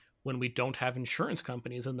when we don't have insurance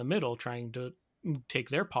companies in the middle trying to take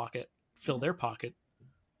their pocket, fill their pocket.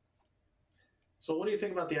 So what do you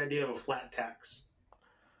think about the idea of a flat tax?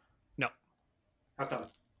 No. How come?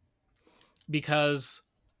 Because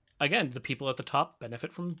again, the people at the top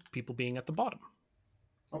benefit from people being at the bottom.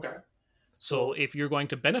 Okay. So if you're going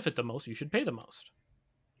to benefit the most, you should pay the most.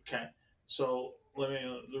 Okay. So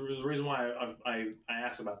the reason why I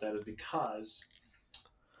ask about that is because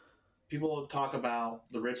people talk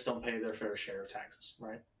about the rich don't pay their fair share of taxes,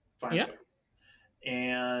 right? Fine. Yeah. Fair.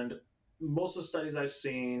 And most of the studies I've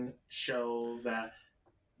seen show that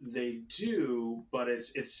they do, but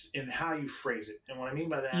it's in how you phrase it. And what I mean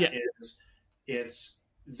by that is it's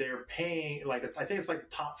they're paying, like, I think it's like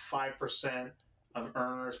the top 5% of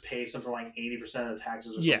earners pay something like 80% of the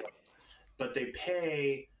taxes or something. But they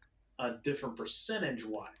pay a different percentage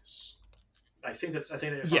wise. I think if I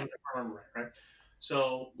remember right?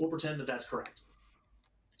 So we'll pretend that that's correct.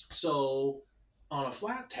 So on a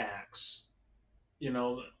flat tax,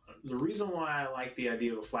 the reason why I like the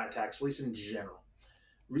idea of a flat tax, at least in general,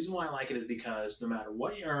 the reason why I like it is because no matter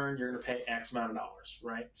what you earn, you're going to pay X amount of dollars,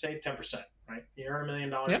 right? Say 10%, right? You earn $1 million,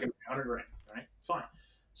 you're going to pay $100,000, right? Fine.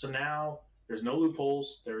 So now there's no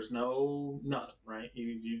loopholes, there's no nothing, right?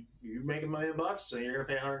 You make $1 million, so you're going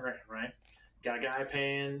to pay $100,000, right? Got a guy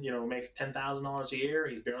paying, makes $10,000 a year,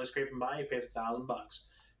 he's barely scraping by, he pays $1,000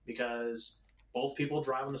 because both people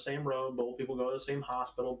drive on the same road, both people go to the same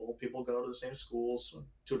hospital, both people go to the same schools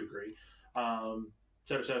to a degree, et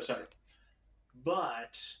cetera, et cetera, et cetera.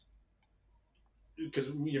 But because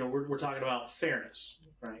we're talking about fairness,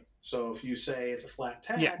 right? So if you say it's a flat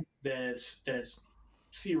tax, then it's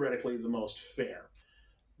theoretically the most fair.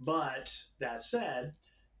 But that said,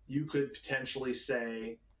 you could potentially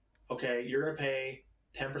say, okay, you're going to pay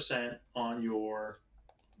 10% on your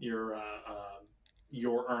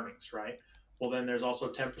earnings, right? Well, then there's also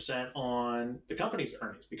 10% on the company's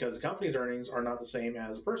earnings because the company's earnings are not the same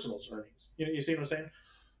as the person's earnings. You see what I'm saying?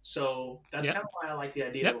 So that's kind of why I like the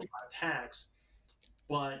idea of a flat tax.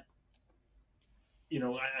 But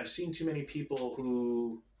I've seen too many people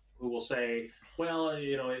who will say, well,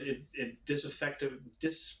 it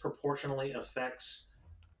disproportionately affects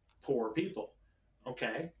poor people.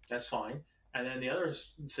 Okay, that's fine. And then the other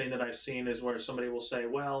thing that I've seen is where somebody will say,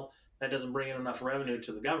 well, that doesn't bring in enough revenue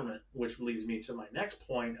to the government, which leads me to my next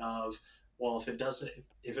point of, well,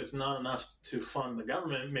 if it's not enough to fund the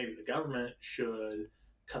government, maybe the government should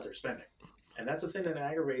cut their spending. And that's the thing that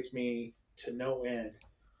aggravates me to no end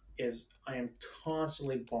is I am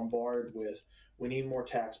constantly bombarded with, we need more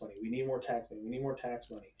tax money, we need more tax money, we need more tax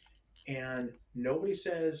money. And nobody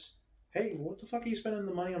says, hey, what the fuck are you spending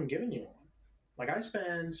the money I'm giving you on? Like, I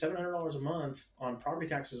spend $700 a month on property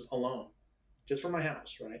taxes alone, just for my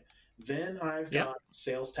house, right? Then I've got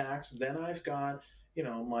sales tax. Then I've got,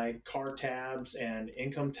 my car tabs and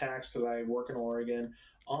income tax because I work in Oregon,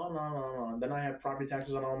 on and on and on. Then I have property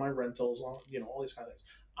taxes on all my rentals, all these kind of things.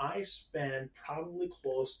 I spend probably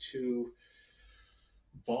close to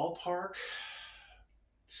ballpark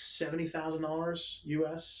 $70,000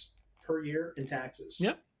 US per year in taxes.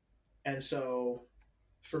 Yep. And so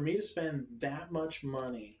for me to spend that much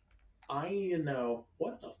money, I need to know,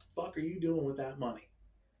 what the fuck are you doing with that money?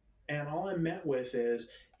 And all I'm met with is,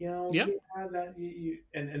 and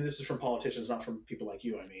this is from politicians, not from people like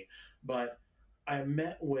you, I mean, but I'm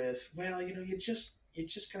met with, well, you're just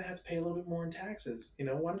going to have to pay a little bit more in taxes.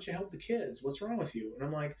 Why don't you help the kids? What's wrong with you? And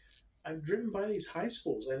I'm like, I've driven by these high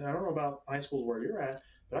schools, and I don't know about high schools where you're at,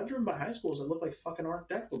 but I've driven by high schools that look like fucking Art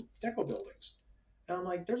Deco buildings. And I'm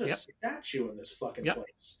like, there's a statue in this fucking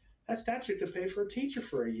place. That statue could pay for a teacher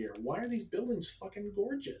for a year. Why are these buildings fucking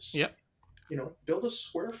gorgeous? Yep. Build a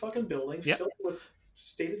square fucking building filled with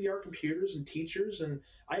state-of-the-art computers and teachers, and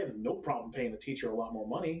I have no problem paying the teacher a lot more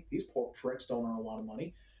money. These poor pricks don't earn a lot of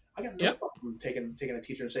money. I got no Yep. problem taking a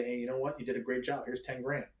teacher and saying, hey, you know what, you did a great job. Here's 10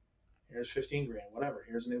 grand. Here's 15 grand. Whatever.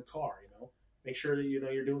 Here's a new car. Make sure that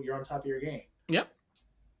you're on top of your game. Yep.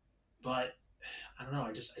 But I don't know.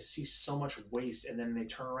 I see so much waste, and then they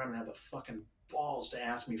turn around and have the fucking balls to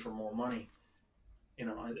ask me for more money.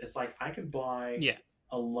 It's like I could buy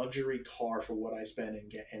a luxury car for what I spend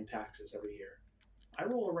in taxes every year. I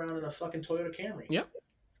roll around in a fucking Toyota Camry. Yep.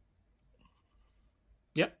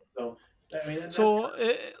 Yep. So I mean,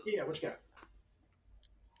 yeah. What you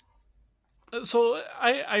got? So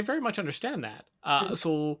I very much understand that.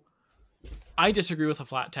 So I disagree with a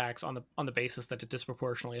flat tax on the basis that it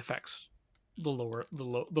disproportionately affects the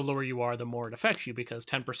lower you are, the more it affects you, because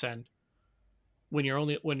 10%, when you're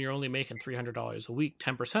only making $300 a week,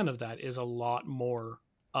 10% of that is a lot more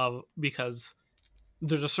because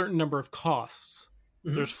there's a certain number of costs.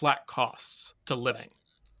 Mm-hmm. There's flat costs to living.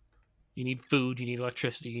 You need food, you need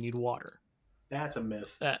electricity, you need water. That's a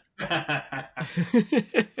myth. That's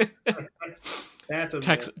a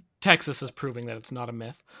myth. Texas is proving that it's not a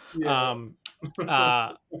myth.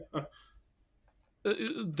 Yeah.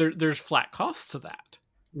 There's flat costs to that.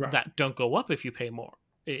 Right. That don't go up if you pay more,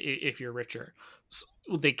 if you're richer. So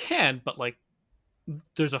they can, but like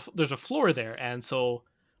there's a floor there, and so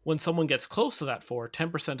when someone gets close to that floor,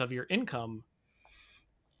 10% of your income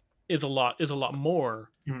is a lot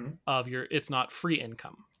more mm-hmm. of your. It's not free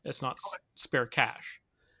income. It's not spare cash,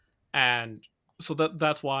 and so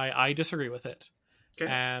that's why I disagree with it. Okay.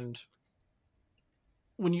 And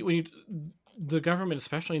when you the government,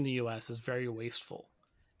 especially in the U.S., is very wasteful,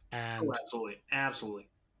 and absolutely.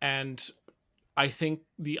 And I think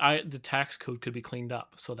the tax code could be cleaned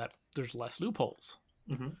up so that there's less loopholes.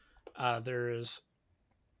 Mm-hmm. There's,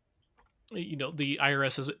 the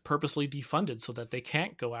IRS is purposely defunded so that they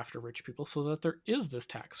can't go after rich people, so that there is this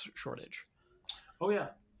tax shortage. Oh yeah.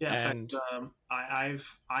 In fact,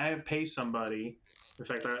 I pay somebody. In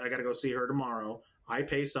fact, I got to go see her tomorrow. I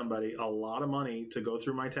pay somebody a lot of money to go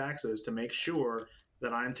through my taxes to make sure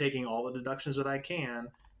that I'm taking all the deductions that I can,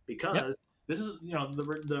 because this is,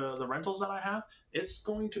 the rentals that I have, it's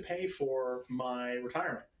going to pay for my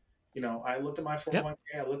retirement. I looked at my 401k,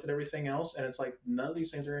 I looked at everything else, and it's like none of these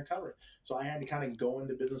things are going to cover it. So I had to kind of go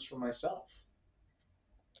into business for myself.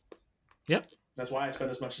 Yep. That's why I spend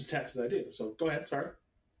as much tax as I do. So go ahead. Sorry.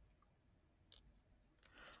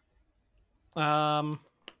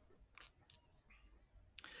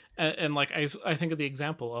 And like I think of the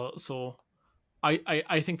example. So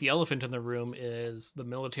I think the elephant in the room is the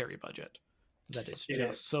military budget, that is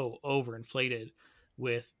just so overinflated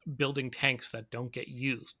with building tanks that don't get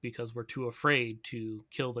used because we're too afraid to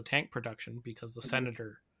kill the tank production because the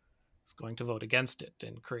senator is going to vote against it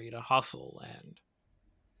and create a hustle. And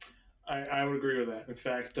I would agree with that. In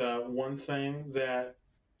fact, one thing that,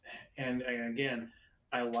 and again,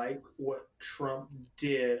 I like what Trump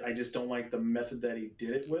did. I just don't like the method that he did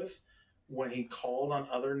it with, when he called on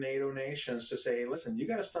other NATO nations to say, listen, you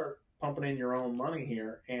got to start pumping in your own money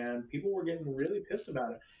here. And people were getting really pissed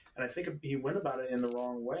about it. And I think he went about it in the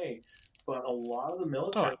wrong way. But a lot of the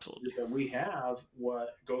military that we have, what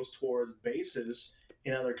goes towards bases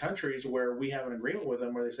in other countries where we have an agreement with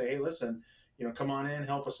them, where they say, hey, listen, come on in,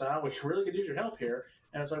 help us out. We really could use your help here.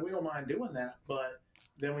 And it's like, we don't mind doing that. But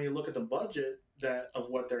then when you look at the budget of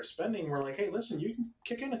what they're spending, we're like, hey, listen, you can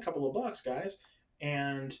kick in a couple of bucks, guys.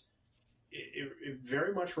 And it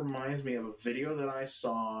very much reminds me of a video that I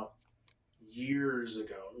saw years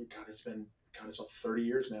ago. God, it's 30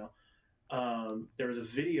 years now. There was a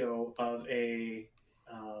video of a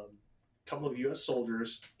couple of U.S.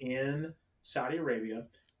 soldiers in Saudi Arabia,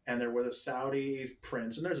 and they're with a Saudi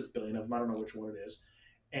prince, and there's a billion of them. I don't know which one it is.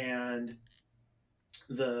 And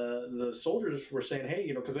the soldiers were saying,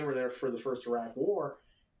 hey, because they were there for the first Iraq War,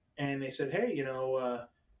 and they said, hey,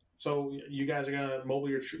 so you guys are going to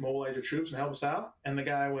mobilize your troops and help us out? And the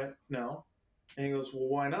guy went, no. And he goes, well,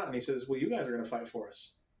 why not? And he says, well, you guys are going to fight for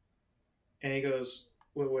us. And he goes,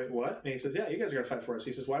 wait, what? And he says, yeah, you guys are going to fight for us.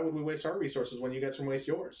 He says, why would we waste our resources when you guys can waste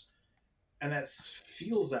yours? And that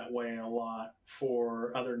feels that way a lot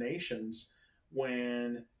for other nations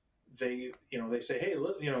when they say, hey,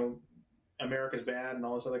 look, America's bad and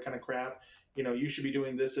all this other kind of crap. You should be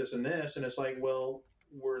doing this, this, and this. And it's like, well,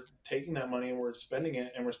 we're taking that money and we're spending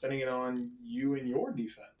it on you and your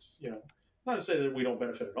defense. Not to say that we don't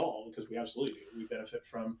benefit at all, because we absolutely do. We benefit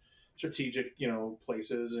from strategic,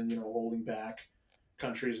 places and, holding back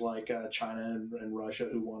countries like China and Russia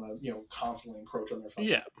who want to, constantly encroach on their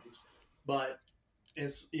countries. But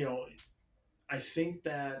it's, I think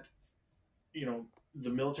that, the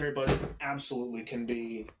military budget absolutely can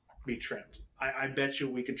be be trimmed. I bet you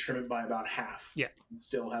we could trim it by about half. Yeah. And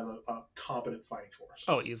still have a competent fighting force.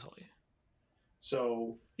 Oh, easily.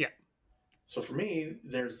 So yeah. So for me,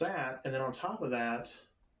 there's that, and then on top of that,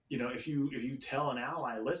 if you tell an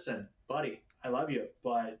ally, listen, buddy, I love you,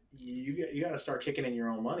 but you got to start kicking in your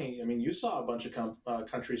own money. I mean, you saw a bunch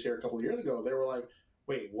of countries here a couple of years ago. They were like,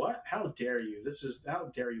 wait, what? How dare you?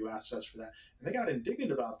 How dare you ask us for that? And they got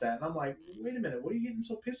indignant about that. And I'm like, wait a minute, what are you getting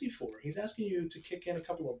so pissy for? He's asking you to kick in a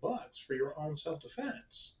couple of bucks for your own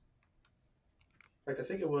self-defense. In fact, I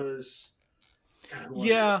think it was. God,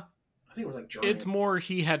 yeah. I think it was like Germany. It's more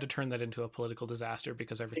he had to turn that into a political disaster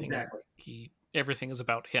because everything is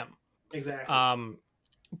about him. Exactly.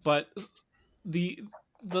 But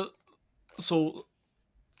so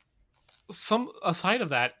some aside of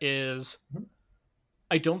that is,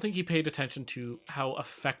 I don't think he paid attention to how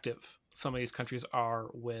effective some of these countries are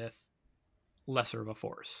with lesser of a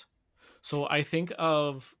force. So I think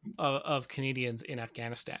of Canadians in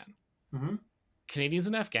Afghanistan. Mm-hmm. Canadians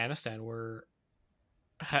in Afghanistan were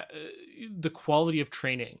the quality of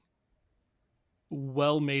training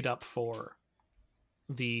well made up for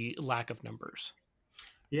the lack of numbers.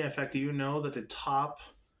 Yeah, in fact, do you know that the top,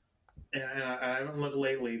 and I haven't looked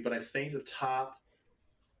lately, but I think the top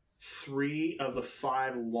 3 of the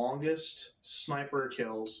 5 longest sniper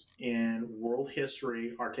kills in world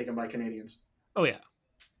history are taken by Canadians. Oh, yeah. In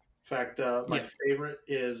fact, my favorite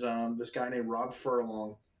is this guy named Rob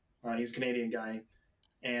Furlong. He's a Canadian guy,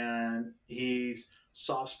 and he's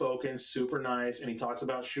soft-spoken, super nice, and he talks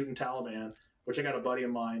about shooting Taliban, which I got a buddy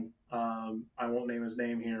of mine. I won't name his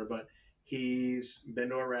name here, but he's been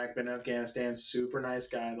to Iraq, been to Afghanistan, super nice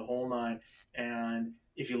guy, the whole nine. And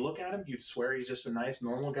if you look at him, you'd swear he's just a nice,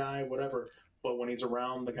 normal guy, whatever. But when he's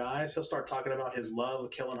around the guys, he'll start talking about his love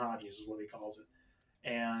of killing Hajis, is what he calls it.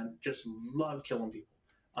 And just love killing people.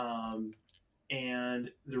 And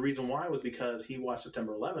the reason why was because he watched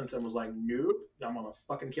September 11th and was like, nope, I'm going to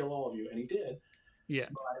fucking kill all of you. And he did. Yeah.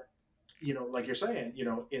 But, like you're saying,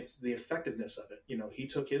 it's the effectiveness of it. He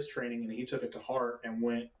took his training and he took it to heart and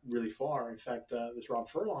went really far. In fact, this Rob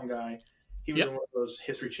Furlong guy, he was in one of those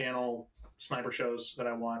History Channel sniper shows that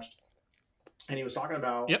I watched. And he was talking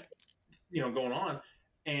about, going on.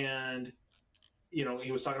 And,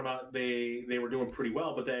 he was talking about they were doing pretty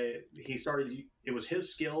well, but it was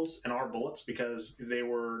his skills and our bullets because they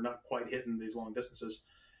were not quite hitting these long distances.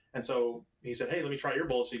 And so he said, hey, let me try your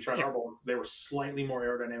bullets. So he tried our bullets. They were slightly more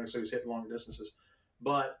aerodynamic, so he was hitting longer distances.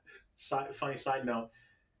 But funny side note,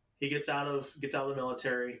 he gets out of the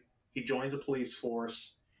military. He joins a police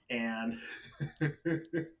force, and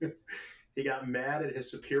he got mad at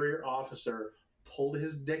his superior officer, pulled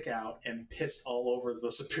his dick out, and pissed all over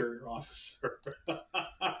the superior officer.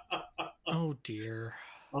 Oh, dear.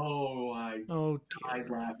 Oh, I died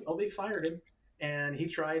laughing. Oh, they fired him. And he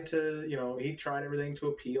tried to, he tried everything to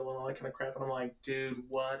appeal and all that kind of crap. And I'm like, dude,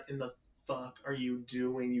 what in the fuck are you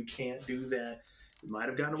doing? You can't do that. You might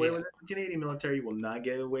have gotten away with it in the Canadian military. You will not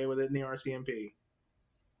get away with it in the RCMP.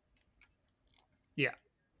 Yeah.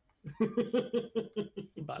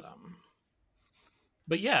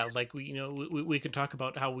 But yeah, like we can talk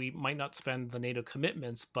about how we might not spend the NATO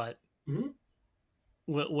commitments, but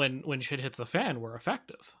when shit hits the fan, we're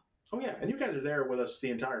effective. Oh yeah, and you guys are there with us the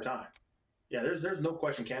entire time. Yeah, there's no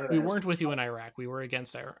question Canada. We weren't with you in Iraq. We were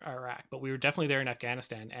against Iraq, but we were definitely there in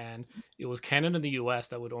Afghanistan, and it was Canada and the U.S.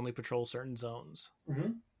 that would only patrol certain zones,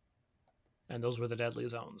 and those were the deadly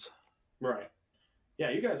zones. Right. Yeah,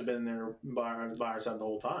 you guys have been there by our side the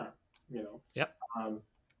whole time. Yep. In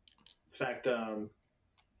fact,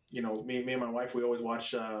 me and my wife, we always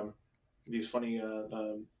watch these funny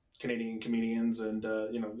Canadian comedians, and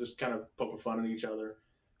just kind of poking fun at each other.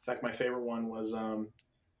 In fact, my favorite one was.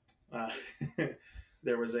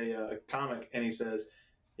 There was a comic, and he says,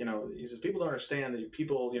 people don't understand that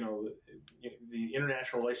people, the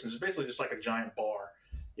international relations is basically just like a giant bar.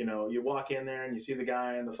 You walk in there and you see the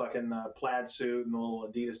guy in the fucking plaid suit and the little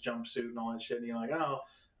Adidas jumpsuit and all that shit, and you're like, oh,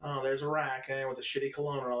 there's Iraq with the shitty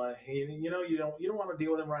cologne and all that. You don't want to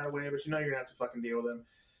deal with him right away, but you're gonna have to fucking deal with him.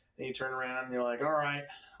 And you turn around and you're like, all right,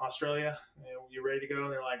 Australia, you ready to go?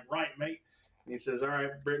 And they're like, right, mate. And he says, all right,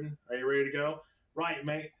 Britain, are you ready to go? Right,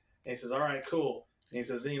 mate. And he says, all right, cool. And he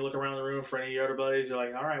says, then you look around the room for any of your other buddies. You're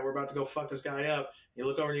like, all right, we're about to go fuck this guy up. You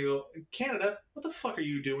look over and you go, Canada, what the fuck are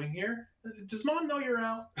you doing here? Does mom know you're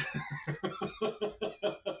out? Fucking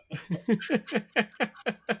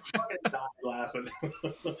died laughing.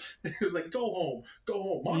 He was like, go home.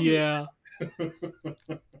 Mom. Yeah.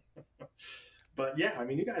 But yeah, I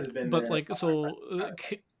mean, you guys have been But there. like, so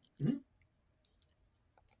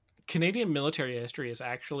Canadian military history is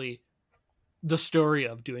actually the story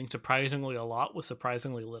of doing surprisingly a lot with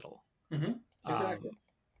surprisingly little. Mm-hmm. Exactly.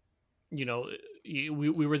 You know, we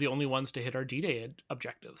were the only ones to hit our D-Day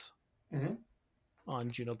objectives Mm-hmm.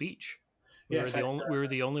 on Juno Beach. Yeah. In fact, We were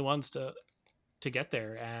the only ones to get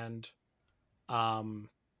there, and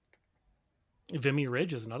Vimy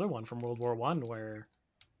Ridge is another one from World War One where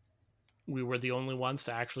we were the only ones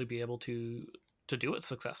to actually be able to do it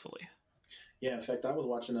successfully. yeah. In fact, I was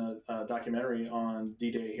watching a documentary on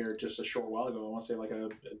D-Day here just a short while ago. I want to say like a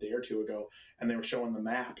day or two ago, and they were showing the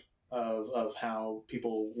map of how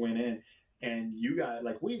people went in. And you guys,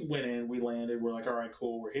 like, we went in, we landed, we're like, all right,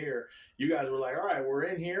 cool, we're here. You guys were like, all right, we're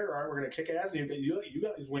in here, all right, we're gonna kick ass. And you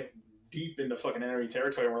guys went deep into fucking enemy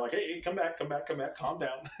territory. And we're like, hey, come back, calm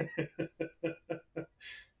down.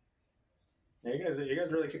 Yeah, you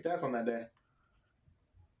guys really kicked ass on that day.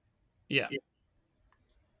 Yeah.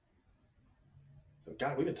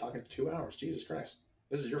 God, we've been talking 2 hours. Jesus Christ,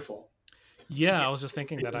 this is your fault. Yeah, I was just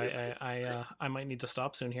thinking that I might need to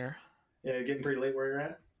stop soon here. Yeah, you're getting pretty late where you're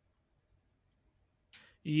at.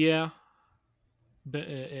 Yeah, but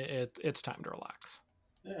it's time to relax.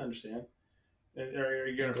 Yeah, I understand. Are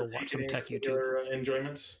you going to go watch some tech YouTube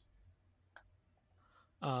enjoyments?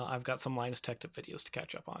 I've got some Linus Tech Tip videos to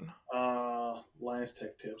catch up on. Linus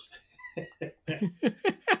Tech Tips.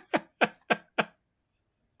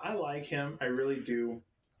 I like him. I really do.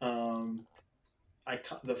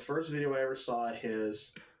 The first video I ever saw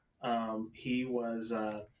his, he was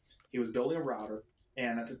building a router,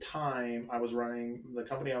 and at the time I was running the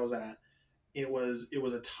company I was at. It was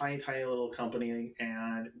a tiny little company,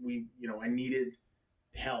 and I needed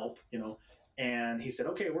help, and he said,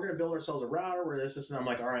 okay, we're going to build ourselves a router, we're this, and I'm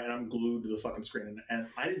like, all right, and I'm glued to the fucking screen, and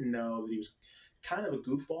I didn't know that he was kind of a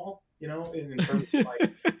goofball, in terms of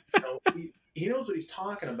like, he knows what he's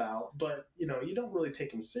talking about, but you don't really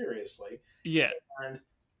take him seriously. Yeah. And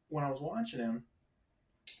when I was watching him,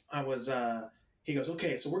 I was he goes,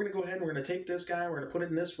 okay, so we're going to go ahead and we're going to take this guy, we're going to put it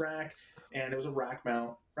in this rack, and it was a rack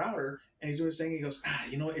mount router, and he's doing his thing. He goes,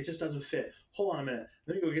 it just doesn't fit. Hold on a minute.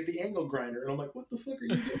 Let me go get the angle grinder. And I'm like, what the fuck are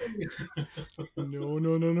you doing? No.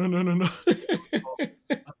 I'm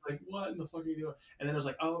like, what in the fuck are you doing? And then I was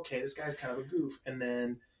like, oh, okay, this guy's kind of a goof. And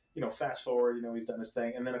then, fast forward, he's done his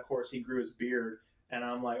thing. And then, of course, he grew his beard. And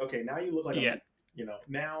I'm like, okay, now you look like a man.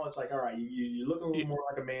 Now it's like, all right, you look a little more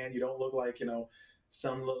like a man. You don't look like,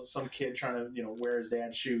 some kid trying to, wear his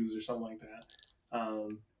dad's shoes or something like that.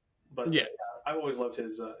 But yeah, I've always loved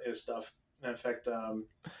his stuff. And in fact,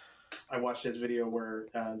 I watched his video where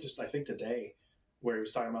just I think today, where he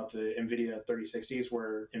was talking about the NVIDIA 3060s,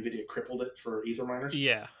 where NVIDIA crippled it for ether miners.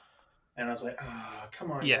 Yeah. And I was like,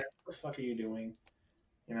 come on, guys, what the fuck are you doing?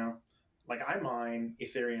 Like I mine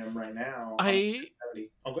Ethereum right now. Okay.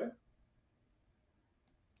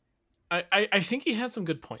 I think he had some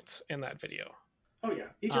good points in that video. Oh yeah,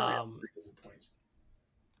 he had good points.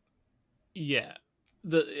 Yeah.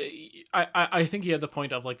 I think he had the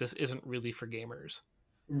point of like, this isn't really for gamers,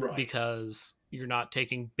 right? Because you're not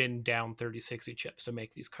taking bin down 3060 chips to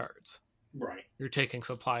make these cards, right? You're taking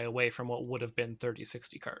supply away from what would have been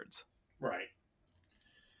 3060 cards, right?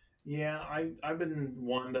 Yeah, I've been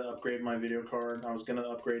wanting to upgrade my video card. I was gonna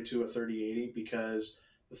upgrade to a 3080 because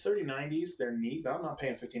the 3090s, they're neat, but I'm not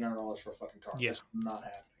paying $1,500 for a fucking card. Yeah, that's not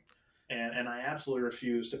happening. And I absolutely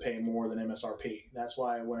refuse to pay more than MSRP. That's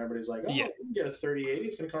why when everybody's like, you can get a 3080,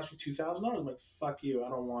 it's going to cost you $2,000. I'm like, fuck you, I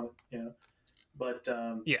don't want it, But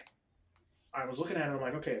I was looking at it, I'm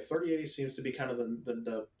like, okay, 3080 seems to be kind of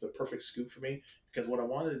the perfect scoop for me, because what I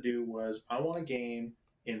wanted to do was I want a game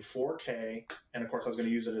in 4K, and of course I was going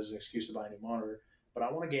to use it as an excuse to buy a new monitor, but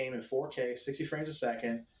I want a game in 4K, 60 frames a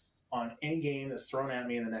second, on any game that's thrown at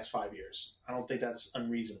me in the next 5 years. I don't think that's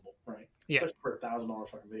unreasonable, right? Yeah. Especially for $1,000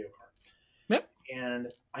 fucking video card. Yep.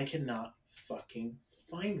 And I cannot fucking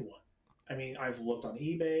find one. I mean, I've looked on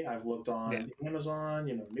eBay, I've looked on Amazon,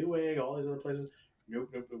 Newegg, all these other places.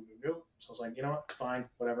 Nope. So I was like, you know what? Fine,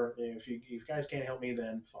 whatever. If you guys can't help me,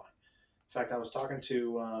 then fine. In fact, I was talking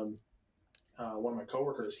to one of my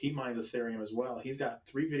coworkers. He mines Ethereum as well. He's got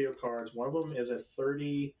 3 video cards. One of them is it's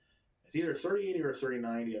either 3080 or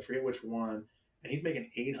 3090. I forget which one. And he's making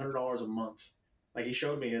 $800 a month. Like, he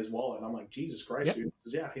showed me his wallet, and I'm like, Jesus Christ, dude. He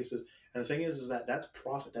says, yeah. He says, and the thing is that's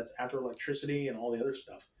profit. That's after electricity and all the other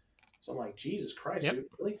stuff. So I'm like, Jesus Christ, dude,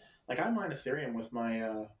 really? Like, I mine Ethereum with my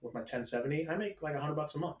 1070. I make like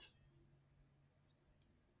 $100 a month.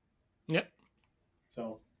 Yep.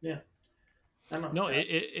 So yeah. No,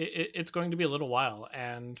 it's going to be a little while,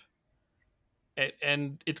 and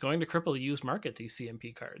it's going to cripple the used market, these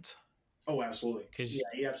CMP cards. Oh, absolutely. Because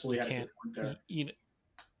he absolutely had a good point there.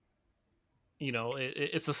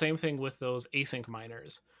 It's the same thing with those async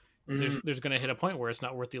miners. there's going to hit a point where it's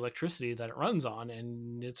not worth the electricity that it runs on,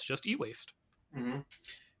 and it's just e-waste. Mm-hmm.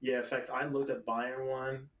 Yeah, in fact, I looked at buying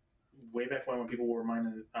one way back when people were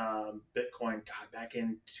mining Bitcoin, God, back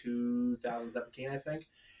in 2017, I think,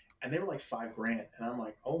 and they were like $5,000, and I'm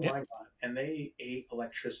like, oh my God, and they ate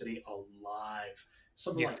electricity alive,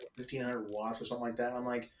 something like 1,500 watts or something like that. I'm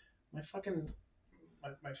like, my fucking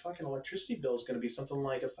electricity bill is going to be something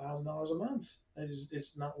like $1,000 a month.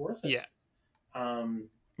 It's not worth it. Yeah.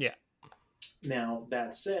 Yeah. Now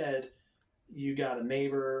that said, you got a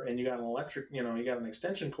neighbor and you got an electric, you got an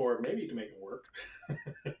extension cord. Maybe you can make it work.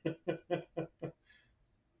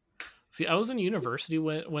 See, I was in university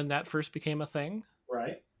when that first became a thing.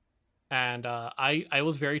 Right. And I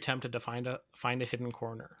was very tempted to find a hidden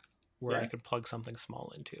corner where I could plug something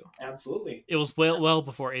small into. Absolutely. It was well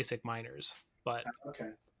before ASIC miners, but okay.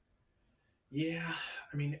 Yeah,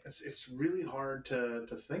 I mean, it's really hard to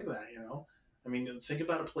think of that, I mean, think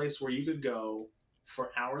about a place where you could go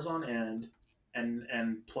for hours on end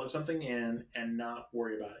and plug something in and not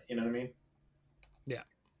worry about it. You know what I mean? Yeah.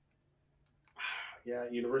 Yeah,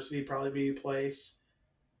 university probably be a place.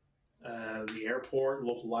 The airport,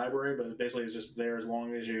 local library, but basically it's just there as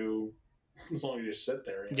long as you sit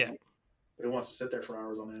there. You know? But who wants to sit there for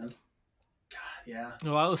hours on end? God, yeah.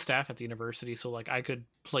 Well, I was staff at the university, so like I could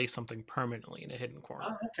place something permanently in a hidden corner.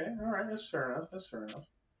 Oh, okay, all right, that's fair enough.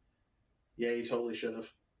 Yeah, you totally should have.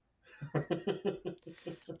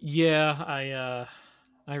 Yeah,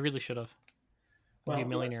 I really should have. I'd be a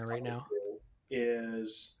millionaire right now.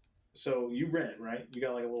 So you rent, right? You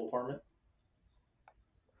got like a little apartment?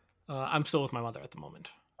 I'm still with my mother at the moment.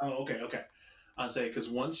 Oh, okay. I'd say because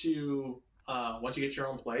once you get your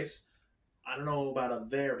own place, I don't know about up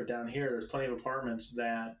there, but down here there's plenty of apartments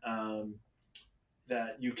that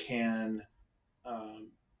that you can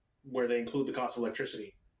where they include the cost of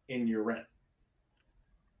electricity in your rent.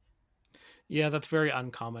 Yeah, that's very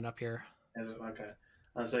uncommon up here. Is it? Okay.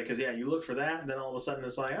 I'd say because you look for that, and then all of a sudden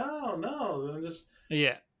it's like, oh no, then just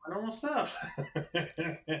normal stuff.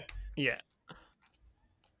 Yeah.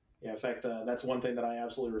 Yeah, in fact, that's one thing that I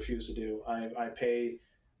absolutely refuse to do. I pay,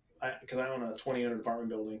 because I own a 20-unit apartment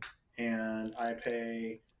building, and I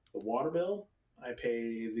pay the water bill, I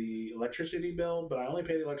pay the electricity bill, but I only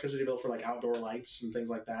pay the electricity bill for like outdoor lights and things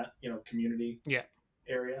like that, community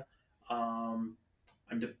area.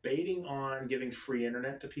 I'm debating on giving free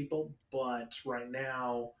internet to people, but right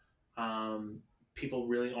now, people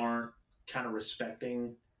really aren't kind of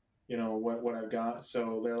respecting what I've got.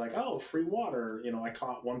 So they're like, oh, free water. I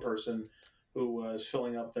caught one person who was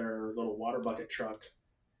filling up their little water bucket truck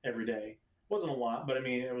every day. Wasn't a lot, but I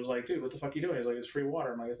mean, it was like, dude, what the fuck are you doing? He's like, it's free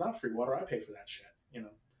water. I'm like, it's not free water. I pay for that shit,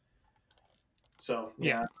 So,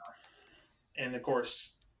 yeah. And of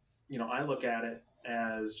course, I look at it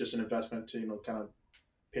as just an investment to, kind of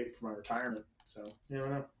pay for my retirement. So, I don't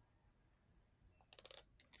know.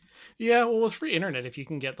 Yeah, well, with free internet, if you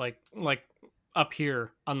can get like up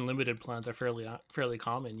here, unlimited plans are fairly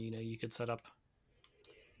common. You could set up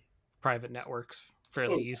private networks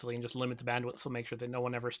fairly easily and just limit the bandwidth, so make sure that no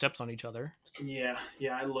one ever steps on each other. Yeah,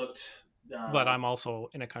 I looked. But I'm also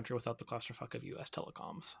in a country without the clusterfuck of U.S.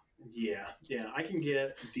 telecoms. Yeah, I can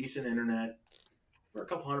get decent internet for a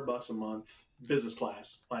couple $100 a month, business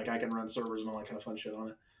class. Like I can run servers and all that kind of fun shit on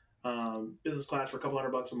it. Business class for a couple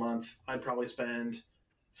 $100 a month. I'd probably spend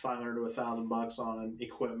 $500 to $1,000 on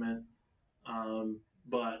equipment.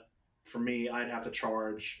 But for me, I'd have to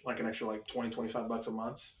charge like an extra like $20-$25 a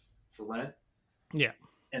month for rent. Yeah.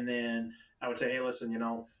 And then I would say, hey, listen,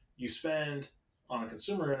 you spend on a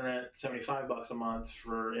consumer internet $75 a month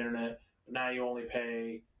for internet, but now you only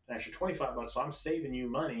pay an extra $25. So I'm saving you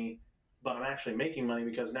money, but I'm actually making money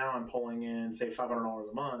because now I'm pulling in, say, $500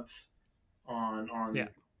 a month on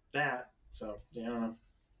that. So, I don't know.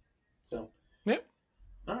 So, yep.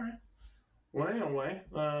 All right. Well, anyway,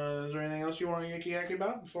 is there anything else you want to yaki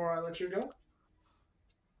about before I let you go?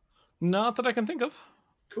 Not that I can think of.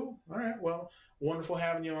 Cool. All right. Well, wonderful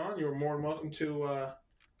having you on. You're more than welcome to,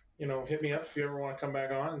 hit me up if you ever want to come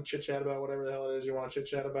back on and chit chat about whatever the hell it is you want to chit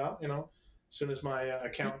chat about. As soon as my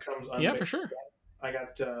account comes on. Yeah, for sure. I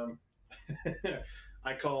got.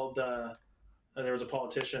 I called. There was a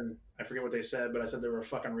politician. I forget what they said, but I said they were a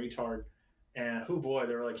fucking retard. And boy,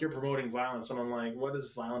 they were like, "You're promoting violence." And I'm like, "What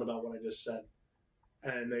is violent about what I just said?"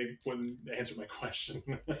 And they wouldn't answer my question.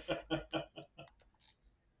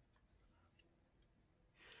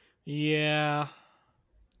 Yeah.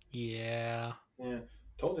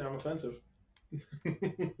 Told you I'm offensive.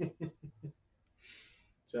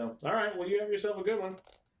 So, all right. Well, you have yourself a good one.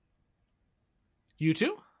 You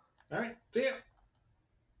too. All right. See ya.